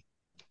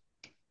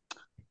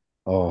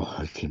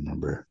 I can't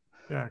remember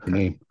her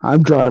name.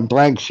 I'm drawing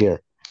blanks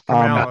here.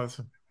 Kamala.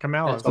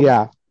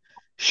 Yeah,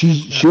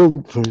 she'll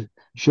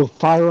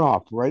fire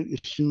off right as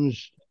soon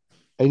as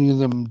any of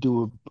them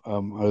do a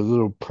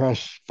little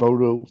press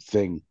photo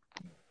thing.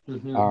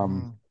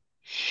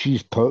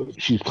 She's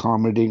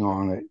commenting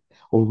on it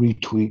or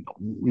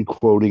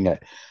requoting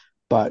it,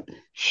 but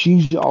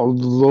she's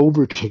all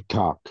over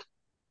TikTok.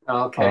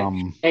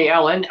 Okay. Hey,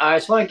 Ellen, I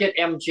just want to get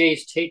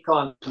MJ's take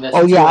on this.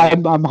 Oh, yeah,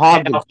 I'm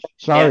hogging.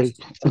 Sorry.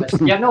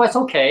 Yeah, no, it's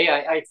okay.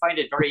 I find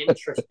it very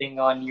interesting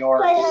on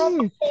your.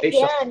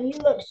 Yeah, you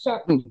look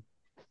sharp.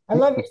 I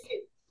love your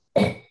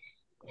suit.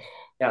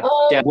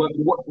 Yeah.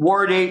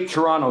 Ward 8,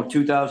 Toronto,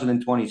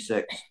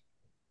 2026.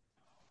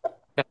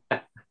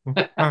 I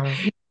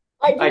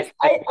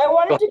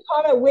wanted to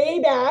comment way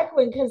back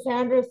when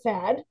Cassandra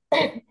said,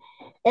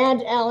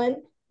 and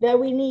Ellen, that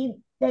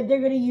they're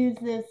going to use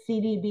this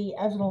CDB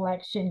as an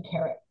election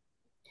carrot.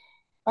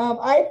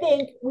 I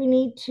think we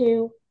need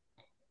to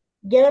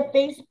get a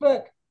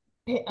Facebook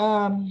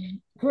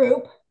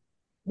group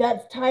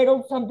that's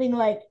titled something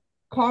like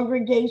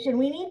Congregation.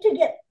 We need to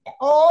get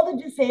all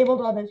the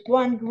disabled on this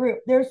one group.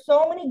 There's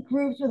so many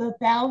groups with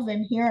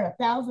 1,000 here and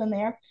 1,000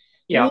 there.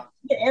 Yeah. We need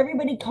to get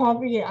everybody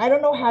congregated. I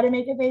don't know how to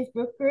make a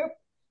Facebook group.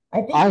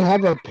 I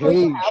have a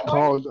page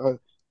called.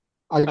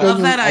 I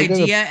love that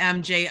idea,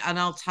 MJ. And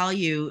I'll tell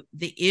you,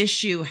 the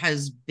issue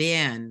has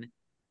been,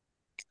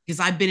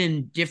 because I've been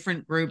in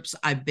different groups.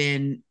 I've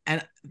been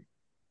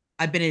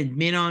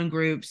admin on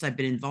groups. I've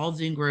been involved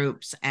in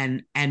groups,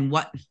 and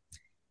what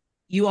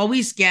you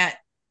always get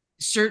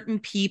certain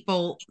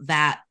people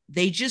that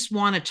they just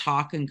want to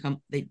talk and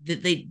come. They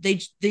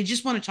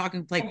just want to talk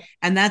and play,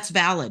 and that's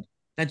valid.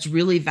 That's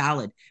really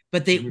valid.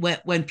 But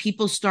when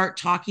people start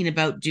talking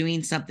about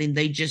doing something,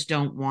 they just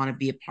don't want to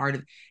be a part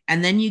of.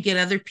 And then you get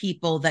other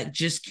people that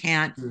just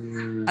can't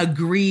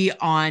agree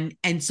on.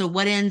 And so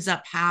what ends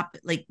up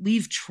happening, like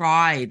we've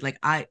tried, like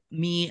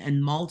me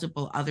and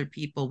multiple other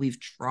people, we've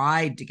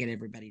tried to get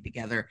everybody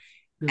together.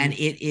 And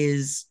it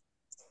is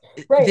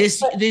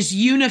this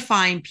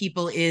unifying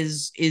people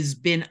is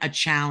been a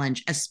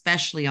challenge,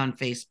 especially on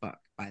Facebook,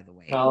 by the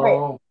way.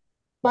 Right.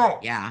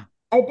 But yeah,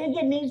 I think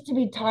it needs to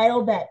be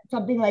titled that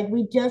something like,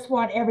 we just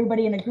want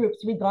everybody in a group,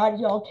 so we got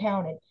you all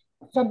counted.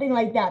 Something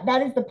like that.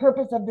 That is the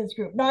purpose of this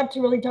group, not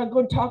to really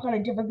go talk on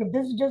a different group.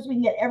 This is just, we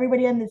can get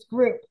everybody in this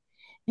group.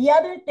 The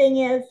other thing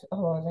is, what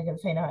was I going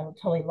to say now? I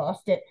totally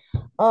lost it.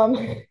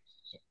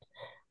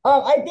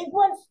 I think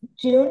once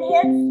June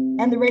hits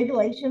and the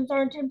regulations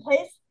aren't in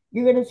place,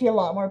 you're going to see a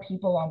lot more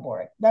people on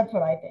board. That's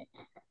what I think.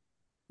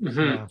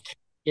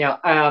 Yeah.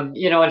 And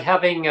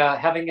having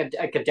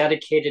a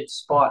dedicated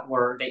spot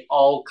where they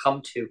all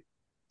come to,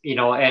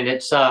 and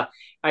it's I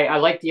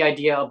like the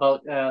idea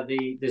about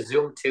the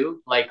Zoom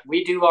too. Like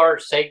we do our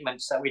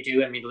segments that we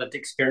do, and we lived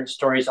experience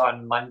stories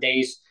on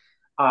Mondays.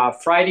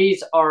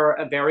 Fridays are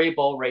a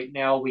variable right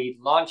now. We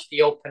launched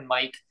the open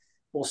mic.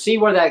 We'll see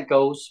where that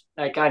goes.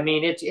 Like, I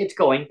mean, it's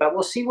going, but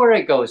we'll see where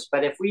it goes.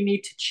 But if we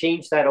need to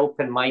change that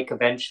open mic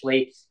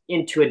eventually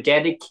into a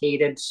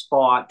dedicated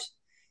spot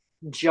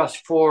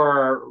just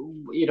for,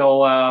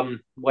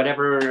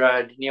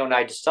 whatever Neil and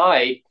I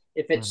decide,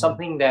 if it's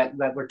something that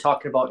we're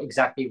talking about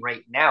exactly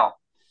right now,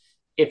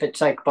 if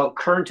it's like about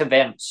current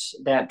events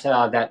that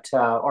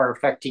are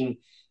affecting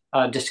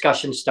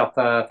discussion stuff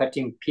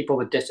affecting people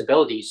with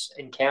disabilities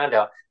in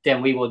Canada,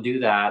 then we will do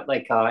that.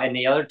 Like, and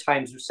the other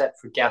times are set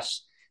for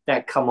guests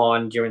that come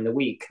on during the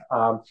week.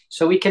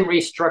 So we can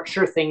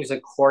restructure things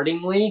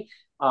accordingly.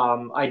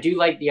 I do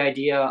like the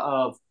idea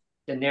of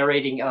the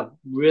narrating of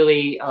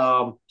really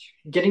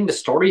getting the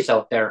stories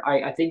out there.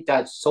 I think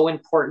that's so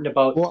important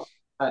about,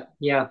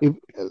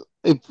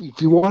 If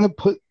you want to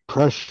put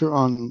pressure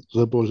on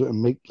Liberals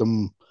and make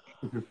them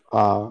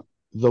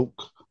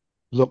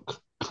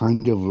look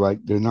kind of like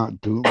they're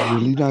not doing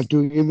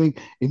anything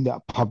in the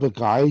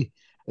public eye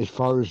as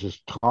far as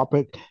this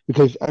topic,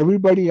 because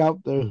everybody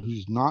out there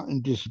who's not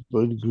in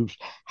disability groups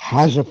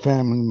has a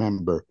family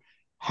member,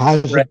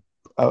 has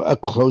a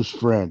close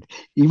friend,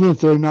 even if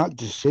they're not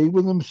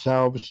disabled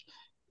themselves.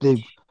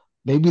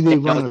 Maybe they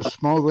run a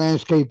small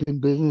landscaping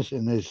business,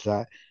 and there's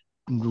a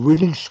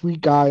really sweet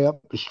guy up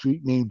the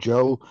street named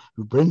Joe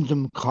who brings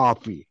them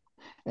coffee,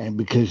 and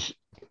because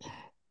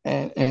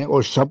and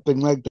or something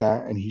like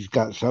that, and he's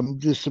got some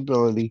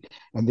disability,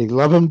 and they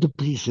love him to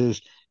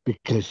pieces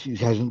because he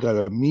hasn't got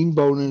a mean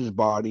bone in his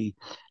body,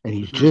 and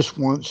he just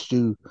wants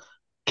to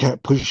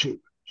push it.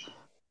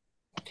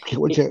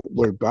 What's that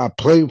word?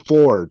 Play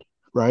forward,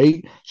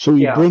 right? So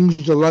he brings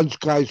the lunch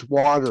guy's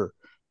water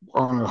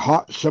on a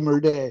hot summer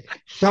day,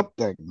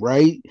 something,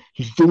 right?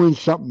 He's doing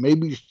something.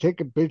 Maybe he's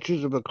taking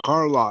pictures of a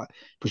car lot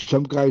for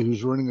some guy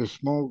who's running a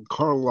small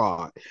car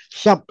lot,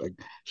 something.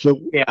 So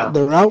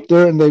they're out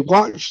there and they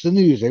watch the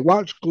news. They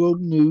watch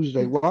Globe News.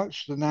 They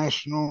watch the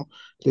National.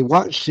 They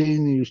watch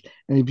CN News.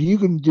 And if you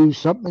can do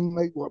something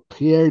like what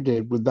Pierre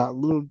did with that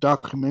little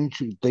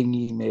documentary thing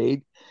he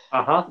made,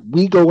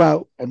 we go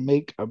out and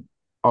make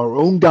our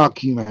own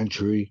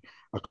documentary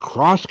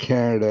across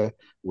Canada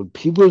with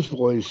people's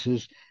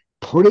voices,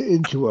 put it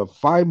into a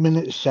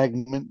 5-minute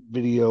segment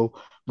video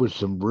with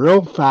some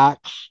real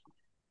facts,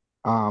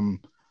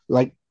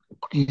 like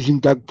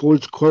using Doug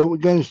Ford's quote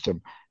against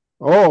him.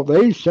 Oh,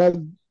 they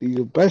said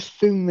the best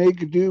thing they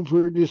could do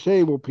for a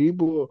disabled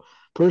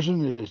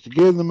person is to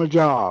give them a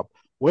job.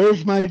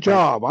 Where's my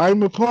job?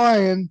 I'm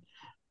applying.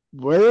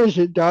 Where is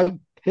it, Doug?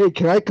 Hey,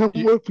 can I come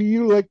work for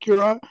you like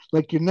your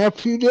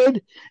nephew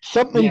did?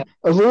 Something,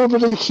 a little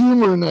bit of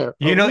humor in there.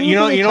 You know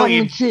what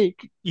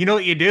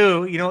you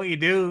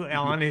do,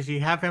 Ellen, is you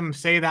have him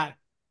say that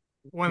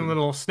one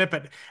little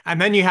snippet,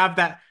 and then you have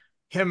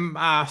him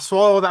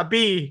swallow that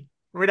bee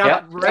right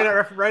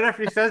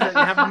after he says it. You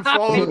have him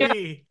swallow the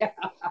bee.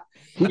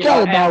 He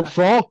got a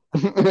mouthful.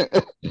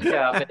 But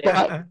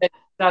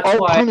that's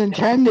all why, pun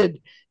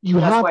intended. You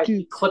have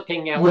to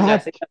clipping.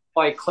 That's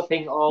why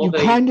clipping all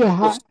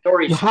the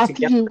stories you have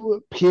together. to do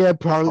what Pierre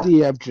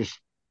Poilievre just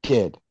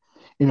did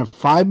in a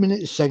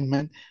 5-minute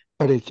segment,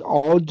 but it's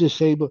all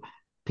disabled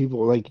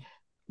people. Like,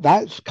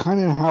 that's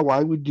kind of how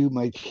I would do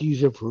my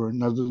teaser for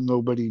Another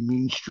Nobody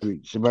Mean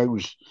Streets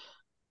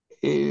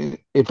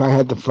if I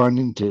had the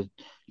funding to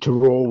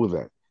roll with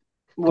it.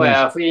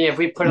 Well, if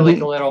we put like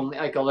a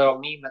little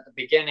meme at the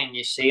beginning,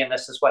 you see, and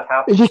this is what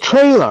happens. It's a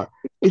trailer.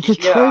 It's a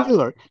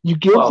trailer. You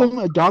give them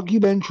a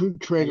documentary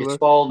trailer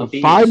of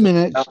 5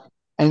 minutes,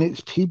 and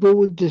it's people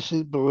with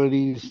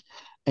disabilities.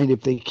 And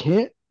if they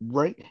can't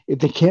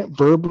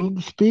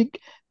verbally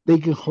speak, they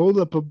can hold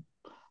up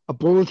a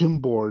bulletin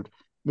board.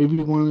 Maybe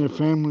one of their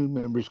family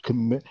members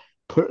can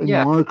put a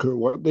marker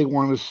what they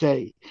want to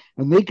say,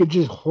 and they could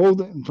just hold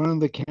it in front of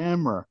the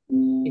camera.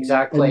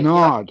 Exactly. And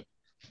nod.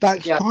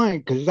 That's fine,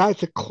 because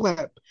that's a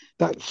clip.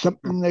 That's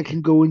something that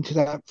can go into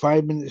that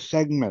 5-minute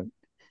segment.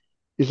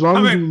 as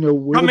long as you know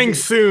where coming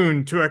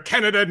soon to a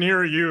Canada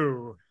near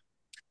you.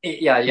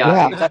 Yeah.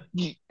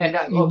 you, And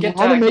you we'll get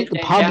want to to make the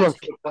Dan's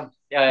public. take on.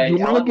 You want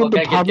to Alan, we're give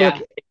the gonna get Dan's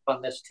public. take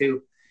on this too.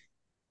 You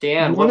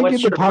Dan, want to give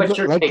what's the what's public,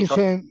 your like take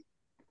on?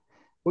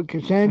 what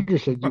Cassandra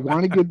said. You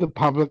want to give the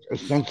public a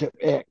sense of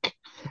ick,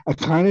 a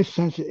kind of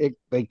sense of ick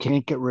they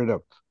can't get rid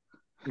of.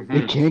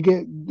 They can't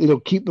get. It'll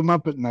keep them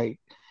up at night.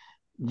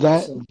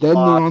 Then they're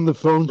on the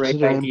phone to Great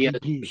their idea,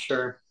 MPPs.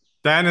 sure.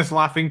 Dan is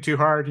laughing too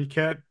hard. He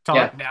can't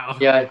talk now.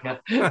 Yeah.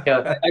 I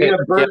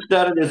gotta burst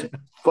out of his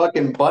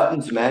fucking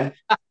buttons, man.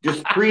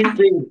 Just three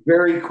things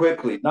very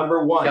quickly.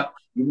 Number one,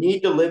 you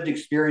need the lived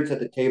experience at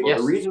the table. Yes.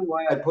 The reason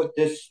why I put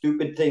this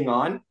stupid thing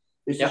on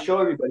is to show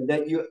everybody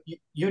that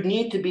you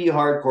need to be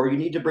hardcore. You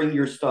need to bring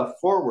your stuff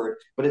forward,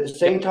 but at the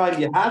same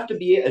time, you have to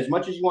be, as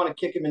much as you want to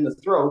kick him in the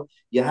throat,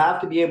 you have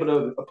to be able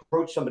to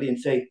approach somebody and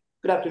say,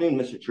 "Good afternoon,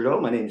 Mr.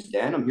 Trudeau. My name is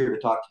Dan. I'm here to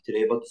talk to you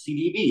today about the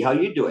CDB. How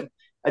you doing?"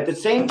 At the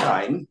same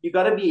time, you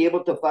got to be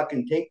able to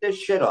fucking take this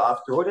shit off,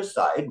 throw it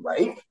aside,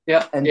 right?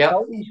 And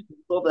tell these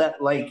people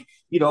that, like,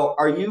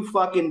 are you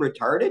fucking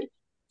retarded?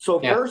 So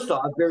first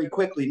off, very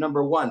quickly,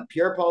 number one,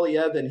 Pierre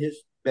Poilievre and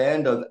his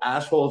band of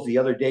assholes the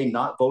other day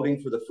not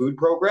voting for the food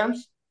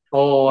programs.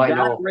 Oh, I know.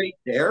 That right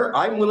there,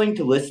 I'm willing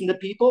to listen to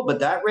people, but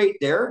that right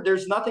there,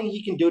 there's nothing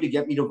he can do to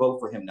get me to vote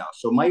for him now.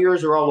 So my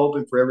ears are all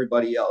open for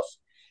everybody else.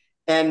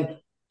 And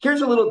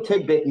here's a little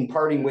tidbit in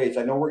parting ways.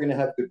 I know we're going to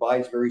have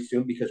goodbyes very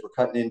soon because we're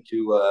cutting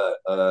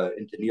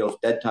into Neil's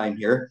bedtime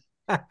here.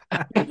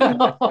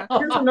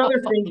 Here's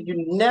another thing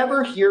you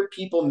never hear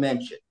people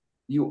mention.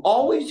 You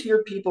always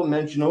hear people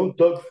mention, oh,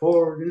 Doug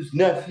Ford, his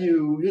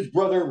nephew, his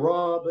brother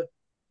Rob.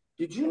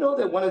 Did you know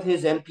that one of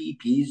his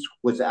MPPs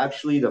was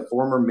actually the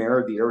former mayor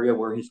of the area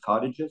where his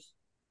cottage is?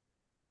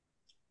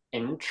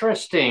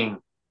 Interesting.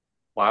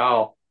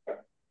 Wow.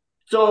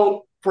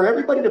 So for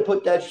everybody to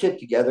put that shit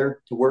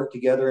together, to work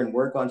together and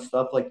work on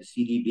stuff like the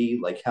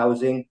CDB, like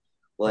housing,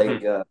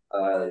 like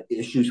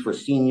issues for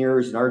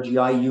seniors and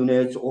RGI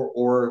units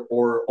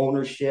or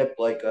ownership,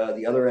 like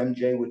the other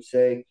MJ would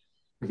say,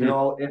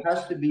 it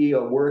has to be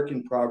a work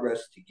in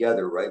progress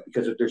together, right?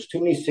 Because if there's too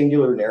many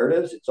singular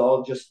narratives, it's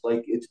all just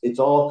like it's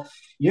all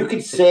you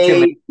could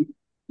say.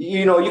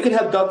 You could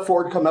have Doug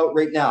Ford come out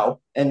right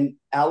now, and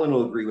Alan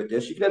will agree with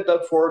this. You could have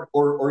Doug Ford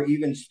or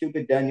even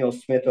stupid Danielle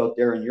Smith out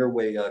there in your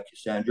way,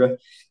 Cassandra.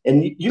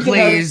 And you can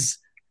have,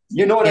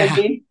 you know what I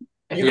mean?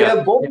 You could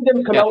have both of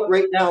them come out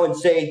right now and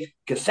say,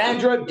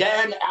 Cassandra,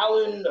 Dan,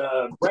 Alan,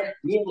 Brent,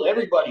 Neil,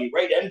 everybody,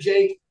 right?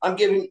 MJ, I'm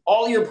giving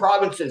all your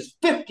provinces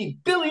 $50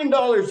 billion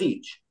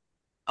each.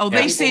 Oh,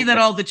 they say that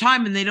all the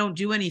time and they don't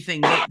do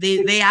anything.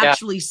 They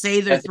actually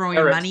say they're throwing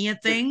money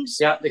at things.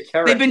 Yeah, the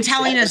carrot. They've been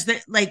telling us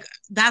that, like,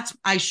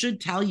 I should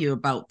tell you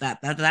about that.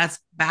 That's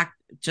back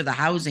to the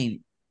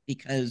housing,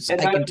 because I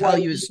can tell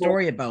you a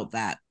story about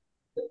that.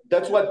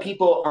 That's what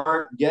people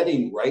aren't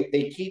getting, right?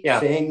 They keep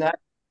saying that.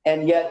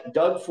 And yet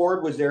Doug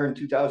Ford was there in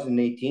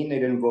 2018. They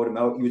didn't vote him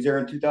out. He was there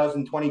in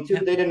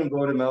 2022. They didn't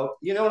vote him out.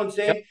 You know what I'm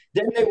saying?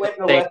 Then they went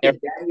and elected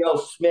Danielle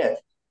Smith.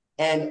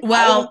 And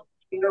I don't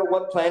care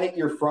what planet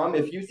you're from.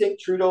 If you think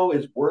Trudeau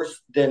is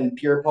worse than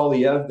Pierre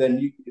Poilievre, then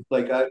you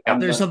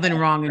there's something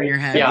wrong in your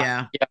head.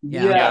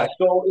 Yeah.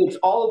 So it's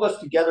all of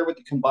us together with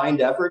the combined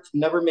efforts.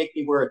 Never make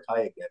me wear a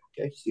tie again.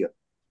 Okay. See ya.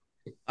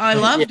 I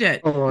loved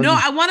it. No,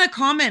 I want to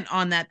comment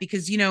on that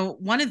because,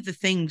 one of the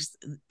things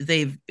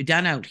they've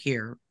done out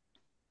here,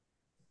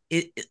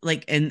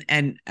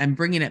 and I'm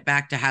bringing it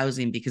back to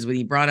housing, because when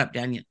he brought up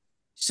Daniel,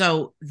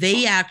 so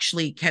they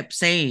actually kept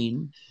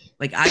saying,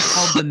 like, I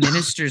called the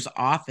minister's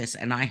office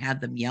and I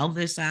had them yell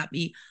this at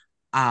me.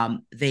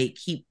 They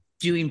keep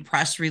doing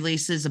press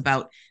releases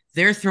about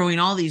they're throwing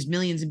all these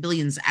millions and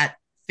billions at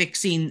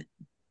fixing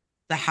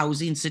the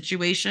housing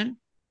situation.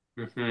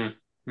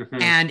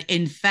 And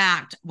in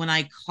fact, when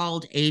I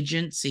called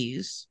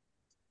agencies,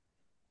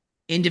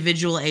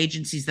 individual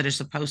agencies that are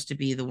supposed to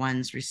be the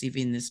ones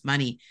receiving this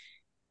money,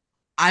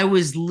 I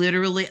was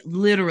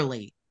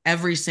literally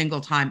every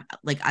single time,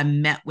 like, I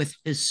met with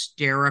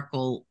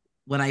hysterical,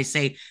 when I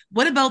say,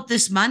 what about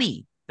this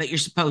money that you're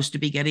supposed to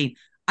be getting?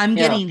 I'm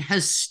getting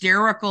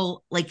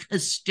hysterical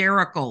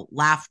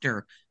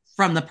laughter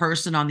from the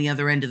person on the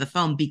other end of the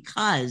phone,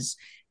 because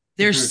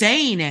they're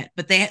saying it,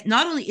 but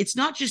it's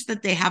not just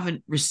that they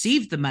haven't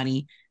received the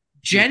money.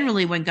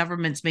 Generally, when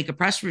governments make a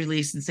press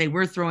release and say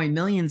we're throwing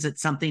millions at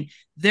something,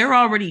 they're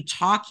already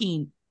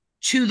talking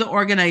to the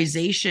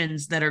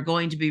organizations that are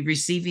going to be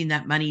receiving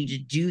that money to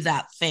do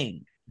that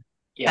thing.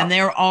 And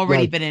they're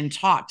already been in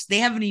talks. They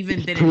haven't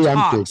even been in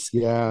talks.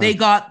 They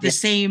got the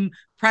same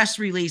press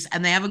release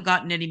and they haven't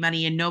gotten any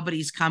money, and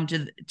nobody's come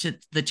to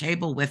the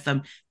table with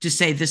them to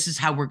say, this is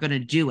how we're going to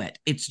do it.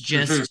 It's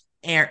just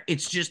air.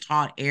 It's just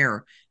hot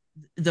air.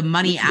 The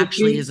money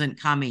actually isn't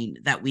coming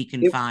that we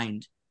can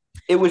find.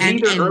 It was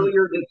either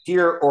earlier this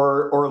year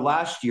or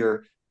last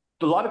year.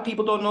 A lot of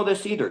people don't know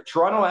this either.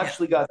 Toronto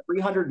actually got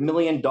 $300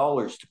 million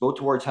to go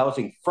towards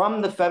housing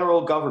from the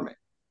federal government.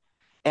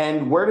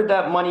 And where did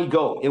that money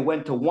go? It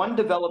went to one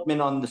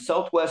development on the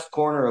southwest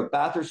corner of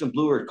Bathurst and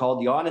Bloor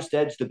called the Honest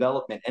Edge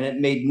Development. And it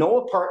made no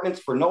apartments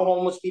for no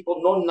homeless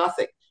people, no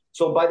nothing.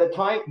 So by the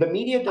time the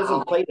media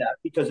doesn't play that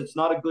because it's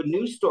not a good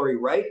news story,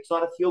 right? It's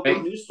not a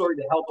feel-good news story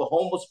to help a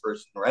homeless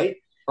person, right?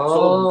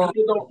 So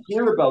people don't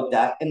hear about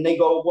that and they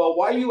go, well,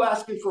 why are you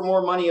asking for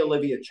more money,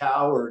 Olivia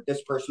Chow, or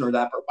this person or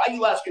that person? Why are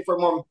you asking for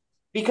more?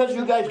 Because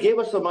you guys gave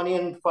us the money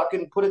and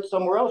fucking put it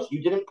somewhere else.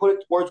 You didn't put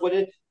it towards what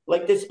it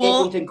like this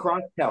Eglinton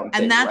Crosstown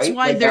thing, and that's right?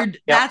 why like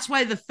that's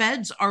why the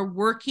feds are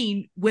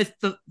working with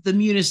the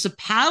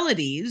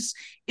municipalities,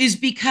 is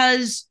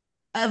because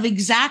of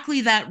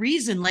exactly that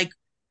reason. Like,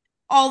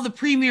 all the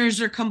premiers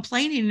are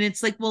complaining, and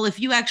it's like, well, if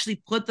you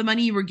actually put the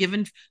money you were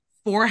given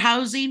for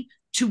housing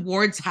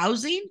towards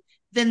housing,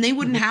 then they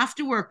wouldn't have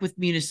to work with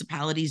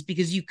municipalities,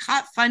 because you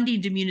cut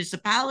funding to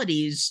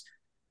municipalities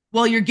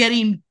while you're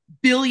getting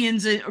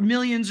billions or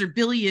millions or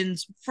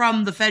billions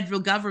from the federal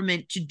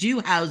government to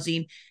do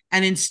housing,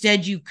 and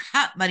instead you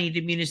cut money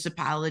to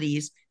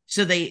municipalities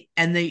so they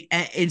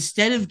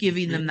instead of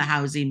giving them the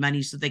housing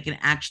money so they can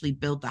actually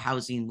build the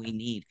housing we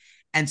need.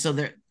 And so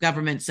the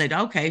government said,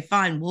 okay,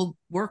 fine, we'll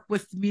work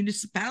with the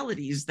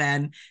municipalities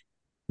then.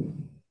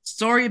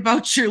 Sorry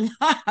about your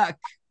luck.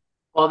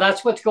 Well,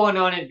 that's what's going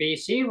on in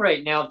BC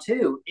right now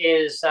too,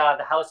 is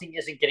the housing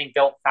isn't getting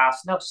built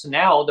fast enough. So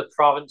now the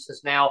province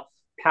has now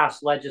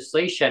passed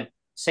legislation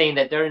saying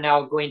that they're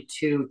now going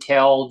to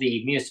tell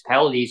the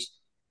municipalities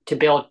to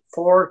build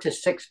 4 to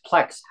 6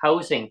 plex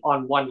housing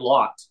on one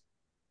lot.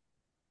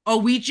 Oh,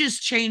 we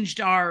just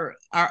changed our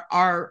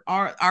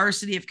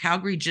city of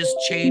Calgary just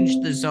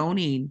changed the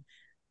zoning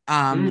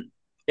to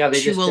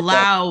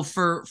allow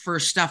for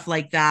stuff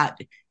like that,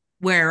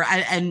 where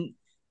and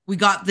we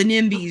got the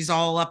NIMBYs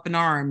all up in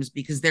arms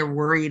because they're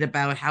worried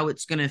about how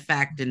it's going to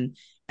affect, and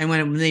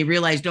when they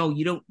realized, oh,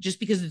 you don't, just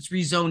because it's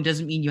rezoned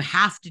doesn't mean you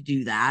have to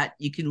do that.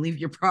 You can leave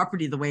your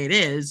property the way it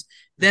is.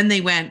 Then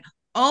they went,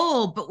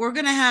 oh, but we're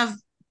going to have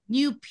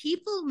new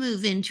people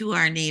move into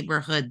our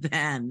neighborhood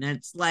then.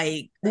 It's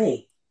like,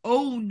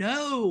 oh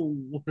no.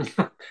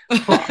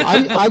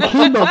 I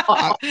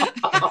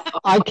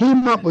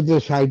came up with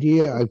this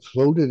idea. I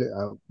floated it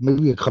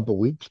maybe a couple of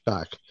weeks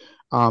back,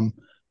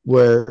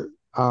 where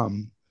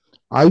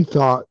I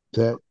thought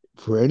that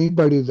for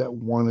anybody that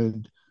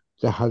wanted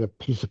to have a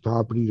piece of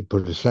property to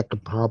put a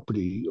second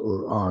property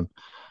or on,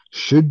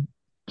 should,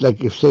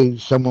 like, if say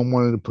someone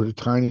wanted to put a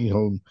tiny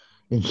home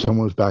in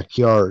someone's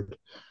backyard,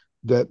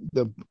 that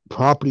the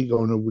property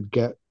owner would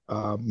get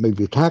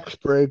maybe a tax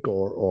break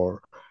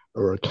or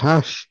a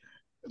cash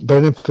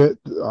benefit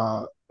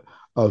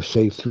of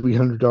say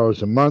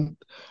 $300 a month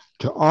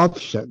to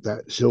offset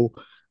that. So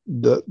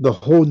the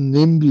whole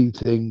NIMBY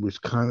thing was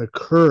kind of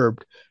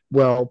curbed.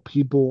 Well,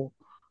 people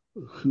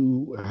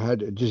who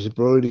had a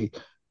disability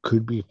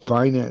could be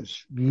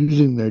financed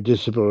using their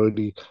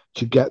disability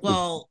to get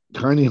the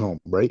tiny home,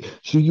 right?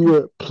 So you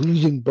were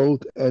pleasing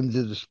both ends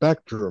of the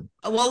spectrum.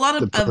 Well,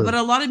 but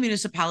a lot of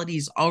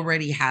municipalities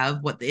already have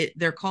what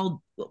they're called.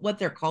 What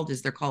they're called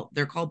is they're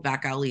called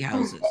back alley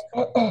houses,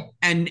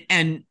 and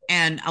a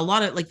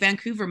lot of, like,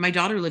 Vancouver. My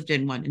daughter lived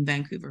in one in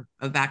Vancouver,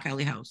 a back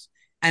alley house,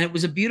 and it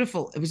was a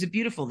beautiful.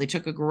 They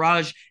took a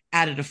garage,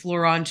 added a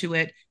floor onto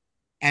it,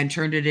 and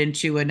turned it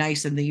into a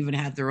nice. And they even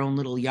had their own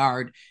little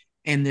yard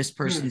in this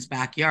person's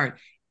backyard.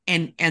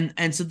 And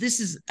so this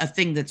is a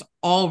thing that's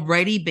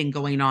already been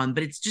going on,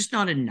 but it's just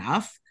not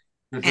enough.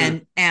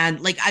 And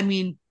like, I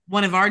mean,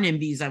 one of our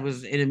NIMBYs, I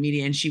was in a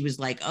meeting and she was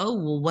like, oh,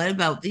 well, what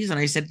about these? And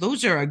I said,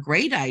 those are a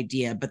great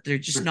idea, but they're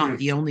just not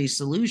the only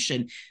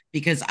solution,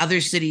 because other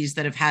cities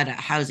that have had a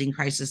housing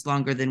crisis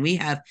longer than we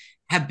have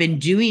been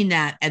doing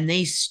that. And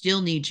they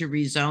still need to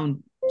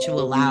rezone to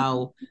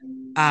allow,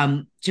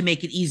 to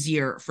make it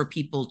easier for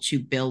people to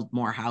build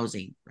more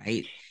housing,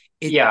 right?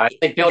 It's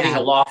like building a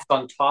loft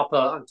on top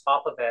of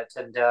it,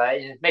 and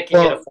making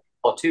it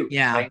affordable too.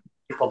 Yeah. Right?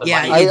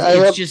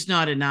 It's just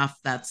not enough.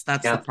 That's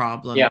the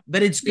problem. Yeah.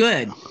 But it's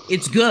good.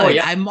 It's good. Oh,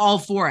 yeah. I'm all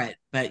for it.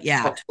 But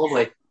yeah. Oh,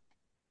 totally.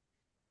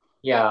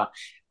 Yeah.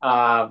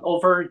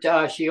 Over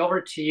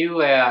to you,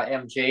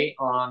 MJ,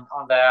 on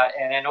that,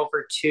 and then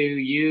over to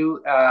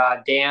you,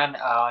 Dan,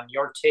 on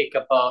your take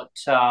about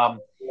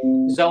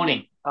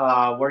zoning.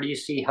 Where do you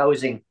see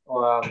housing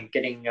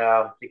getting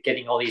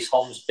all these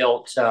homes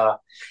built,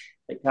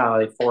 like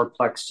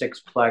 4-plex,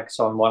 6-plex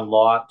on one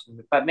lot,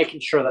 but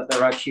making sure that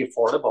they're actually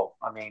affordable?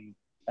 I mean,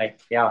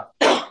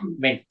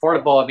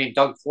 affordable. I mean,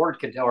 Doug Ford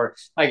could, or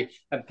I'm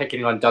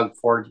picking on Doug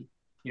Ford.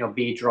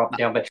 B drop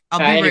down, but I'll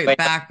be right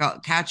back.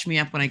 Catch me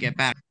up when I get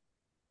back.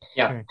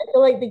 Yeah, I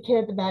feel like the kid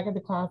at the back of the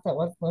class that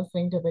wasn't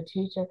listening to the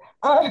teacher.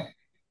 I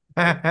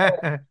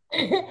don't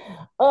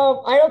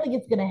think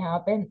it's going to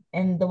happen,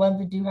 and the ones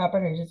that do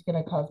happen are just going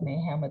to cause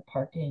mayhem with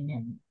parking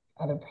and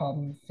other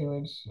problems,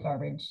 sewage,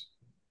 garbage.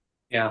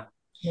 Yeah,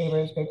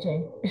 neighbors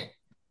bitching.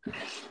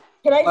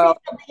 Can I say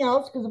something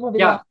else? Because probably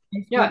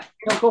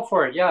go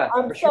for it. Yeah.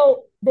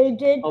 So they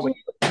did do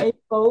a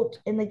vote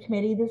in the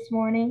committee this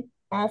morning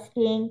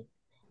asking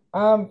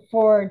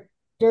for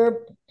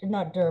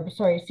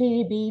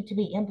CDB to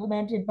be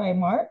implemented by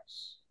March.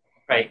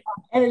 Right.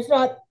 And it's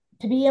not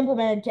to be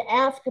implemented, to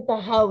ask the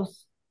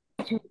House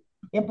to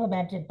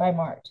implement it by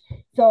March.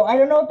 So I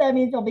don't know if that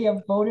means there'll be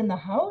a vote in the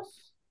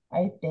House.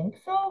 I think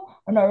so.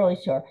 I'm not really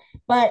sure.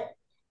 But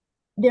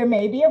there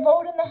may be a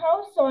vote in the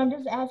House. So I'm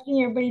just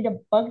asking everybody to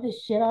bug the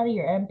shit out of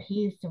your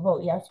MPs to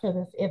vote yes for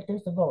this if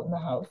there's a vote in the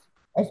House,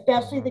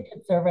 especially the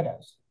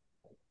Conservatives.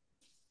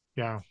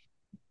 Yeah.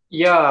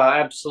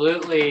 Yeah,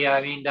 absolutely.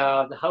 I mean,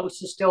 the House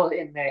is still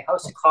in the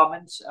House of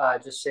Commons.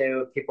 Just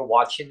so people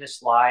watching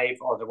this live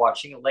or they're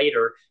watching it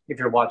later, if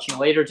you're watching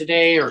later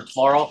today or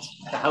tomorrow,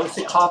 the House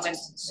of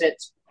Commons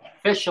sits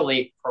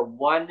officially for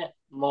one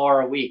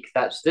more week.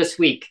 That's this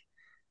week.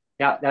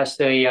 Yeah, that's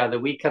the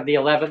week of the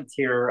 11th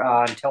here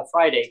until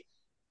Friday.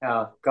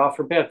 God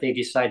forbid if they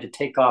decide to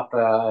take off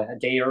a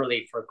day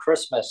early for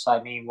Christmas.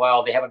 I mean,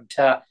 well, they haven't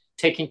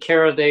taking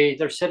care of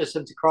their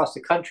citizens across the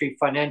country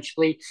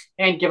financially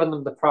and giving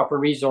them the proper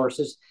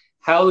resources.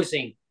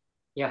 Housing,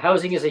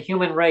 housing is a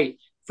human right.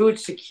 Food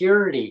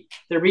security,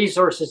 the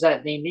resources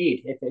that they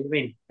need.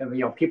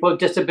 People with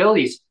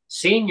disabilities,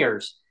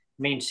 seniors.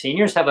 I mean,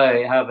 seniors have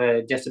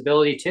a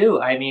disability too.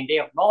 I mean, they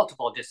have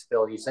multiple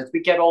disabilities. As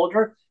we get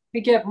older,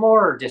 we get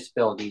more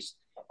disabilities.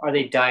 Are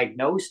they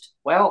diagnosed?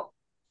 Well,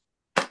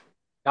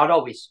 not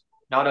always.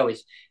 Not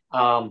always.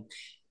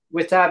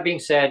 With that being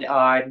said,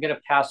 I'm going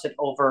to pass it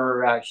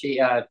over.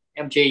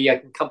 MJ, I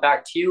can come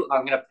back to you.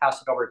 I'm going to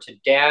pass it over to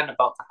Dan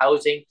about the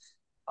housing.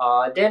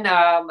 Then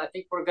I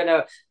think we're going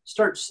to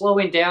start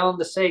slowing down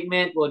the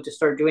segment. We'll just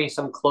start doing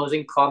some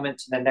closing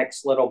comments in the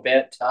next little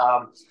bit.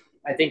 I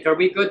think, are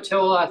we good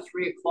till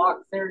 3 o'clock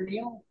there,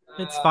 Neil?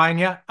 It's fine,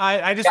 yeah.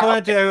 I just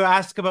wanted to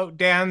ask about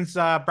Dan's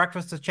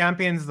Breakfast of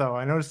Champions, though.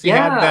 I noticed he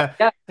had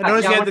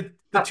the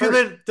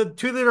the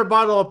 2 liter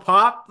bottle of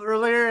pop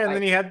earlier, and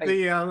then he had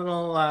the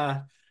little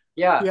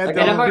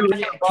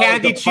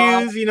candy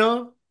chews, you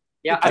know.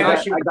 Yeah, I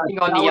got on the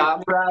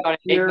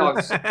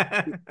eggnogs.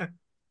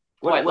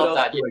 I love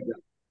that.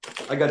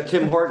 I got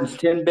Tim Hortons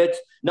Timbits.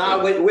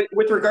 Now,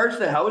 with regards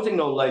to housing,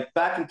 though, like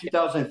back in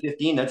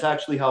 2015, that's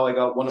actually how I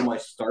got one of my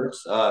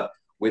starts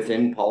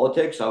within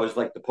politics. I was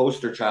like the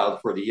poster child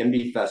for the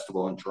IMBY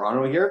Festival in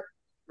Toronto here.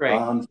 Right.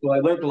 So I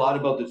learned a lot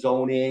about the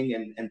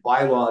zoning and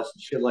bylaws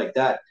and shit like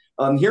that.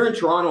 Here in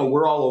Toronto,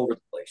 we're all over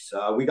the place.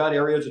 We got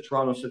areas of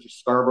Toronto such as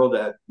Scarborough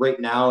that right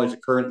now, as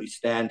it currently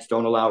stands,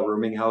 don't allow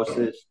rooming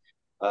houses.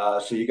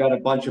 So you got a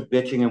bunch of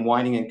bitching and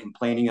whining and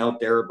complaining out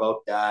there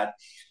about that.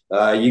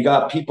 You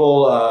got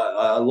people,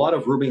 a lot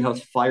of rooming house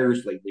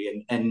fires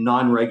lately and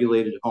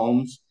non-regulated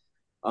homes.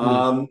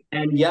 And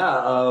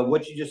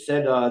what you just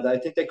said, I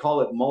think they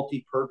call it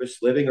multi-purpose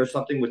living or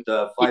something with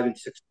the 5 and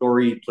 6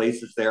 story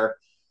places there.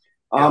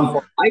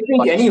 I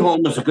think any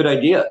home is a good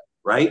idea,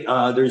 right?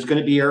 There's going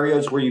to be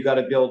areas where you got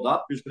to build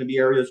up. There's going to be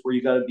areas where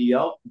you got to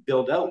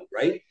build out,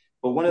 right?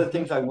 But one of the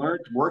things I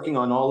learned working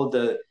on all of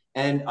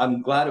and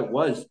I'm glad it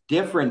was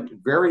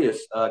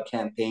various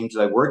campaigns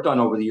that I worked on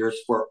over the years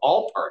for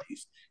all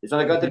parties, is that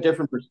I got the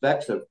different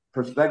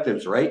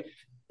perspectives, right?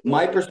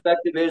 My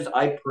perspective is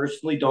I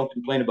personally don't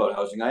complain about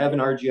housing. I have an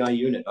RGI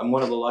unit. I'm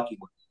one of the lucky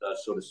ones,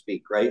 so to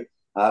speak, right?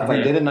 If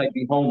I didn't, I'd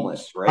be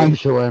homeless, right? I'm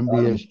so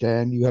envious,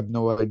 Dan. You have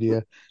no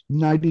idea.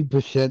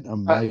 90% of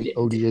my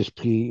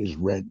ODSP is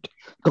rent.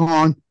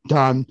 Gone,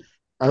 done.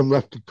 I'm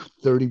left with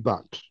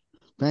 $30.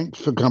 Thanks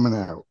for coming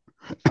out.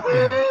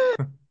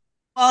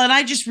 Well, and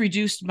I just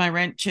reduced my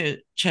rent to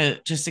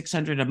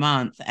 $600 a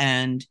month,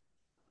 and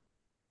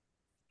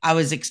I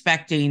was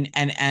expecting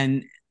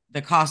and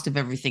the cost of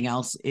everything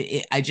else.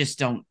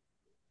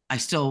 I'm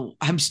still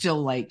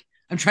like,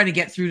 I'm trying to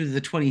get through to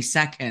the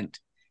 22nd,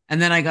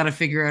 and then I got to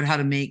figure out how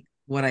to make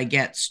what I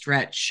get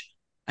stretch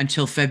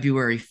until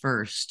February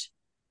 1st.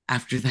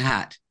 After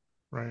that,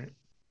 right?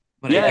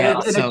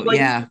 It's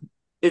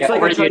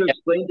like I try to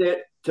explain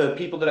it to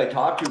people that I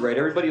talk to, right?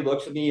 Everybody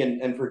looks at me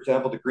and for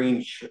example, the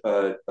green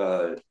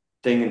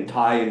thing and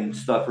tie and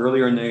stuff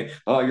earlier, and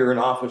you're an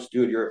office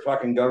dude, you're a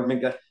fucking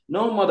government guy.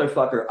 No,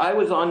 motherfucker. I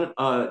was on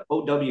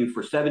OW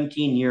for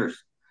 17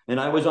 years, and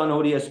I was on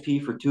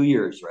ODSP for 2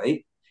 years,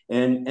 right?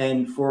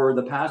 And for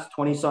the past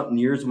 20-something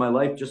years of my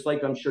life, just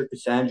like I'm sure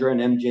Cassandra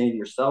and MJ and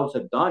yourselves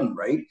have done,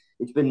 right?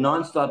 It's been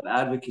nonstop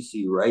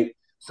advocacy, right?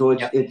 So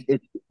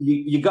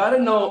you got to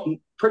know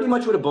pretty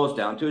much what it boils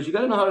down to is you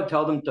got to know how to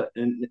tell them to,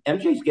 and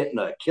MJ's getting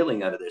a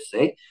killing out of this,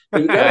 eh?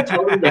 But you got to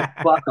tell them to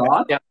fuck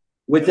off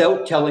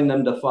without telling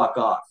them to fuck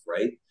off,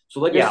 right?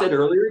 So like I said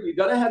earlier, you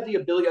got to have the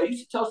ability. I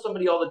used to tell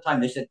somebody all the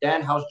time, they said,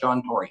 Dan, how's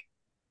John Tory?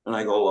 And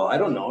I go, well, I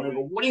don't know. And I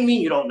go, what do you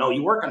mean you don't know?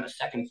 You work on the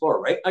second floor,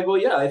 right? I go,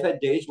 yeah, I've had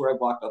days where I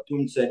walked up to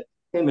him and said,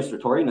 hey,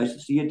 Mr. Tory, nice to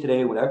see you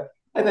today, whatever.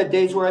 I've had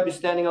days where I'd be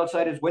standing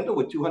outside his window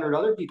with 200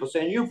 other people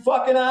saying, you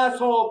fucking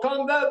asshole,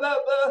 come back, blah,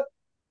 blah.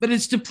 But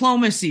it's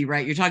diplomacy,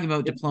 right? You're talking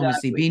about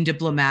diplomacy, being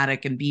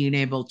diplomatic and being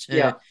able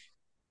to.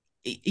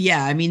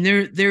 Yeah. I mean,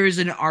 there is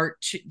an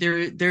art.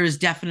 There is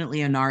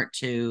definitely an art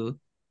to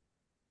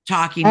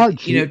talking.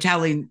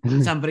 Telling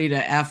somebody to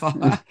f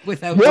off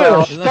without.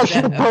 You're a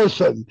special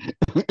person.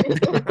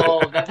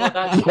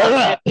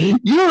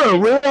 You're a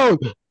real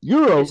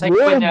You're a it's like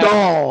real when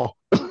doll.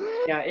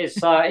 yeah,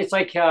 it's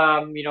like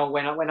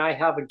when I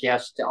have a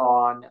guest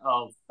on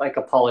of like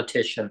a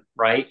politician,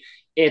 right?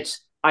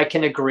 It's I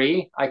can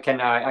agree, I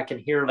can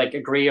hear like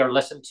agree or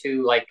listen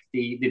to like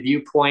the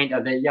viewpoint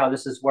of it. Yeah,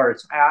 this is where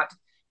it's at.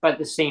 But at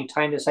the same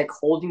time, it's like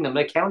holding them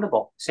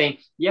accountable, saying,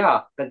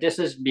 yeah, but this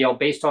is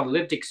based on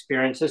lived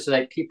experiences, so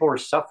like people are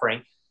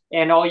suffering,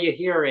 and all you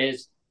hear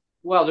is,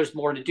 well, there's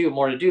more to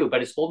do,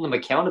 but it's holding them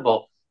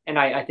accountable. And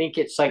I think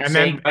it's like And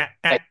saying,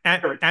 then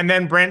like, and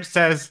then Brent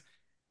says,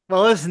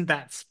 "Well, isn't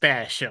that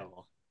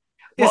special?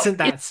 well, Isn't it's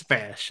that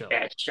special?"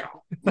 that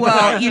show.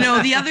 Well,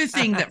 the other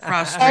thing that Oh,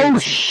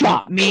 frustrates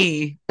shucks.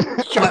 me,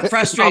 what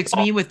frustrates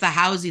me with the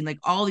housing, like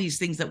all these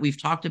things that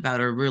we've talked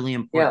about are really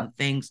important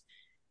things.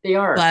 They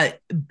are. But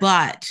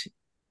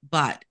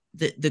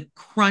the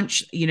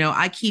crunch,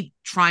 I keep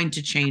trying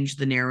to change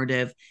the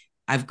narrative.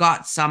 I've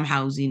got some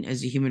housing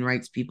as a human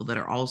rights people that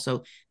are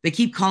also, they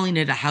keep calling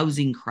it a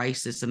housing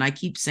crisis. And I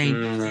keep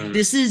saying,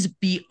 this is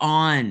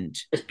beyond.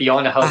 It's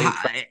beyond a housing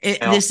crisis.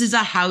 This is a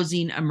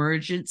housing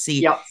emergency.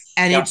 Yep.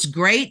 And it's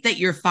great that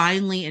you're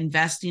finally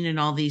investing in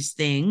all these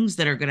things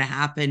that are going to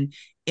happen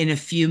in a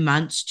few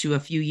months to a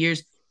few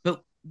years.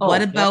 But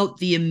what about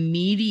the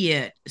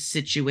immediate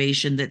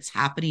situation that's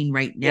happening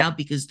right now?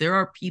 Because there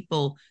are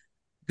people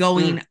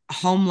going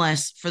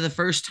homeless for the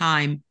first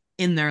time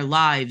in their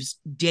lives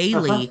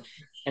daily,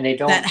 and they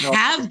don't that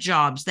have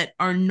jobs that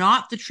are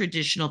not the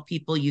traditional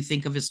people you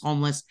think of as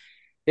homeless,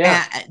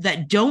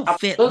 that don't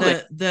fit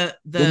the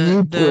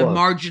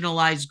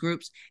marginalized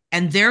groups,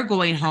 and they're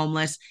going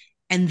homeless.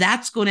 And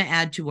that's going to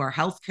add to our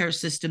healthcare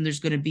system. There's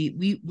going to be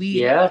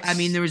I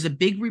mean, there was a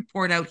big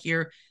report out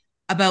here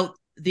about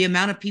the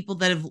amount of people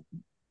that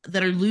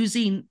are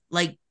losing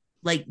like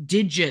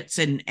digits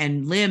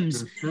and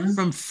limbs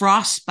from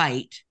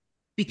frostbite,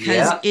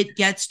 because it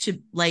gets to,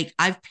 like,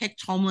 I've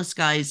picked homeless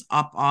guys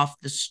up off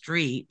the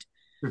street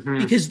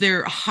because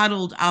they're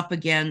huddled up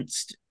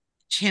against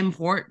Tim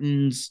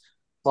Hortons.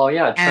 Well,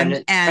 yeah,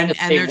 and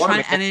they're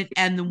trying,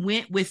 and the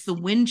wind, with the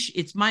wind,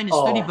 it's minus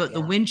 30, but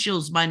the wind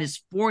chill's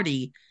minus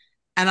 40.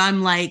 And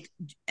I'm like,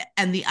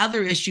 and the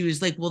other issue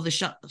is like, well, the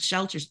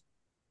shelters,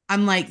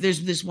 I'm like,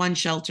 there's this one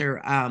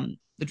shelter,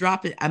 the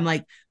drop-in, I'm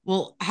like,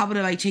 well, how about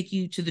if I take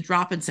you to the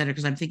drop-in center?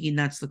 Because I'm thinking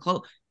that's the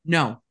close.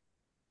 No,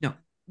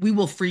 we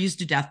will freeze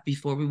to death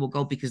before we will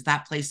go, because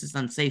that place is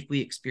unsafe. We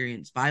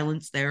experience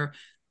violence there.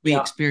 We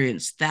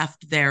experience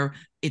theft there.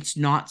 It's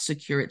not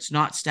secure. It's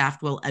not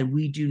staffed well. And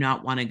we do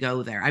not want to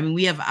go there. I mean,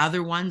 we have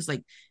other ones,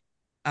 like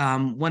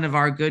one of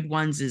our good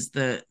ones is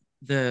the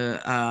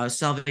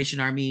Salvation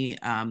Army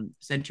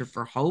Center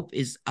for Hope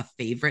is a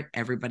favorite.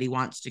 Everybody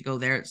wants to go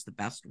there. It's the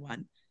best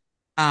one.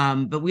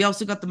 But we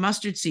also got the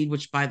Mustard Seed,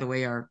 which, by the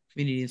way, our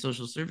community and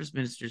social service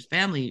minister's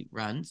family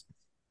runs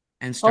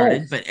and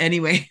started. But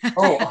anyway.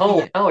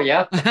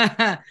 Yeah.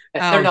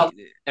 They're not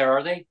there,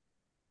 are they?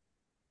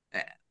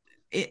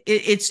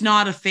 It's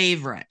not a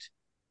favorite.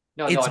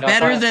 It's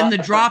better than the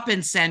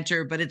drop-in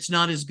center, but it's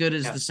not as good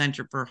as the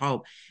Center for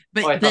Hope.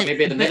 But I thought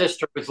maybe the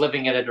minister was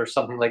living in it or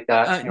something like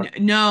that.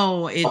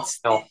 No, it's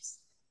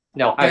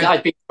no.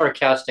 I'd be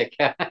sarcastic.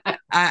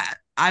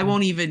 I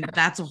won't even.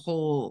 That's a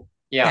whole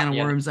can of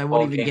worms. I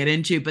won't even get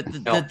into. But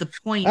the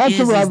point that's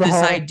is this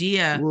hole.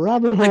 idea.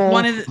 Like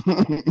one of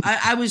the,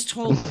 I was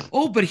told,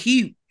 but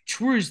he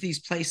tours these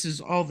places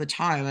all the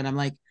time, and I'm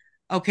like,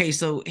 okay,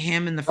 so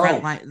him and the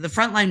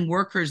frontline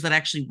workers that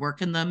actually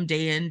work in them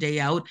day in, day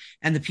out,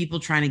 and the people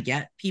trying to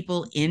get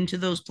people into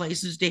those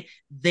places,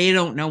 they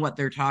don't know what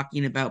they're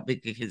talking about,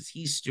 because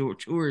he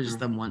tours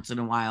them once in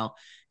a while.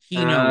 He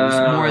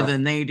knows more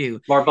than they do.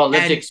 More about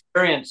lived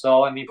experience,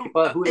 though. I mean,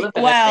 people who live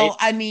in it.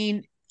 I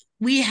mean,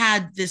 we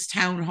had this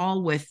town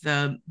hall with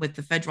the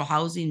federal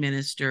housing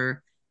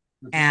minister,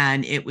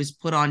 and it was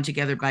put on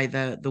together by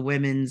the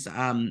Women's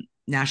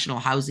National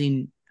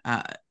Housing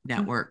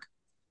Network.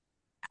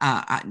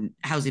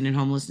 Housing and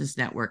Homelessness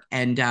Network.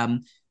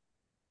 And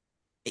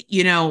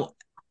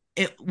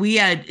we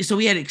had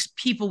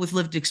people with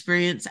lived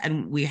experience,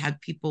 and we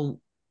had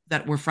people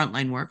that were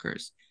frontline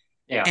workers.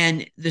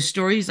 And the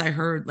stories I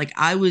heard, like,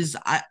 I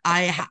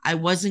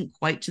wasn't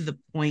quite to the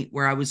point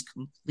where I was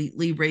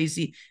completely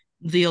raising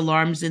the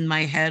alarms in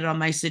my head on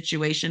my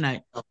situation.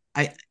 I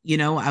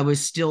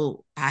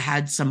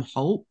had some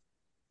hope,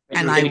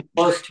 and I'm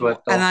close to it,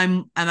 though.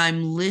 and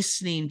I'm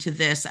listening to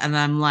this, and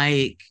I'm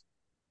like,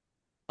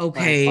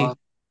 okay,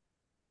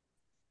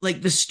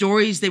 like the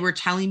stories they were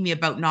telling me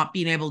about not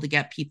being able to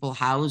get people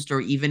housed or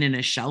even in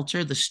a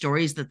shelter, the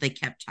stories that they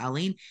kept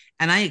telling.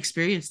 And I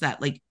experienced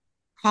that, like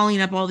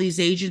calling up all these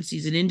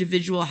agencies and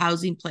individual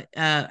housing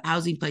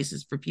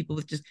places for people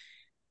with just,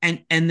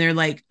 and they're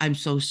like, I'm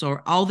so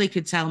sorry. All they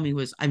could tell me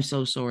was, I'm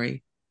so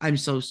sorry. I'm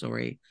so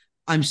sorry.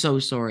 I'm so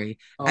sorry.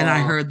 And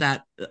I heard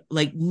that,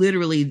 like,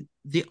 literally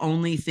the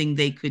only thing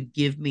they could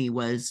give me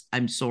was,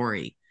 I'm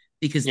sorry,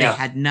 because they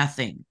had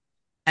nothing.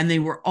 And they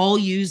were all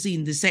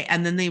using the same,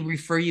 and then they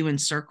refer you in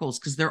circles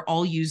because they're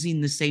all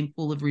using the same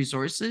pool of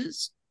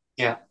resources.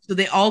 Yeah. So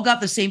they all got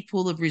the same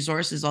pool of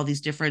resources, all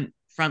these different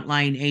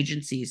frontline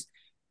agencies.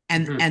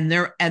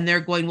 and they're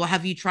going, well,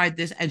 have you tried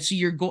this? And so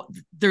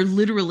they're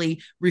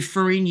literally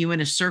referring you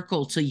in a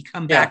circle till you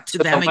come back to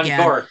them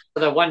again.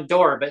 The one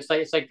door, but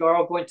it's like we're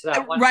all going to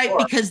that one right door.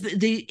 Because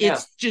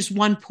it's just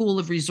one pool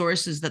of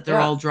resources that they're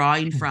all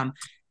drawing from,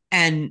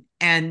 and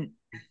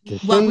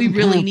what we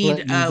really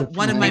need.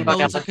 One of my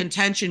bones of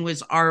contention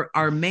was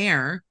our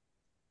mayor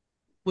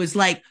was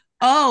like,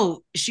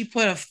 oh, she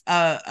put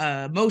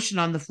a motion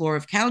on the floor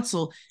of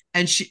council,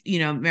 and she,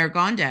 Mayor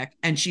Gondek,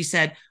 and she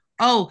said,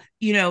 oh,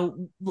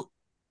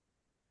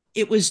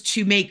 it was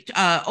to make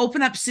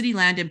open up city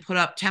land and put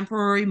up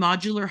temporary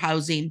modular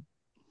housing.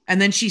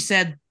 And then she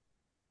said,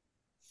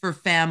 for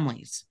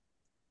families.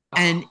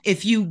 And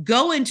if you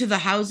go into the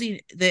housing,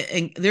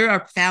 and there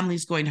are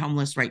families going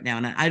homeless right now,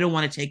 and I don't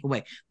want to take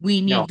away.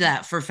 We need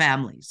that for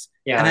families.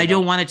 Yeah, and I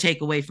don't want to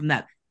take away from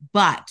that.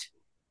 But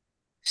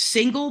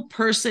single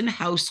person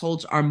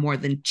households are more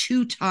than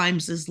 2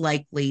 times as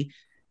likely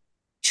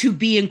to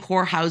be in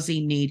core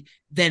housing need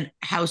than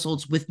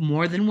households with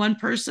more than one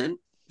person.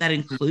 That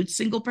includes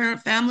single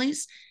parent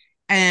families.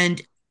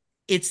 And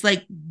it's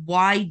like,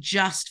 why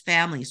just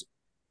families?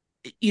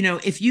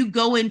 If you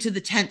go into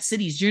the tent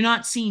cities, you're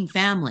not seeing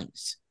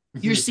families.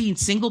 You're seeing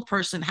single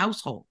person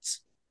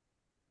households.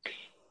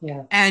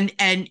 Yeah. And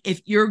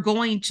if you're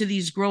going to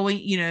these growing,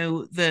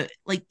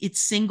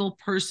 it's single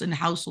person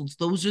households.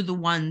 Those are the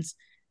ones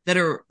that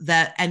are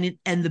and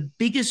the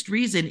biggest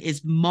reason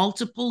is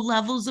multiple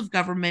levels of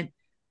government,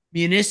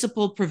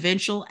 municipal,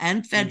 provincial,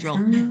 and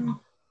federal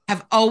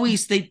have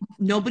always,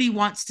 nobody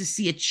wants to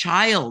see a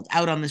child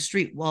out on the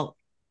street. Well,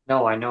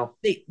 no, I know.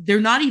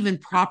 They're not even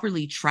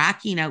properly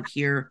tracking out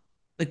here.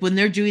 Like when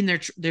they're doing their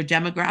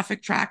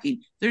demographic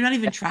tracking, they're not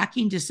even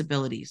tracking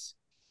disabilities.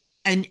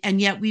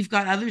 And yet we've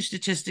got other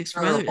statistics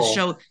from others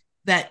show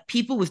that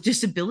people with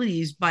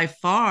disabilities by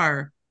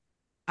far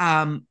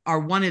are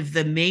one of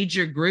the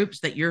major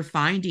groups that you're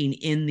finding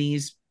in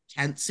these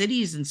tent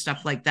cities and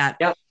stuff like that,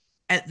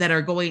 that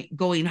are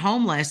going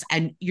homeless,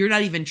 and you're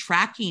not even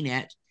tracking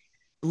it,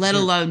 let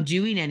alone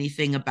doing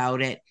anything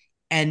about it.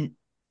 And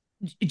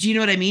do you know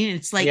what I mean?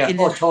 It's like,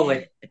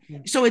 totally.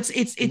 So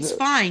it's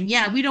fine.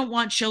 Yeah, we don't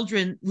want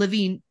children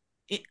living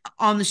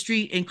on the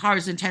street in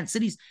cars in tent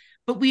cities,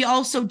 but we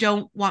also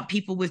don't want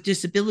people with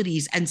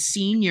disabilities and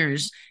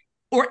seniors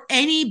or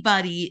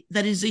anybody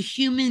that is a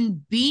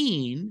human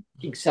being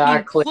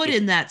put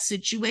in that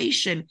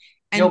situation.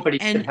 And nobody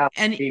should have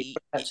to be put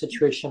in that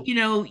situation.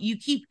 You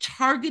keep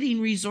targeting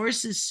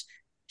resources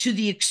to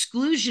the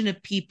exclusion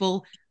of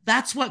people.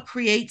 That's what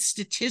creates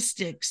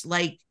statistics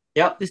like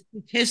the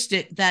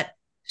statistic that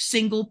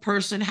single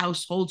person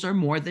households are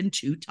more than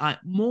 2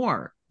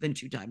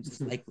 times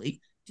as likely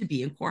to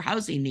be in core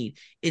housing need.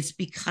 It's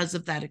because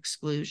of that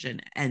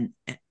exclusion, and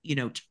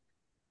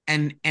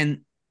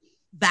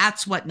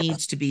that's what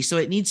needs to be. So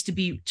it needs to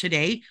be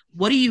today.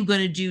 What are you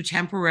going to do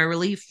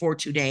temporarily for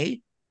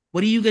today?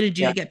 What are you going to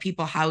do to get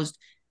people housed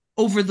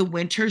over the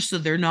winter so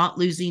they're not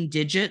losing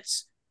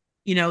digits?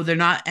 They're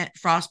not,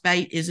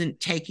 frostbite isn't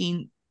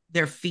taking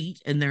their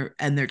feet and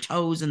their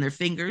toes and their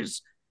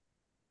fingers,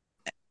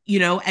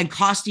 and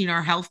costing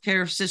our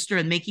healthcare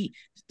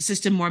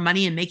system more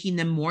money and making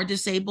them more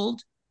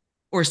disabled.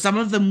 Or some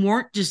of them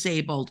weren't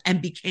disabled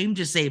and became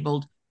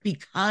disabled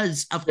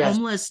because of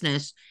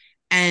homelessness.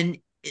 And,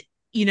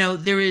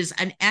 there is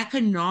an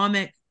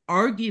economic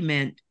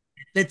argument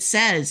that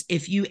says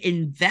if you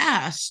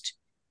invest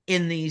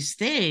in these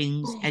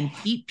things and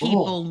keep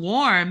people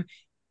warm,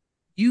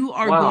 you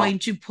are going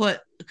to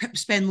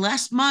spend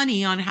less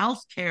money on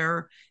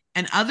healthcare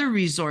and other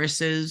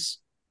resources,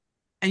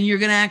 and you're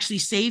going to actually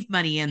save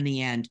money in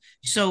the end.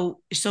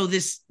 So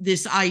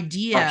this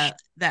idea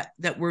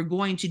that we're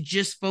going to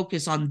just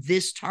focus on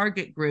this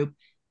target group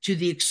to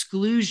the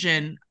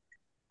exclusion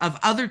of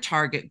other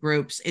target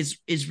groups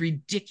is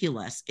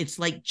ridiculous. It's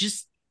like,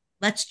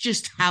 let's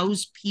just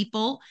house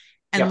people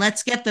and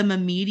let's get them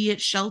immediate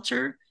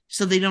shelter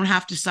so they don't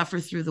have to suffer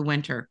through the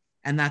winter.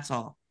 And that's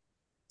all.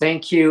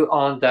 Thank you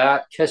on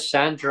that,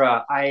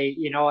 Cassandra.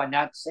 And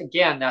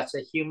that's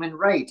a human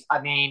right.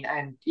 I mean,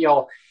 and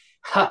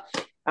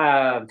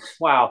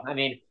wow. I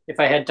mean, if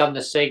I had done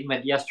the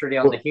segment yesterday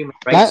on the Human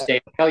Rights Day,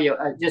 I'll tell you,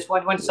 just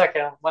one sec.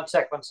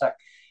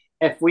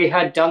 If we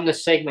had done the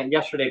segment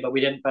yesterday, but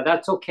we didn't, but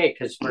that's okay,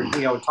 because we're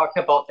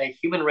talking about the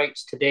human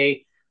rights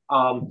today.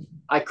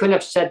 I couldn't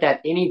have said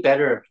that any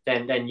better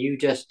than you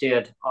just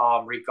did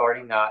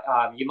regarding that.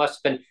 You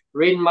must have been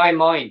reading my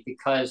mind,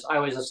 because I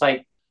was just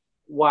like,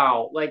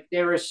 wow, like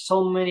there are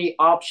so many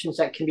options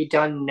that can be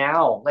done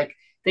now, like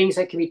things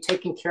that can be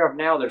taken care of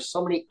now. There's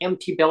so many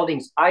empty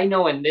buildings. I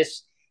know in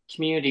this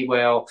community,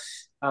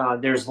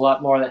 there's a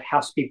lot more that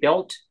has to be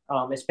built.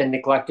 It's been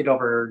neglected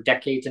over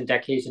decades and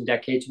decades and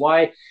decades.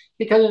 Why?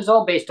 Because it's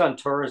all based on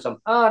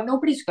tourism.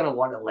 Nobody's going to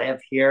want to live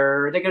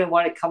here. They're going to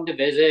want to come to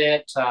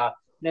visit.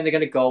 Then they're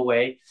going to go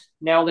away.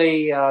 Now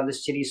the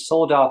city's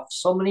sold off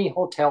so many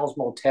hotels,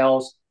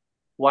 motels.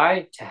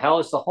 Why? To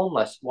house the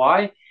homeless.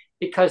 Why?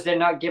 Because they're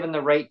not given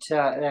the right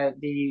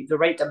the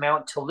right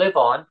amount to live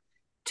on,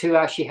 to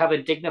actually have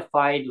a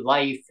dignified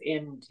life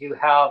and to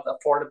have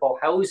affordable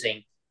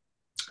housing.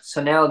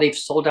 So now they've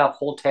sold out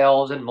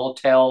hotels and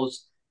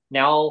motels.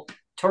 Now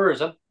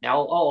tourism.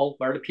 Now, oh,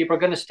 where are the people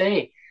going to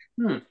stay?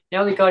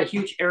 Now they got a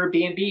huge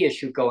Airbnb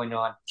issue going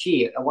on.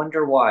 Gee, I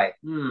wonder why.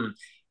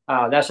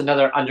 That's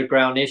another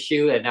underground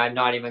issue, and I'm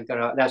not even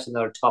gonna. That's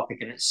another topic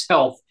in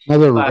itself.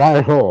 Another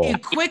rabbit hole.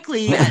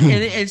 Quickly,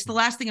 it's the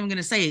last thing I'm going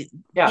to say.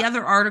 Yeah. The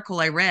other article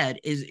I read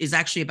is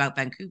actually about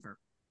Vancouver.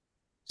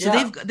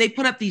 So they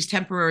put up these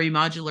temporary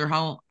modular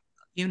home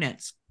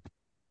units,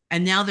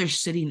 and now they're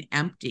sitting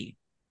empty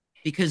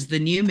because the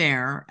new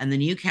mayor and the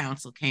new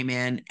council came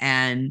in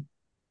and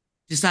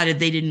decided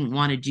they didn't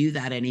want to do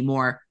that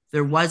anymore.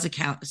 There was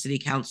a city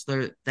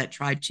councilor that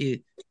tried to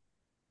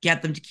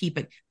get them to keep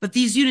it, but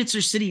these units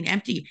are sitting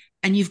empty,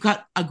 and you've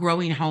got a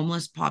growing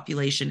homeless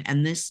population.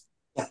 And this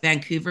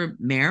Vancouver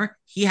mayor,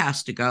 he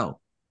has to go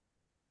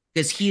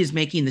because he is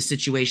making the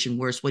situation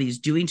worse. What he's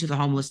doing to the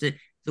homeless, the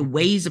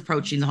way he's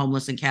approaching the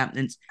homeless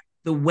encampments,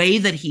 the way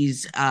that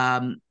he's,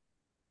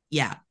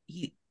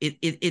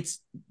 it's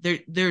there.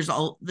 There's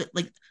all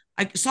like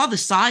I saw the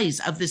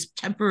size of this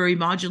temporary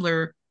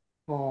modular.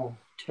 Oh,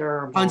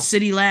 terrible. On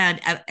city land,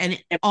 and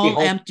empty all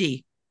home.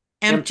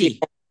 Empty.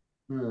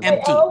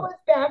 My L was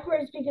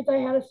backwards because I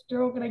had a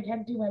stroke and I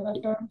can't do my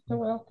left arm so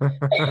well. The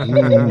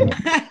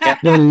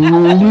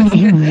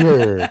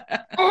loser.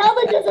 I have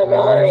a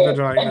disability.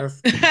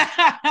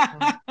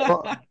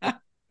 Well,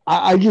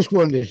 I just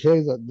wanted to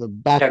say that the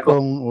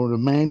backbone or the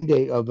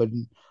mandate of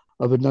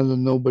another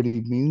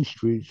Nobody Mean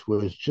Streets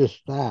was just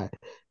that.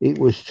 It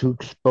was to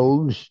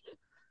expose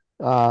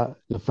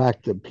the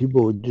fact that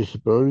people with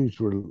disabilities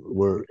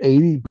were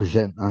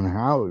 80%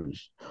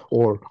 unhoused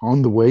or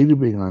on the way to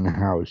being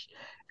unhoused.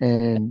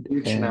 And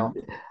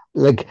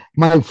like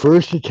my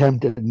first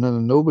attempt at Another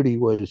Nobody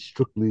was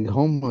Strictly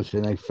Homeless,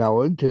 and I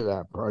fell into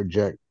that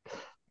project,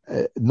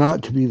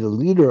 not to be the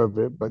leader of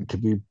it, but to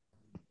be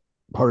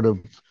part of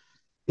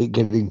it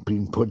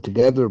being put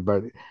together.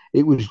 But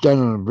it was done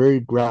on a very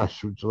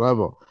grassroots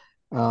level.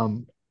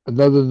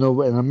 Another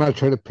Nobody, and I'm not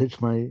trying to pitch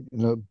my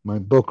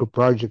book or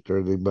project or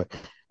anything, but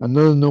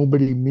Another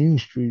Nobody Mean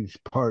Streets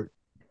Part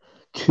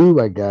 2,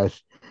 I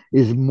guess,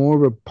 is more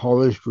of a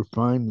polished,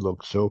 refined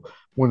look. So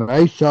when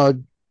I saw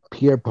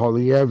Pierre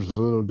Poilievre's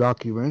little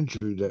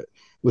documentary that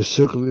was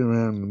circling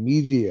around the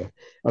media,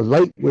 a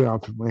light went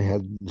off in my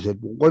head and said,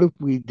 well, what if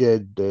we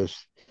did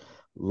this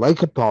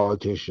like a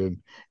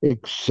politician,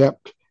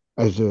 except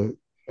as a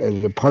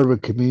part of a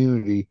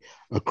community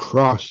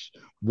across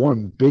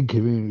one big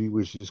community,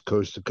 which is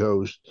coast to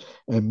coast,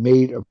 and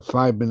made a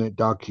 5-minute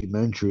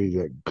documentary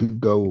that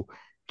could go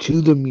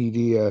to the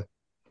media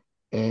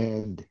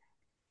and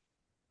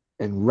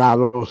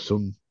rattle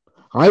some.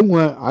 I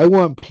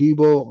want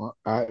people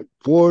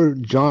for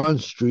John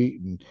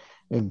Street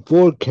and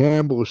for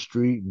Campbell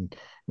Street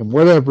and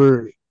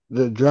whatever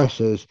the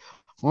address is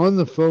on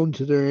the phone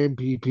to their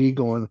MPP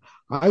going,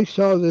 I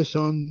saw this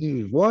on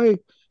news. Why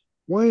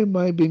am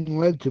I being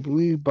led to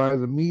believe by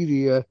the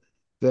media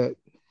that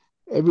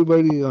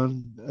everybody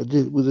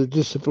with a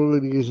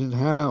disability isn't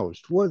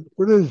housed? What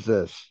is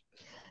this?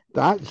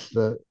 That's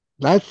the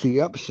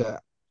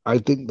upset I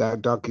think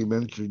that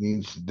documentary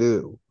needs to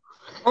do.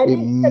 It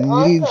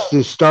needs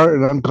to start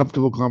an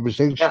uncomfortable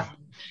conversation. Yeah.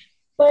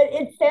 But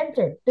it's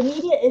censored. The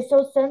media is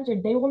so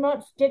censored. They will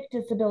not stick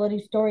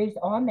disability stories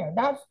on there.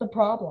 That's the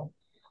problem.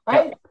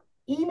 I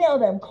email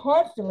them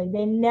constantly.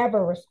 They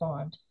never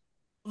respond.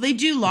 They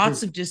do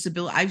lots of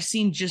disability. I've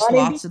seen just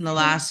lots in the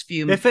last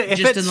few in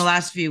the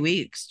last few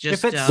weeks.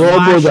 Just if it's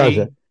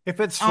flashy, if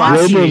it's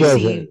flashy,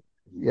 does it.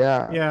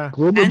 Yeah.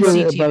 Global does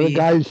it by the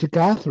guys to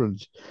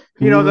Catherine's.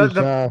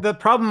 The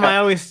problem I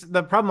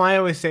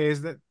always say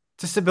is that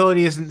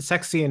disability isn't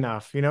sexy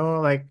enough.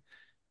 Like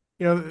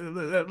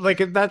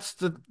that's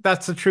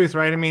the truth,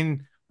 right? I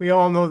mean, we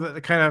all know that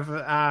the kind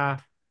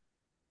of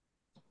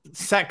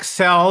sex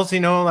sells,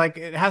 like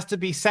it has to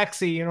be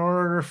sexy in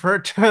order for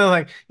it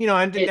to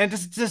and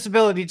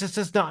disability just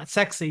is not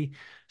sexy.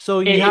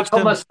 So it's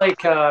almost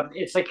like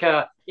it's like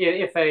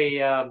if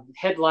a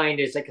headline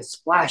is like a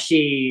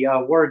splashy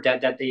word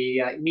that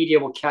the media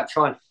will catch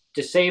on.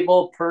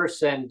 Disabled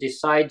person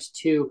decides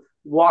to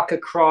walk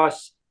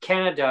across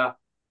Canada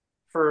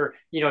for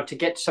to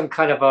get some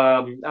kind of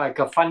a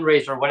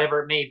fundraiser or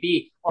whatever it may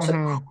be.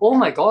 Also, oh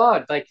my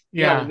God, the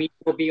media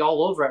will be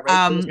all over it,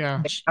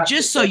 right?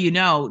 Just so you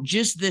know,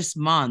 just this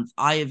month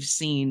I have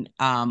seen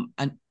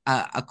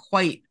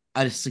quite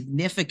a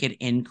significant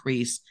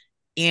increase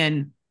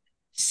in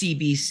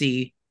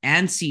CBC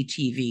and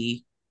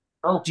CTV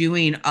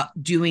doing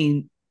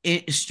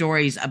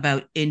stories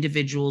about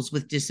individuals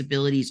with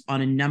disabilities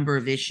on a number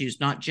of issues,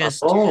 not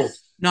just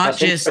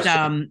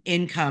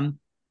income,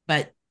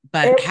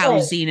 but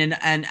housing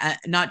and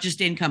not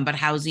just income, but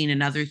housing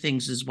and other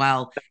things as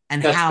well.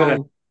 And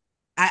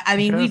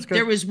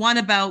there was one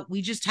about,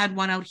 we just had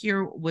one out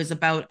here, was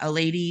about a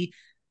lady.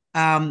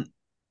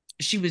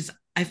 She was,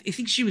 I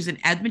think she was in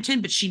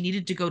Edmonton, but she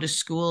needed to go to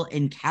school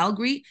in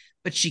Calgary,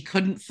 but she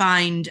couldn't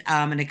find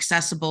an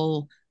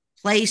accessible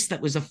place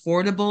that was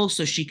affordable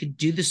so she could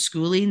do the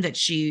schooling that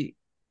she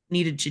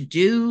needed to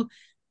do.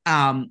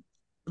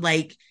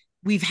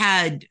 we've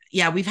had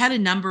a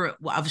number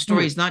of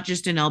stories, not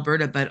just in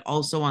Alberta, but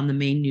also on the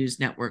main news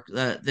network,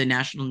 the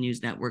national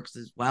news networks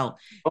as well,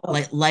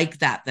 like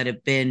that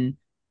have been,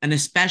 and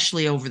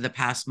especially over the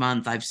past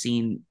month, I've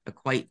seen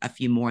quite a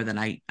few more than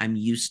I'm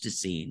used to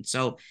seeing.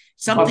 So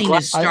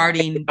something's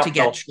starting to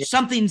get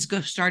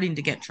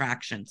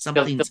traction.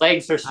 The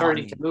legs are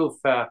starting to move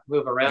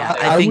around. Yeah,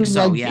 I think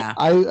so. Yeah,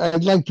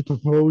 I'd like to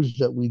propose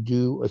that we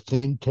do a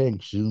think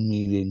tank Zoom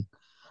meeting.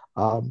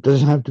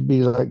 Doesn't have to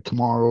be like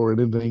tomorrow or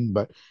anything,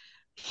 but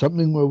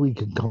something where we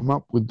can come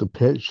up with the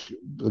pitch,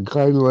 the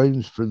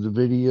guidelines for the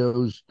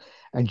videos,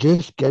 and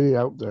just get it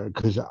out there.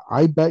 Because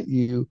I bet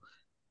you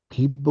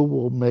people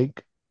will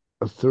make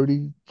a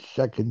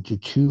 30-second to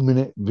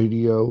 2-minute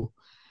video,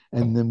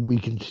 and then we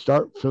can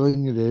start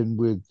filling it in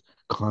with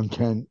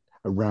content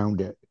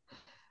around it.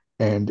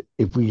 And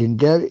if we can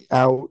get it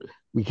out,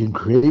 we can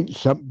create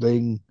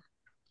something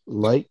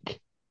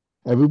like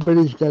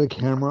everybody's got a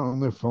camera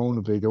on their phone.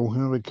 If they don't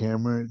have a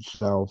camera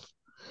itself,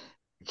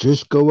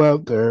 just go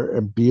out there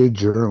and be a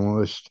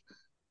journalist.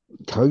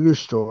 Tell your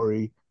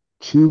story,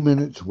 2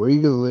 minutes, where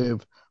you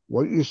live,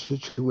 what your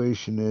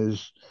situation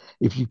is.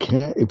 If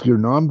you're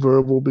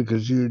nonverbal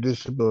because of your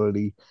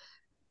disability,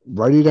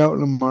 write it out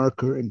in a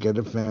marker and get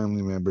a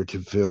family member to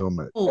film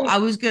it. Oh, I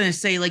was gonna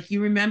say, like,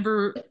 you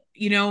remember,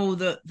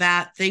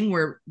 that thing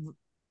where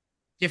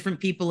different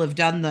people have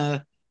done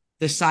the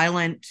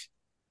silent,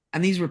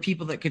 and these were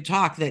people that could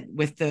talk, that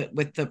with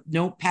the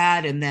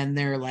notepad, and then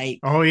they're like,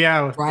 oh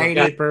yeah, with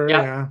writing.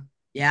 paper,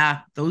 yeah,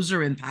 those are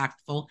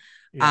impactful.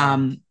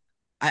 Yeah.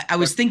 I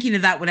was thinking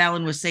of that when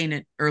Alan was saying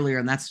it earlier,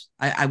 and that's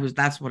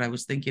what I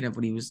was thinking of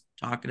when he was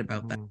talking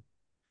about that.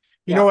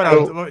 You know what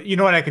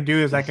I can do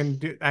is I can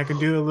do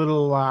a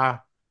little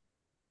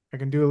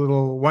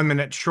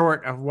 1-minute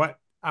short of what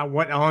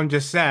Ellen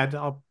just said.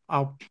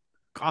 I'll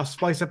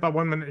splice up a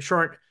 1-minute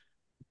short,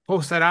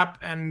 post that up,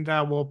 and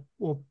we'll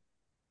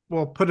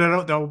put it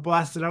out there. We'll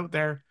blast it out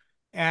there,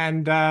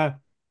 and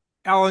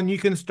Ellen, you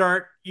can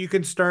start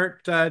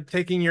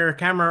taking your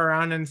camera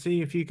around and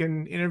see if you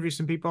can interview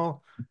some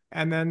people,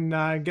 and then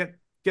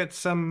get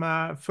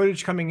some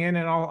footage coming in,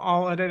 and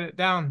I'll edit it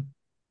down.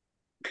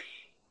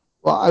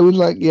 Well,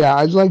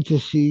 I'd like to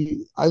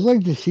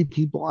see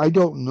people I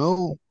don't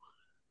know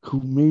who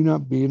may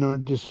not be in our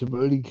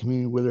disability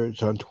community, whether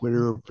it's on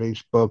Twitter or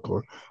Facebook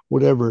or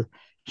whatever,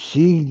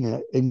 seeing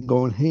it and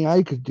going, hey,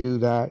 I could do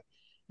that.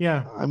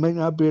 Yeah. I might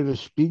not be able to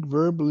speak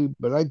verbally,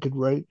 but I could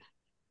write.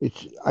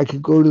 I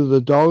could go to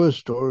the dollar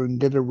store and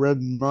get a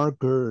red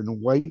marker and a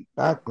white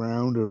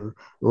background, or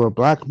a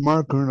black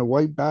marker and a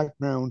white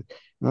background,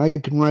 and I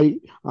can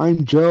write,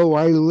 I'm Joe,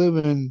 I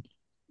live in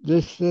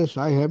this,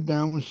 I have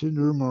Down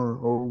syndrome,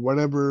 or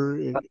whatever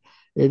it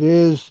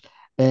is,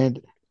 and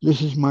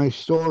this is my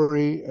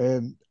story,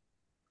 and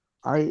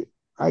I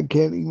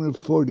can't even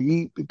afford to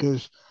eat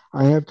because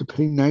I have to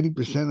pay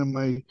 90% of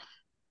my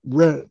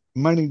rent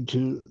money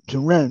to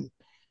rent,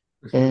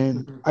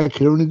 and I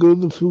can only go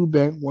to the food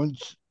bank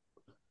once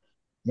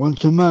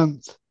a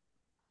month.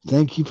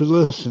 Thank you for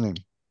listening.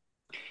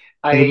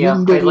 I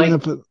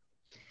like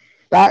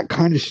that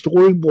kind of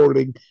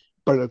storyboarding,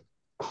 but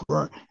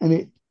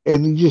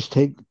you just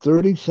take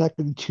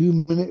 30-second,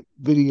 2-minute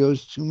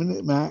videos,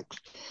 2-minute max,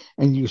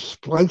 and you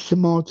splice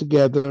them all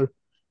together.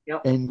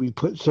 Yep. And we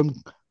put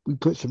some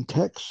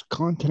text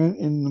content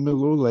in the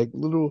middle, like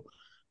little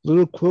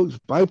quotes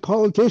by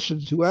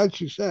politicians who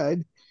actually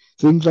said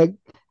things like,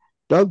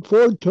 Doug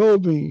Ford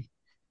told me,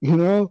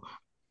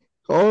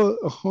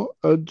 all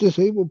a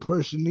disabled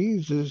person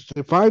needs is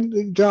to find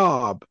a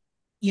job.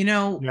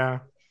 Yeah.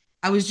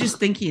 I was just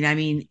thinking, I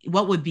mean,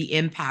 what would be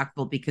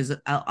impactful, because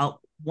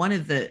one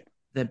of the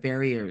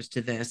barriers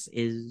to this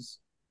is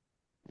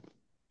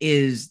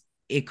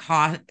it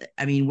cost.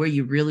 I mean, where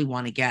you really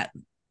want to get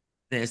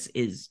this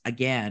is,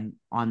 again,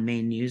 on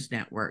main news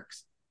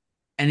networks,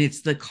 and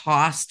it's the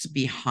cost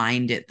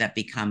behind it that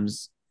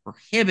becomes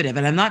prohibitive.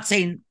 And I'm not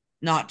saying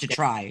not to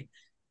try.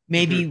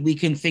 Maybe we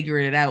can figure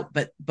it out.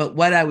 But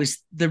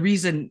the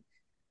reason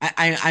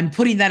I'm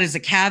putting that as a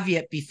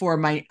caveat before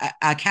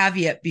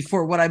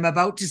what I'm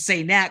about to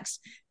say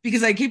next,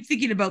 because I keep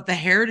thinking about the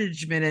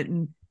Heritage Minute,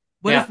 and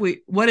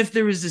what if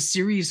there was a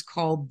series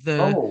called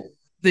the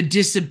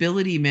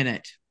Disability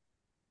Minute?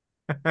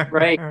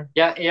 Right.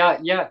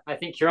 Yeah. I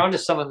think you're onto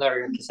someone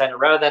there, Cassandra.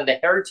 Rather than the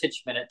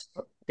Heritage Minute,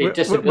 the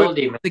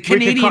Disability Minute. The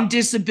Canadian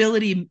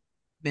Disability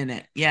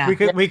Minute. Yeah.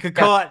 We could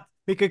call it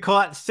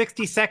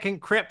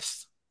 60-second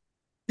Crips.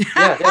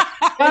 Yeah.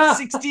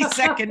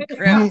 60-second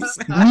Crips.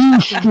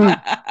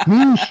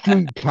 New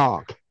street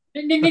talk.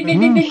 Ding, ding, ding, ding,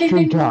 ding, ding,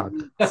 ding, talk.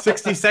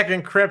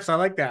 60-second Crips. I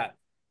like that.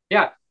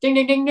 Yeah. Ding,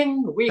 ding, ding,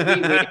 ding. We have.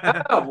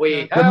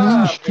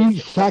 New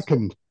street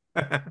second.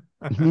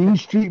 New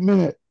street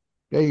minute.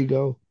 There you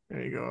go.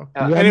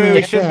 Anyway,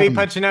 we should be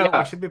punching out.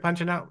 We should be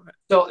punching out.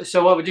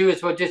 So what we'll do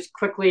is we'll just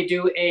quickly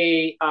do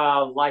a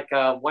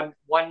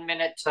one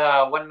minute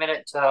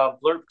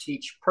blurb to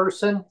each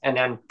person, and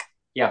then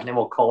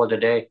we'll call it a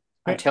day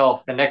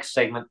until the next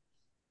segment.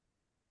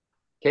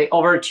 Okay,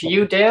 over to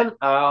you, Dan.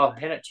 I'll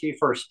hand it to you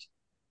first.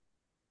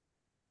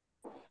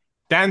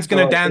 Dan's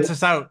gonna dance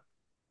us out.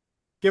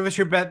 Give us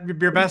your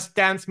best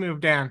dance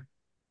move, Dan.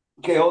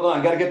 Okay, hold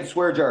on. Got to get the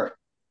swear jar.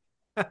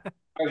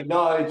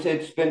 No,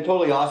 it's been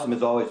totally awesome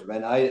as always,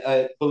 man.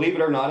 I believe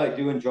it or not, I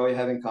do enjoy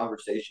having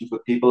conversations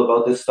with people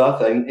about this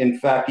stuff, and in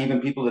fact, even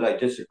people that I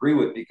disagree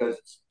with, because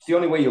it's the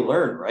only way you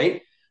learn,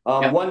 right?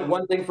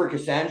 One thing for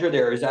Cassandra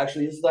there is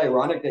actually, this is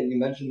ironic that you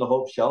mentioned the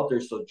Hope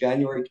Shelter. So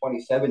January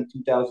 27,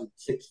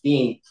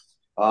 2016,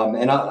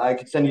 and I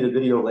could send you the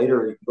video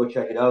later, or you can go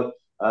check it out.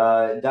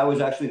 That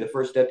was actually the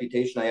first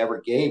deputation I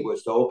ever gave,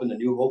 was to open the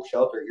new Hope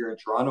Shelter here in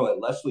Toronto at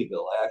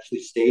Leslieville. I actually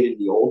stayed in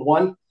the old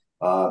one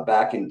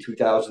back in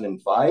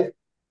 2005.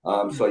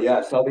 So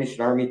yeah,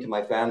 Salvation Army to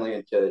my family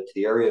and to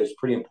the area is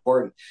pretty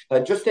important.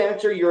 Just to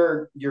answer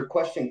your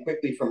question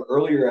quickly from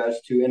earlier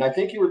as to, and I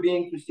think you were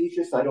being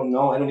facetious. I don't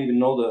know. I don't even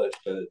know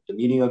the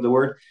meaning of the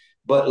word.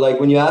 But like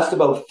when you asked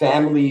about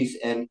families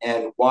and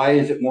why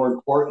is it more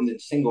important than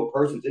single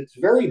persons, it's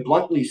very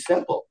bluntly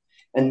simple.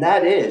 And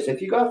that is,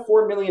 if you got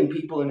 4 million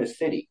people in a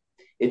city,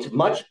 it's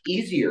much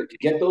easier to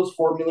get those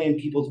 4 million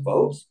people's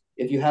votes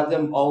if you have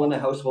them all in a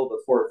household of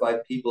 4 or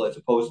 5 people as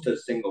opposed to a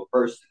single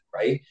person,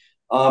 right?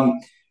 I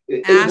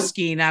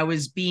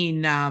was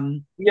being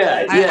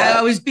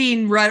I was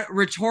being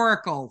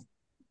rhetorical.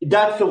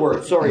 That's the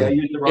word. Sorry, I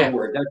used the wrong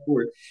word. That's the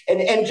word.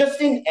 And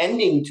just in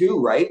ending too,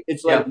 right?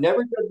 It's like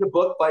never judge the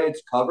book by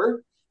its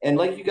cover. And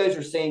like you guys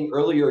were saying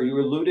earlier, you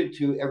alluded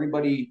to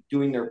everybody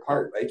doing their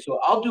part, right? So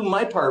I'll do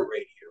my part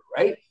right here,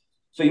 right?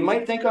 So you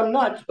might think I'm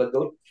nuts, but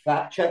go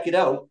fact check it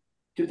out.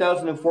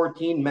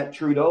 2014, met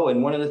Trudeau,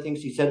 and one of the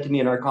things he said to me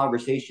in our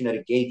conversation at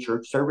a gay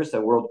church service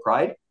at World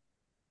Pride,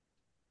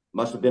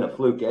 must have been a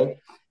fluke, eh?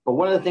 But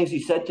one of the things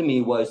he said to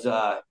me was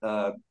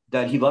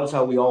that he loves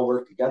how we all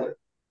work together.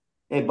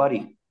 Hey,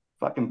 buddy,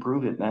 fucking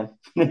prove it, man.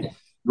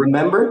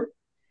 Remember?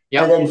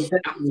 Yeah. And then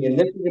said to me, and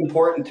this is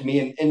important to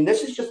me, and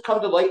this has just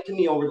come to light to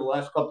me over the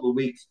last couple of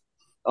weeks.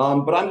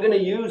 But I'm going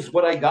to use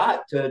what I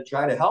got to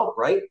try to help,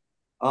 right?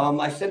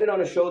 I said it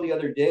on a show the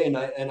other day, and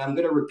I'm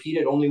going to repeat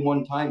it only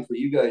one time for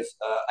you guys.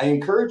 I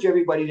encourage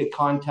everybody to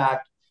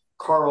contact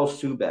Carl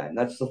Subban.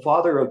 That's the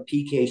father of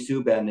PK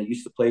Subban that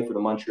used to play for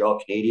the Montreal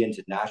Canadiens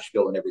in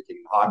Nashville and everything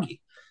in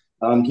hockey.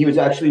 He was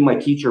actually my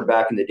teacher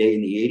back in the day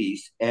in the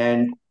 80s.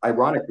 And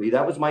ironically,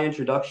 that was my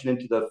introduction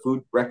into the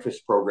food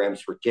breakfast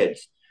programs for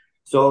kids.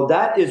 So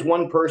that is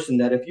one person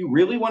that if you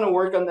really want to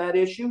work on that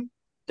issue,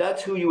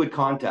 that's who you would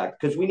contact,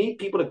 because we need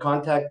people to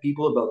contact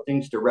people about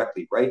things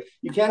directly, right?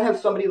 You can't have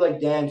somebody like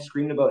Dan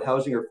screaming about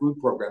housing or food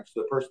programs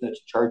to the person that's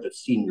in charge of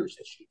seniors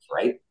issues,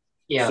 right?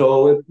 Yeah.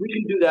 So if we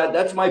can do that,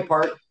 that's my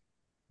part.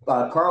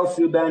 Carl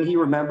Subban, he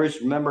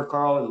remembers. Remember,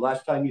 Carl, the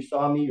last time you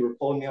saw me, you were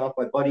pulling me off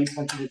my buddy,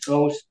 punching his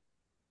nose.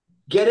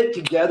 Get it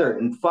together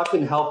and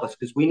fucking help us,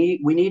 because we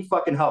need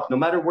fucking help. No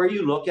matter where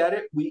you look at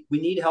it, we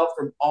need help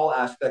from all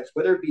aspects,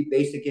 whether it be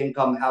basic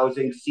income,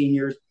 housing,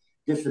 seniors,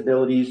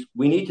 disabilities.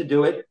 We need to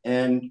do it.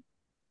 And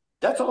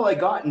that's all I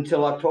got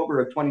until October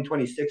of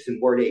 2026 in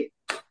Ward 8.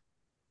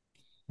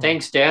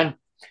 Thanks, Dan.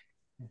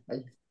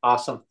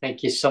 Awesome.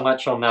 Thank you so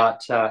much on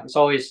that. It's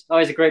always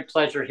a great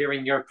pleasure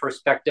hearing your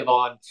perspective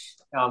on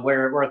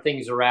where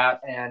things are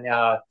at. And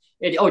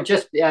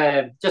just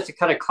to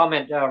kind of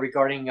comment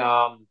regarding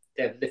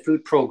the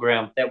food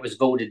program that was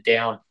voted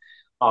down.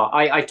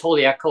 I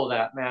totally echo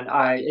that, man.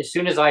 As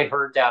soon as I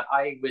heard that,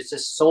 I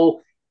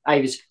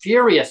was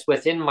furious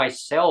within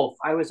myself.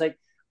 I was like,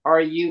 are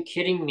you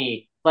kidding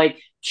me?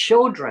 Like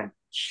children.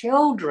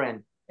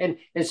 And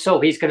so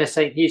he's going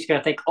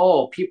to think,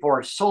 oh, people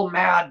are so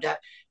mad that,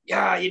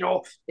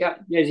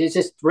 it's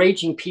just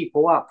raging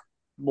people up.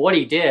 What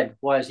he did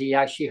was he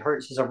actually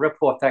hurts as a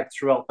ripple effect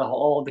throughout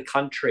all the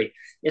country.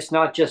 It's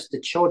not just the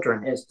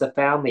children, it's the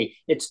family,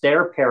 it's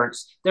their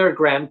parents, their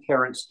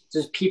grandparents,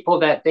 just people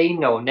that they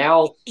know.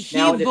 Now he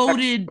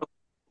voted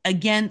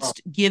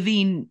against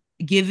giving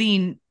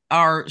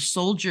our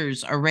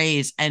soldiers a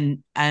raise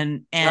and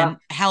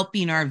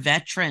helping our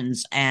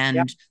veterans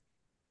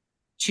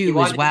too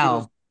as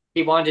well.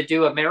 He wanted to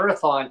do a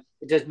marathon.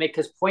 It does make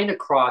his point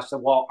across.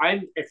 Well,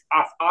 if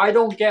I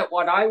don't get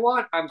what I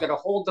want, I'm going to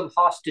hold them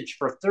hostage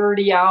for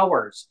 30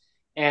 hours.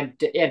 And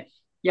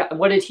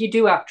what did he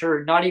do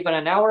after not even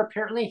an hour?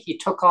 Apparently, he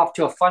took off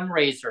to a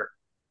fundraiser.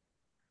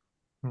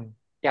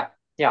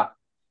 Yeah,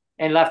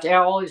 and left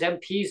all his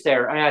MPs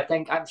there.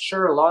 And I'm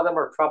sure a lot of them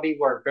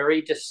were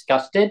very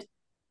disgusted,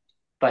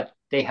 but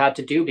they had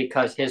to do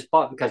because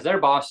their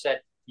boss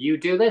said, "You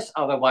do this,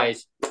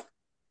 otherwise."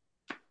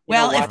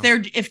 Well,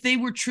 if they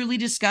were truly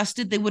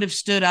disgusted, they would have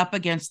stood up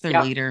against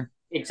their leader.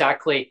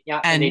 Exactly.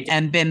 Yeah.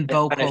 And been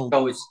vocal.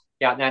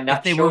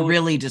 If they were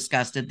really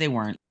disgusted, they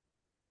weren't.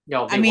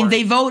 No, I mean,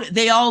 they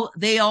all,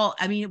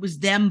 I mean, it was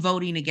them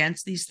voting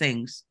against these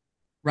things,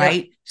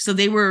 right? Yeah. So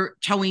they were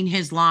towing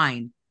his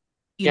line,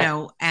 you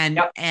know, and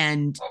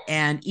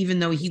even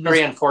though he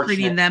was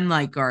treating them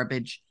like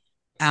garbage,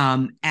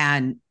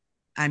 and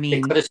I mean,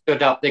 they could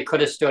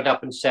have stood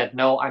up and said,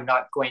 no, I'm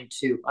not going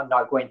to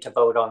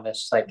vote on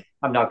this. Like,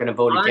 I'm not going to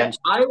vote against.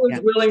 I was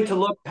willing to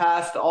look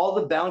past all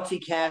the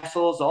bouncy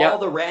castles, all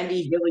the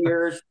Randy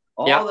Hilliers,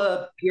 all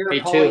the Me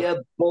too.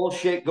 Pierre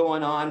bullshit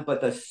going on.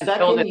 But the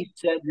second you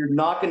said you're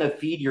not going to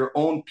feed your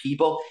own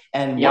people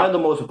and one of the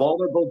most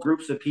vulnerable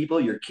groups of people,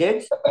 your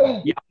kids,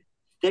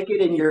 stick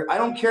it in your. I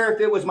don't care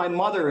if it was my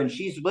mother and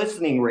she's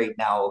listening right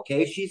now.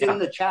 Okay, she's in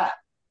the chat.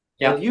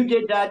 If you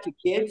did that to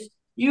kids,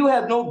 you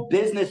have no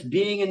business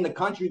being in the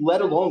country,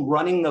 let alone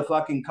running the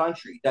fucking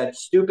country. That's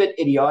stupid,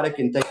 idiotic,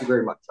 and thank you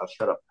very much. I'll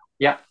shut up now.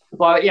 Yeah.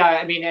 Well, yeah,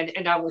 I mean,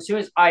 and as soon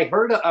as I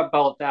heard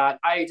about that,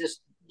 I just,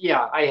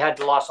 I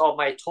had lost all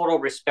my total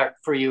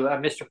respect for you,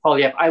 Mr.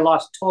 Polyev. I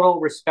lost total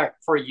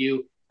respect for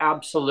you.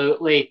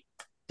 Absolutely.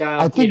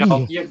 I think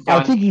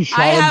he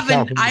shot himself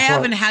in the I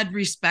haven't had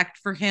respect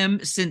for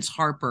him since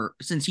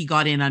he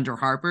got in under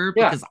Harper,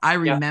 because I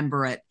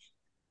remember it.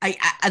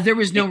 There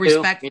was no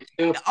respect.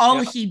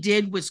 All he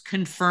did was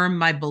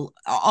confirm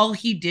all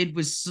he did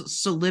was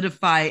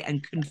solidify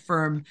and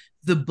confirm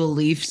the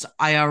beliefs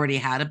I already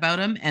had about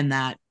him, and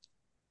that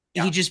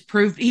he just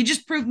proved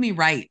me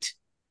right.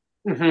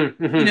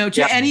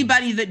 To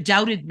anybody that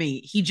doubted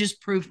me, he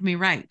just proved me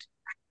right.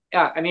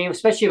 Yeah, I mean,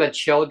 especially with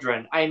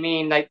children. I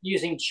mean, like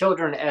using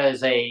children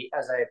as a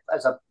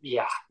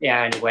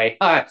anyway.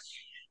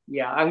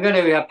 I'm going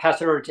to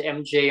pass it over to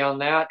MJ on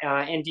that.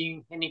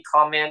 Any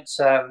comments?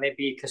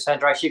 Maybe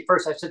Cassandra. Actually,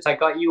 first, since I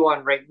got you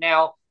on right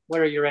now,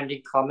 what are your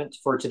ending comments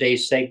for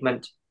today's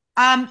segment?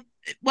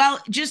 Well,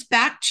 just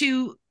back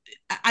to,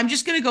 I'm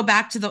just going to go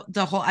back to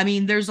the whole. I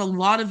mean, there's a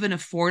lot of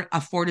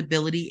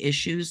affordability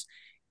issues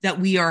that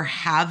we are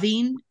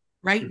having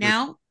right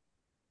now,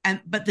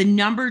 but the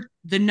number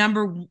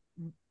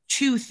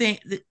two thing,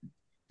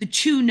 the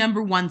two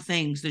number one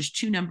things. There's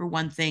two number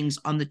one things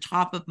on the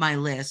top of my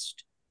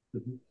list.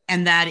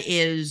 And that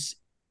is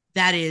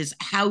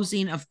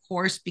housing, of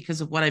course, because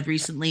of what I've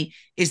recently,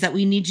 is that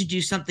we need to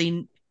do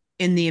something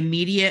in the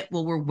immediate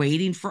while we're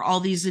waiting for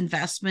all these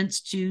investments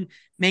to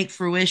make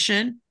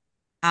fruition.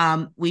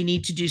 We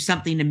need to do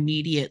something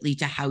immediately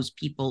to house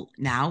people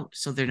now,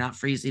 so they're not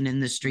freezing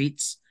in the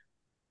streets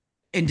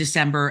in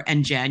December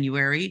and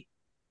January.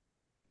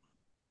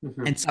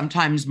 And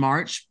sometimes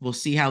March. We'll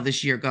see how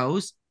this year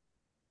goes.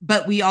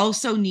 But we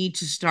also need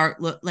to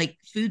start, like,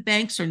 food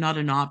banks are not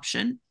an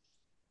option.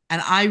 And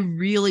I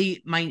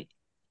really,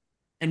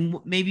 and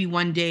maybe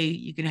one day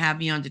you can have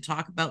me on to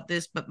talk about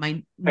this, but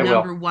my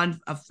number one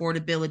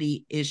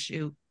affordability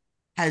issue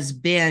has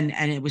been,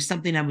 and it was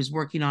something I was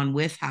working on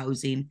with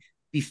housing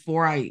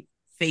before I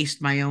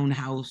faced my own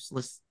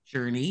houseless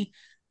journey.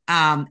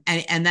 And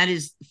that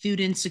is food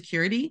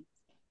insecurity.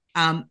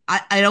 I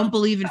don't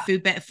believe in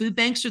food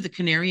banks are the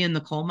canary in the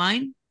coal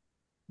mine.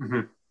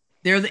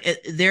 They're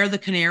the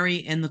canary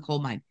in the coal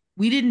mine.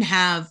 We didn't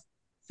have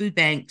food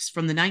banks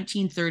from the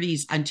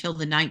 1930s until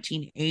the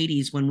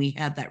 1980s, when we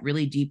had that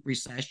really deep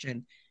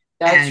recession.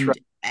 That's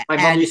right. My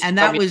mom used to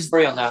that was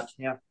on that.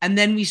 Yeah. And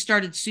then we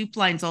started soup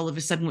lines all of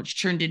a sudden,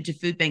 which turned into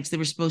food banks. They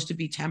were supposed to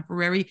be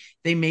temporary.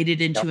 They made it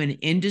into an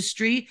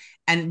industry,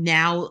 and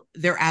now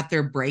they're at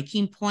their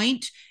breaking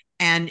point.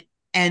 And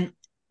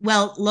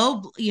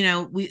Loblaws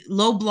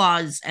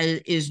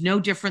is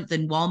no different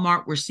than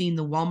Walmart. We're seeing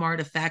the Walmart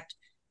effect.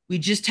 We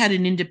just had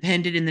an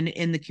independent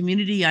in the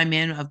community I'm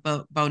in of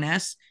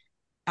Bowness.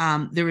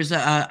 There was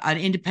an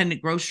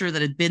independent grocer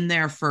that had been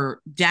there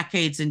for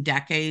decades and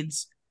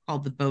decades,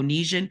 called the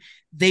Bonesian.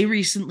 They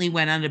recently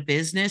went out of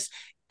business,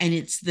 and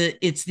it's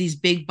these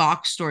big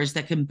box stores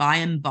that can buy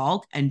in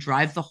bulk and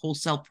drive the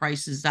wholesale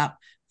prices up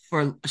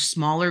for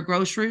smaller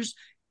grocers.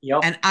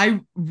 And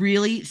I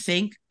really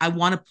think I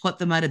want to put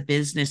them out of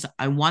business.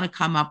 I want to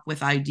come up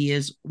with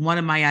ideas. One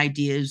of my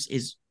ideas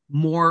is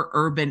more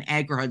urban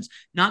agri-hoods,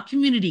 not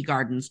community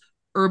gardens,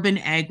 urban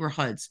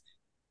agri-hoods,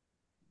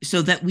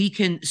 so that we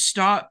can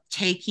stop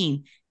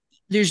taking.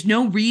 There's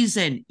no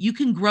reason you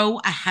can grow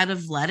a head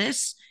of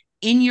lettuce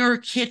in your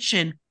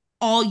kitchen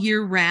all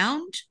year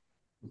round.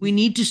 We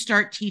need to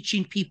start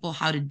teaching people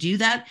how to do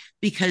that,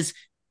 because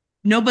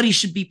nobody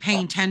should be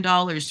paying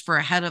 $10 for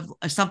a head of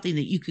something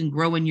that you can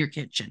grow in your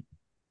kitchen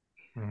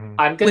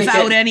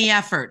without any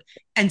effort.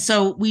 And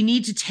so we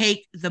need to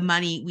take the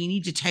money. We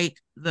need to take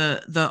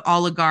the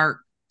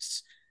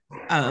oligarchs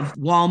of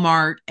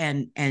Walmart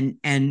and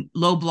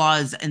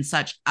Loblaws and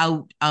such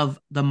out of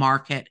the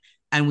market,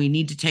 and we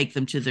need to take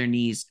them to their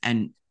knees.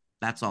 And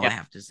that's all I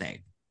have to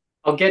say.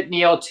 I'll get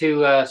Neil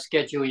to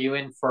schedule you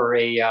in for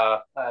a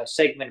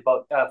segment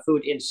about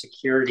food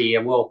insecurity,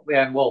 and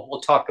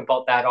we'll talk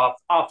about that off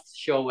the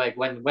show, like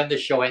when the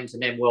show ends,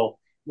 and then we'll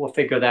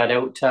figure that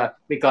out.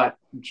 We got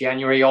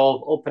January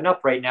all open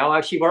up right now.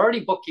 Actually, we're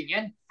already booking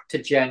in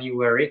to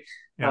January.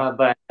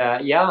 Over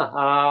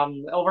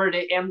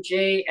to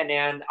MJ, and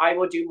then I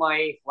will do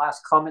my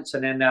last comments,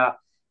 and then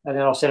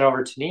I'll send it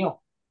over to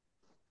Neil.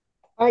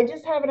 I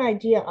just have an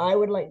idea I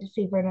would like to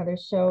see for another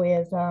show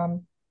is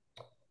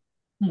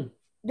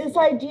this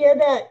idea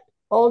that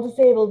all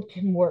disabled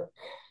can work.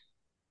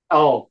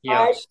 Oh, yes.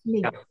 Drives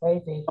me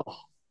crazy.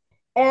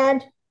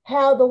 And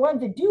how the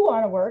ones that do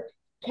want to work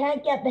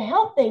can't get the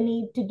help they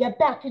need to get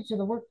back into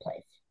the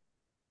workplace.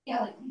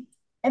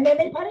 And then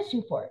they punish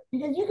you for it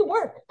because you can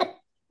work.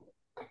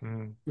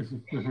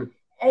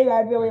 anyway,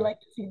 I'd really like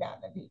to see that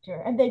in the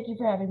future. And thank you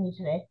for having me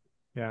today.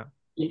 Yeah.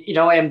 You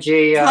know,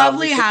 MJ, it's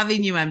lovely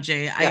having you,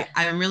 MJ. Yeah.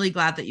 I'm really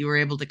glad that you were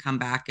able to come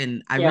back,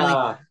 and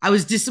Yeah. I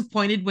was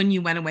disappointed when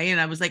you went away, and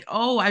I was like,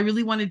 oh, I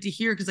really wanted to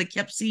hear, because I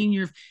kept seeing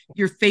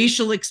your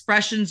facial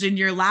expressions and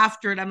your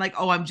laughter, and I'm like,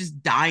 oh, I'm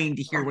just dying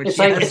to hear what It's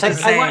she like, has it's to like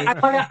say.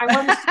 I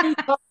want to say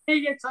something.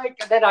 It's like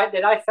that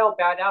I felt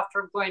bad after.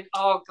 I'm going,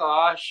 oh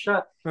gosh.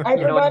 I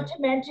forgot to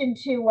mention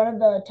too, one of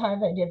the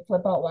times I did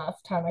flip out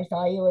last time I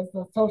saw you was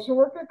the social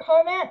worker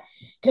comment.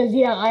 Because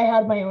yeah, I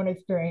had my own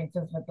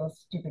experiences with those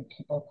stupid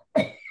people.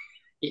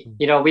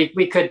 You know, we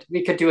could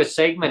do a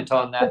segment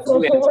on that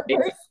too.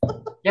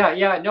 Yeah.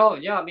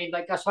 I mean,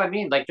 like that's what I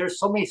mean. Like, there's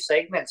so many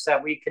segments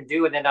that we could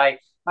do, and then I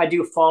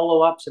do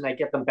follow-ups, and I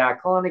get them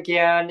back on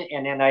again,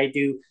 and then I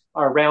do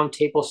our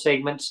roundtable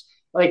segments.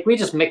 Like, we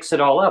just mix it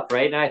all up,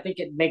 right? And I think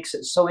it makes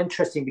it so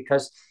interesting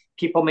because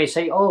people may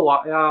say,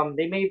 oh,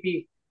 they may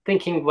be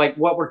thinking like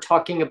what we're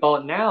talking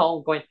about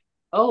now, going,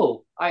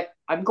 oh,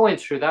 I'm going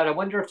through that. I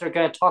wonder if they're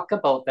going to talk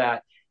about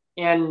that.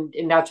 And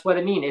that's what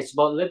I mean. It's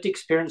about lived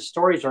experience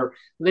stories, or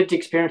lived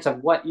experience of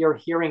what you're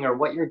hearing or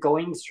what you're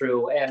going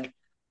through. And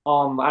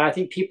I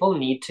think people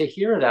need to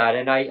hear that.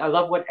 And I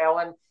love what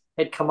Ellen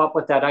had come up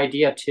with, that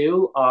idea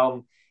too.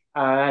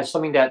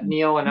 Something that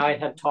Neil and I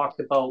had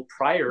talked about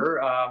prior,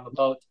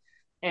 about,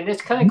 and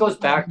this kind of goes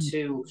back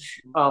to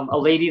a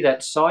lady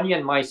that Sonia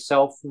and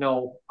myself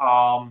know.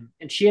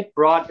 And she had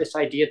brought this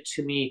idea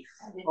to me.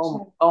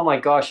 Oh my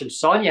gosh. And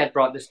Sonia had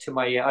brought this to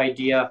my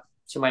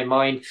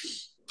mind.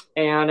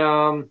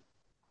 And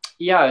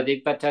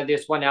but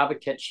there's one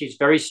advocate. She's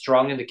very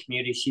strong in the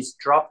community. She's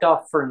dropped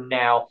off for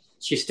now.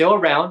 She's still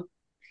around.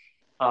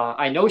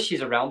 I know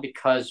she's around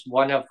because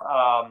one of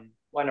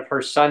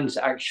her sons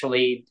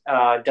actually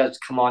does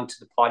come on to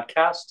the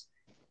podcast.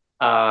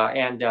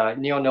 And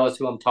Neil knows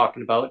who I'm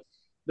talking about.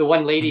 The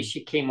one lady,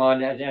 she came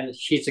on, and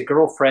she's a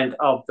girlfriend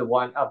of the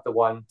one.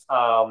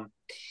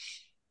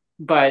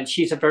 But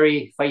she's a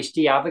very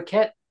feisty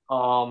advocate.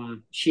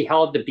 She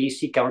held the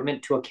BC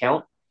government to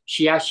account.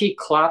 She actually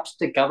collapsed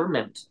the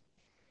government.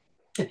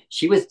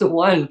 She was the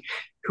one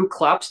who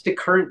collapsed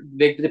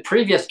the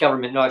previous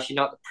government. No, actually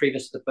not the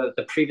previous,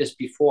 the previous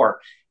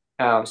before.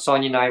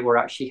 Sonia and I were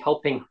actually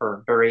helping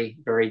her very,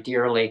 very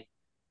dearly,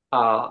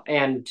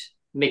 and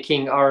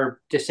making our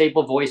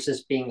disabled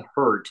voices being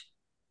heard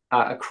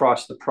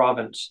across the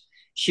province.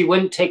 She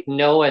wouldn't take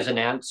no as an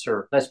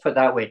answer. Let's put it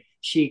that way.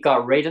 She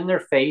got right in their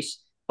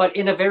face, but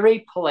in a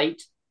very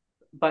polite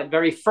but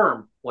very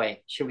firm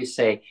way, should we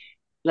say.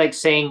 Like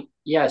saying,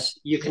 yes,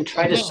 you can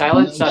try to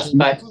silence us,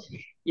 but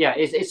yeah,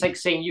 it's like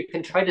saying you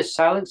can try to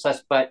silence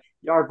us, but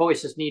our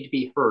voices need to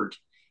be heard.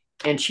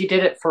 And she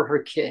did it for her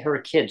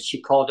kids.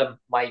 She called them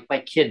my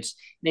kids.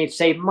 And they'd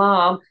say,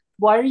 Mom,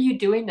 why are you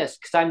doing this?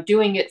 Because I'm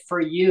doing it for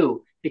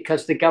you,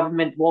 because the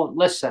government won't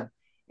listen.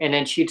 And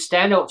then she'd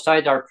stand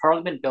outside our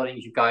parliament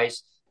buildings, you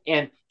guys,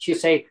 and she'd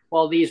say,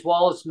 well, these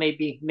walls may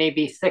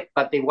be thick,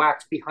 but they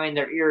wax behind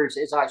their ears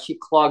is actually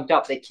clogged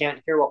up. They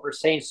can't hear what we're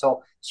saying.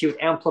 So she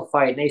would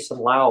amplify it nice and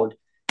loud.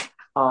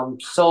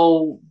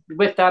 So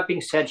with that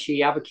being said,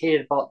 she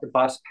advocated about the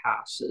bus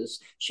passes.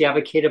 She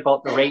advocated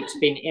about the rates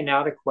being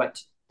inadequate,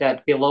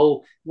 that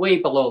way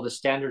below the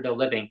standard of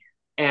living.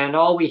 And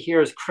all we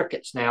hear is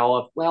crickets now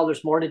of, well,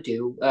 there's more to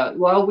do.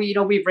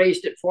 We've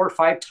raised it 4 or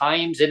 5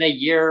 times in a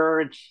year,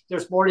 and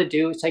there's more to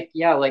do. It's like,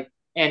 yeah, like,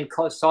 and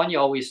Sonia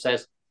always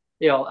says,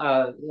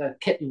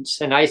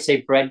 pittance, and I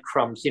say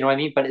breadcrumbs, you know what I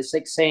mean? But it's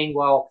like saying,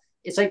 well,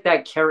 it's like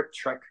that carrot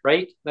trick,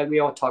 right? That we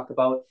all talk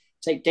about.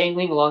 It's like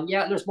dangling along.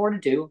 Yeah, there's more to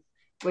do.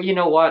 Well, you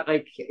know what?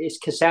 Like, it's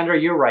Cassandra,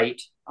 you're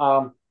right.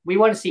 We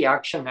want to see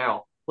action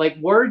now. Like,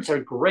 words are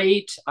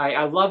great.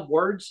 I love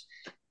words,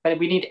 but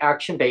we need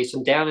action based.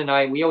 And Dan and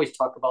I, we always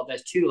talk about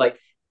this too. Like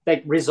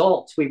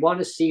results. We want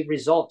to see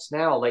results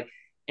now. Like,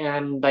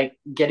 and like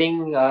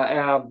getting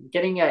a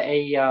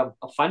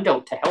fund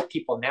out to help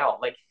people now.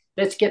 Like,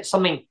 let's get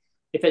something.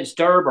 If it's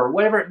DERB or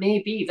whatever it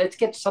may be, let's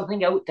get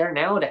something out there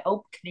now to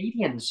help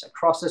Canadians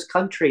across this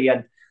country.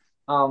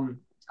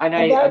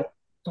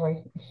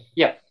 Sorry.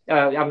 Yeah,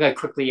 I'm going to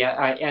quickly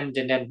end,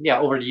 and then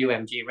over to you,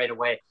 MG, right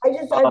away. I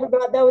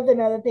forgot, that was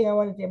another thing I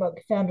wanted to say about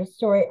Cassandra's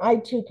story. I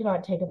too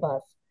cannot take a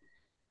bus,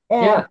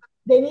 and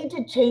they need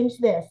to change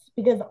this,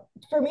 because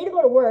for me to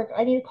go to work,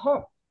 I need a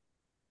car.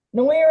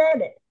 No way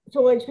around it.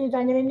 So which means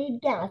I'm going to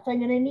need gas. I'm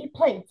going to need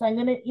plates. I'm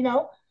going to,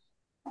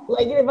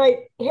 like, if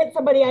I hit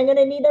somebody, I'm going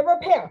to need a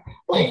repair,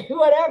 like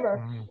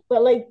whatever.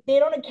 But like, they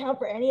don't account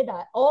for any of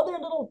that. All their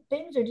little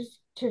things are just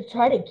to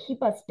try to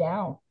keep us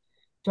down.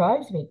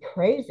 Drives me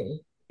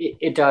crazy.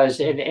 It does.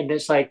 And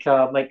it's like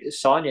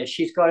Sonia,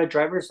 she's got a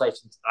driver's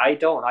license. I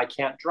don't. I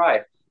can't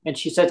drive. And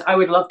she says, I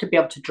would love to be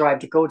able to drive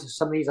to go to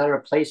some of these other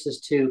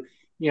places to,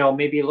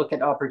 maybe look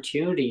at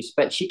opportunities,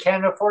 but she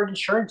can't afford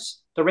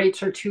insurance. The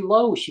rates are too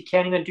low. She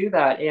can't even do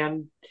that.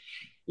 And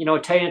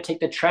trying to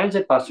take the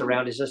transit bus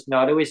around is just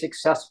not always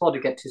accessible to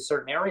get to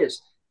certain areas.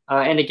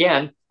 And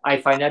again, I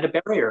find that a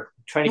barrier.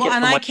 Trying to get.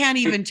 And I can't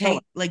even take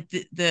like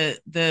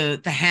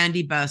the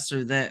handy bus,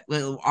 or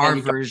our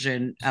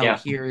version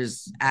out here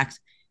is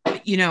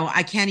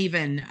I can't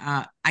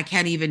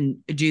even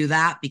do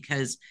that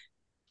because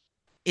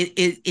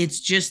it's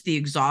just the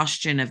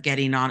exhaustion of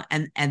getting on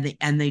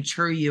and they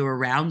churn you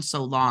around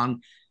so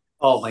long.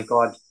 Oh my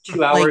God,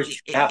 2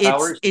 hours, Like 2.5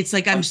 hours. it's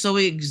like I'm so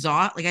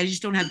exhausted. Like I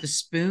just don't have the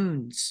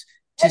spoons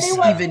to And they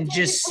want you even to take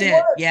just it to sit.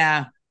 work.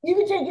 Yeah. You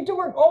can take it to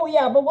work. Oh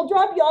yeah, but we'll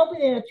drop you off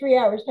within a 3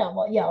 hour time.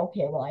 Well, yeah,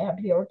 okay. Well, I have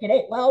to be at work at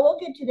 8. Well, we'll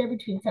get you there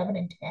between 7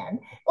 and 10.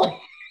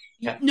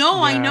 Yeah.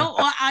 No, I Yeah. know.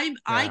 I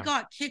Yeah.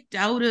 got kicked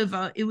out of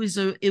it was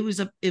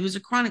a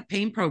chronic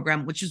pain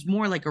program, which is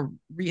more like a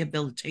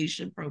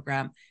rehabilitation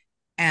program.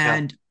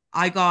 And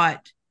I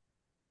got,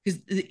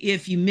 because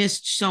if you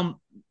missed so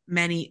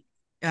many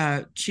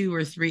 2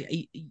 or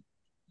 3,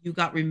 you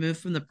got removed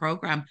from the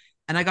program.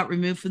 And I got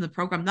removed from the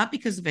program not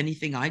because of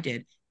anything I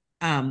did.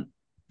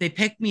 They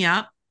picked me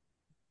up.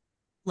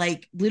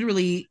 Like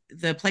literally,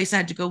 the place I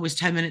had to go was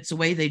 10 minutes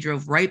away. They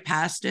drove right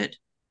past it.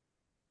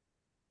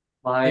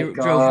 My They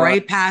God. drove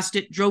right past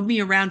it, drove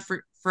me around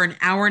for an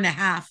hour and a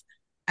half,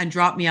 and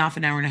dropped me off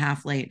an hour and a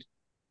half late.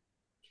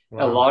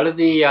 A lot of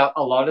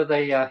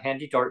the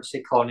handy darts, they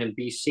call it in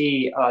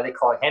BC, they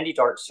call it handy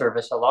dart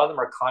service. A lot of them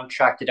are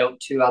contracted out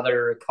to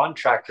other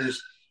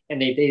contractors,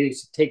 and they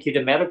take you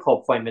to medical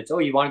appointments. Oh,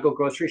 you want to go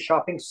grocery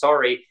shopping?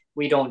 Sorry,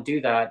 we don't do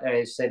that.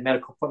 I said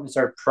medical appointments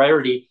are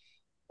priority.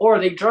 Or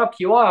they drop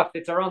you off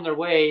if they're on their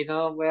way.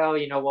 No,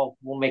 well,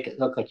 we'll make it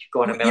look like you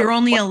go on a medical You're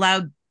only appointment.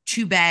 allowed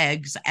 2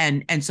 bags,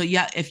 and so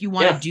yeah, if you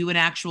want to do an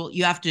actual,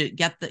 you have to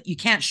you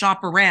can't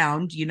shop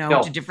around,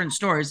 to different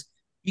stores.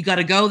 You got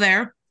to go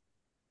there,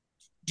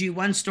 do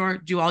one store,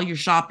 do all your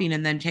shopping,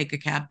 and then take a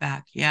cab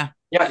back. Yeah.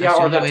 Yeah,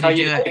 or they'll tell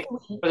you it.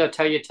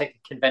 take a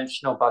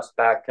conventional bus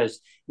back because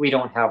we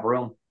don't have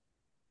room.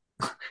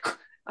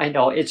 I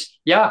know it's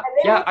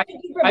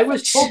I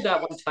was told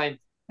that one time.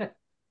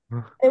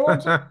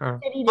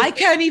 I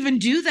can't even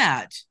do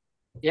that.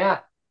 Yeah.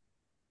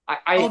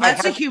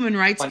 That's a human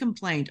rights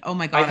complaint. Oh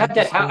my God. I had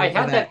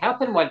that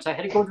happen once. I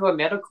had to go to a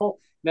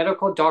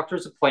medical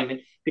doctor's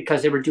appointment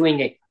because they were doing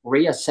a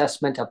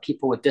reassessment of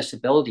people with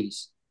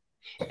disabilities.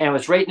 And it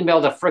was right in the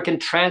middle of the frickin'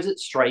 transit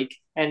strike.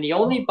 And the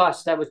only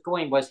bus that was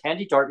going was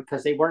Handy Dart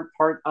because they weren't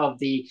part of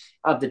the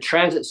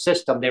transit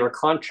system. They were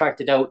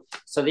contracted out.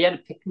 So they had to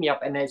pick me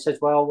up. And it says,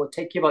 well, we'll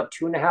take you about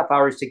 2.5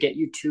 hours to get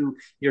you to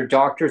your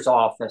doctor's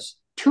office.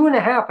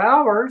 2.5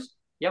 hours?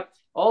 Yep.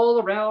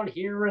 All around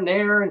here and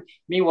there. And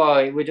meanwhile,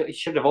 it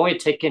should have only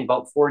taken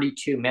about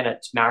 42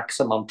 minutes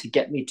maximum to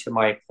get me to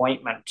my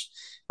appointment.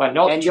 But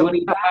no, and you'll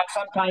be back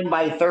sometime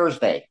by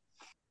Thursday.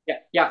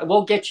 Yeah,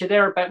 we'll get you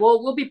there, but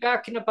we'll be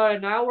back in about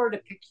an hour to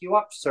pick you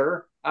up,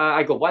 sir.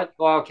 I go, what?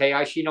 Well, okay,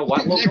 actually, you know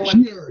what?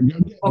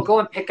 We'll go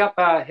and pick up.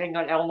 Hang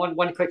on, Ellen,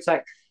 one quick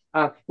sec.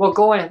 We'll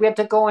go in. We have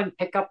to go and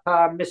pick up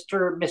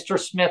Mr.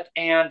 Smith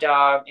and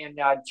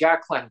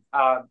Jacqueline.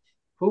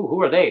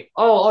 Who are they?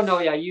 Oh no,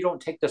 yeah, you don't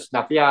take the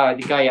snuff. Yeah,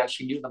 the guy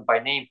actually knew them by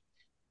name.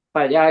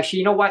 But yeah, actually,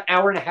 you know what?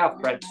 Hour and a half,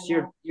 Brent.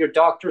 Your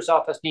doctor's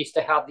office needs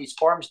to have these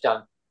forms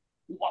done.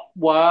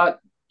 What?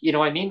 You know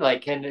what I mean?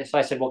 Like, and so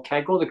I said, well, can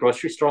I go to the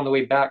grocery store on the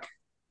way back?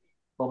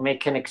 We'll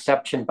make an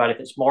exception, but if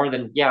it's more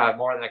than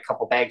a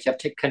couple bags, you have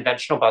to take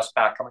conventional bus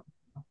back. I'm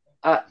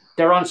like,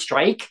 they're on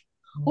strike?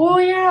 Oh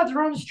yeah,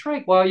 they're on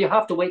strike. Well, you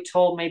have to wait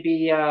till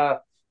maybe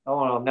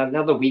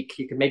another week.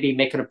 You can maybe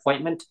make an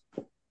appointment.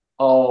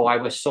 Oh, I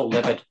was so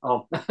livid.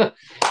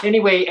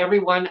 Anyway,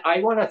 everyone, I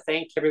want to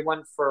thank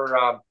everyone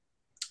for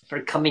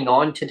coming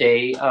on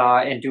today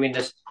and doing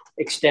this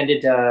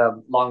extended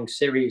long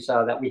series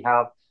that we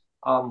have.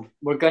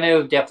 We're going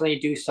to definitely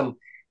do some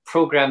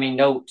programming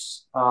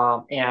notes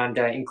and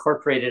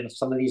incorporate in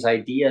some of these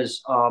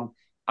ideas.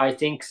 I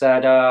think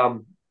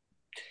that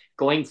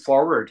going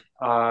forward,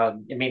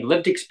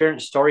 lived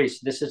experience stories.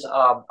 This is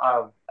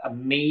a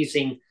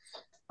amazing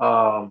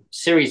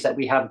series that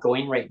we have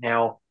going right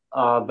now.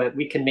 But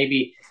we can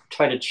maybe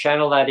try to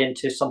channel that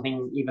into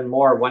something even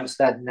more once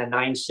the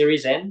 9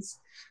 series ends.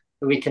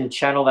 We can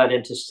channel that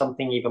into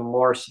something even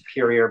more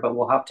superior. But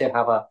we'll have to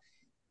have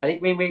I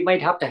think we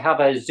might have to have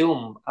a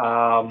Zoom,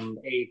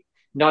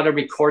 not a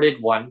recorded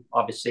one,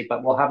 obviously,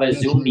 but we'll have a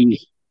Zoom meeting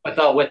with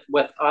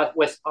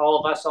all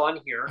of us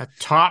on here. A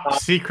top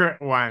secret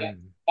one. Yeah,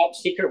 top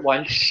secret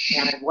one.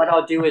 And what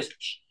I'll do is,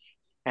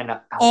 and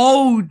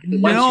no, and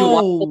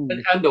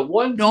the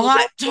ones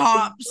not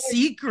top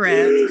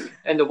secret,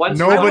 and the ones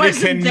nobody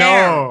can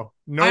know.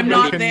 I'm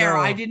not there.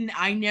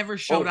 I never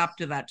showed up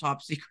to that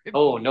top secret.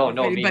 Oh no,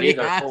 me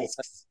neither. No,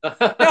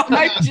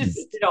 I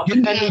just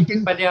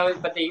but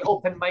the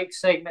open mic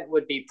segment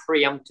would be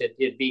preempted.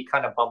 It'd be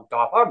kind of bumped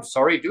off. I'm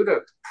sorry, due to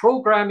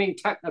programming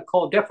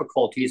technical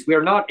difficulties, we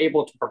are not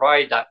able to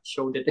provide that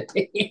show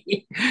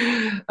today.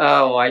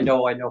 Oh, I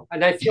know,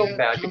 and I feel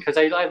bad because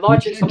I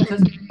launched it. Someone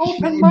says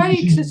open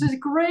mics, this is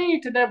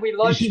great, and then we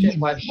launched it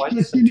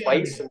once and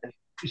twice, and then.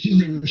 This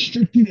is a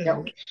restricted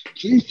area.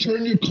 Please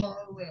turn your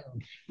car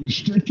around.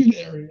 Restricted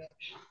area.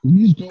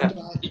 Please go back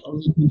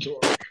on the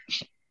door.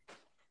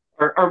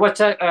 Or what's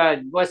that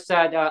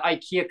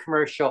IKEA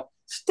commercial?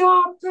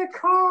 Stop the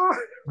car.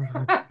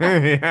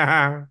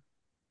 Yeah.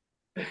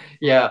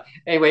 Yeah.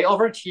 Anyway,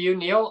 over to you,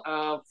 Neil,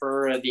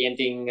 for the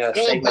ending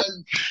segment.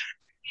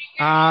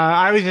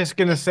 I was just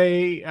gonna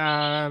say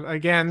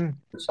again,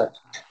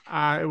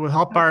 it will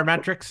help our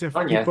metrics if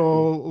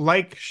people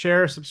like,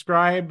 share,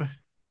 subscribe,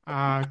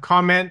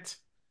 comment,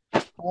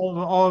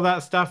 all of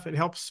that stuff. It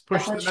helps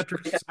push the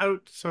metrics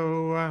out.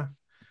 So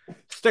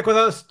stick with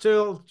us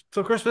till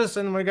Christmas,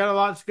 and we got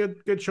lots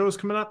of good shows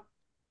coming up.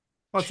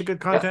 Lots of good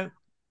content.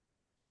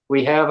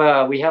 We have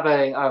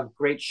a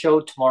great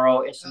show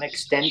tomorrow. It's an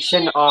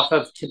extension off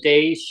of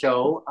today's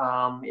show.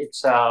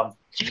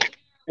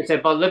 It's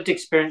about lived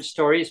experience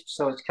stories,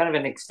 so it's kind of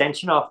an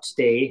extension off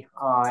today,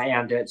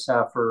 and it's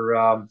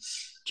for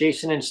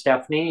Jason and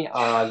Stephanie.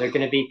 They're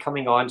going to be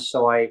coming on,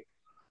 so I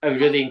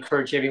really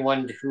encourage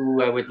everyone who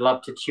would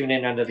love to tune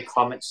in under the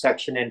comments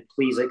section, and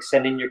please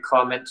send in your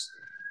comments.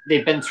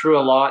 They've been through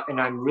a lot,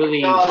 and I'm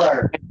really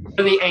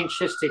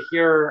anxious to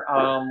hear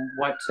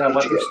what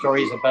their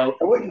story is about.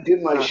 I wouldn't do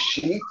my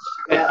sheets.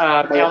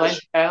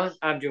 Alan,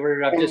 I'm just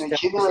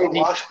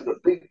wash with a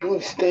big blue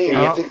stain.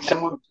 I think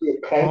someone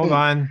hold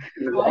on.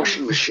 In the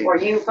washing machine. Or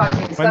you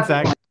fucking 1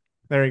 sec.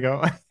 There we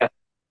go.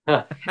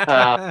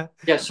 Yeah,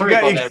 sorry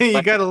about that.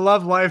 You gotta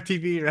love live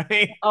TV,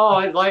 right? Oh,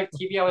 live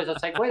TV. I was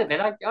just like, wait a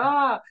minute,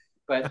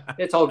 but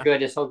it's all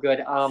good. It's all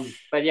good.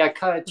 But yeah,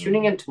 kind of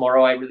tuning in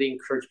tomorrow. I really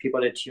encourage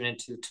people to tune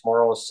into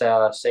tomorrow's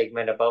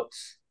segment about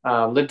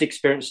lived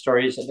experience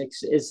stories.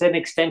 It's an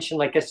extension,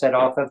 like I said,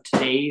 off of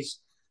today's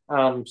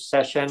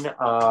session.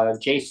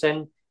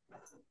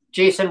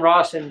 Jason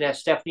Ross and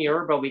Stephanie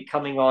Erb will be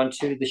coming on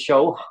to the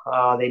show.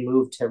 They had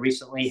moved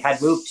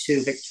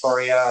to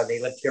Victoria. They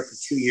lived here for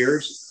 2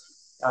 years.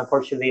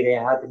 Unfortunately, they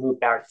had to move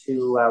back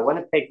to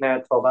Winnipeg,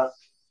 Manitoba.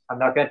 I'm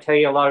not going to tell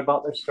you a lot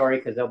about their story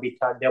because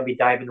they'll be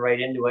diving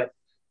right into it.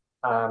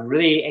 I'm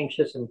really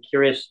anxious and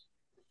curious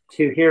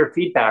to hear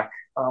feedback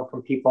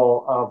from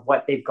people of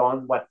what they've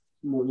gone, what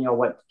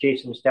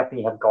Jason and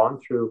Stephanie have gone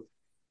through.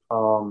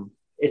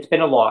 It's been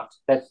a lot.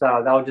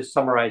 That'll just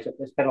summarize it.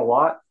 It's been a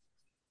lot.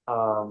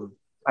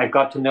 I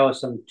got to know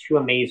two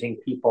amazing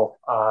people,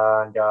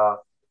 and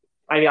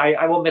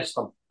I will miss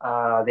them.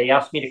 They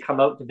asked me to come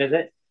out to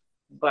visit,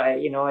 but I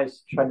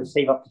was trying to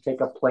save up to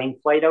take a plane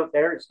flight out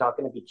there. It's not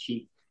going to be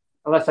cheap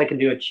unless I can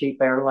do a cheap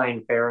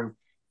airline fare, and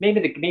maybe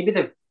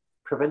the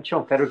provincial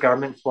and federal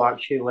governments will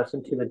actually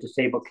listen to the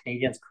disabled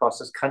Canadians across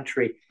this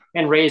country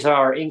and raise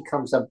our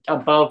incomes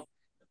above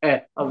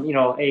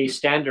a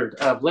standard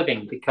of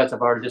living because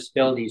of our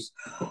disabilities,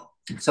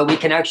 so we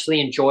can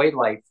actually enjoy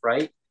life,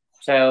 right?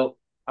 So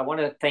I want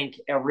to thank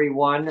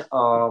everyone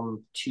for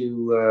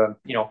tuning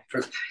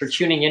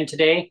in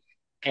today,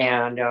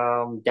 and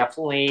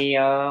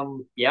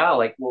definling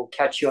we'll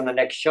catch you on the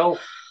next show.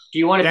 Do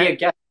you want to be a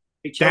guest?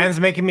 Dan's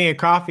making me a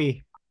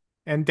coffee,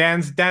 and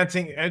Dan's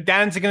dancing.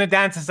 Dan's gonna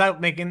dance us out,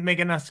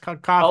 making us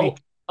coffee.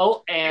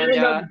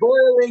 And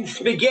boiling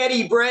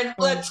spaghetti, Brent.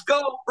 Let's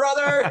go,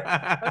 brother.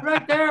 I'm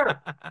right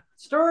there.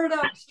 Stir it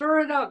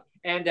up.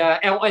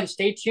 And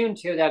stay tuned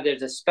to that.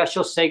 There's a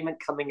special segment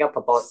coming up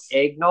about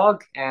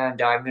eggnog, and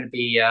I'm going to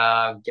be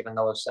giving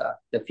those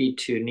the feed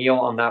to Neil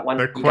on that one.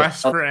 The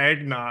quest for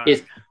eggnog.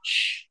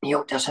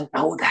 Neil doesn't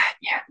know that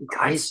yet,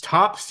 guys. It's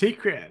top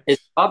secret.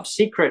 It's top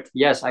secret.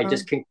 Yes, I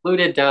just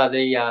concluded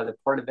the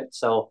part of it,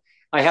 so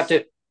I have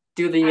to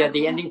do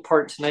the ending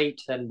part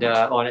tonight and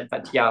on it.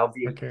 But yeah, I'll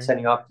be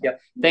sending off. Yeah,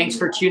 thanks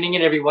for tuning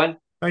in, everyone.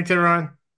 Thanks, everyone.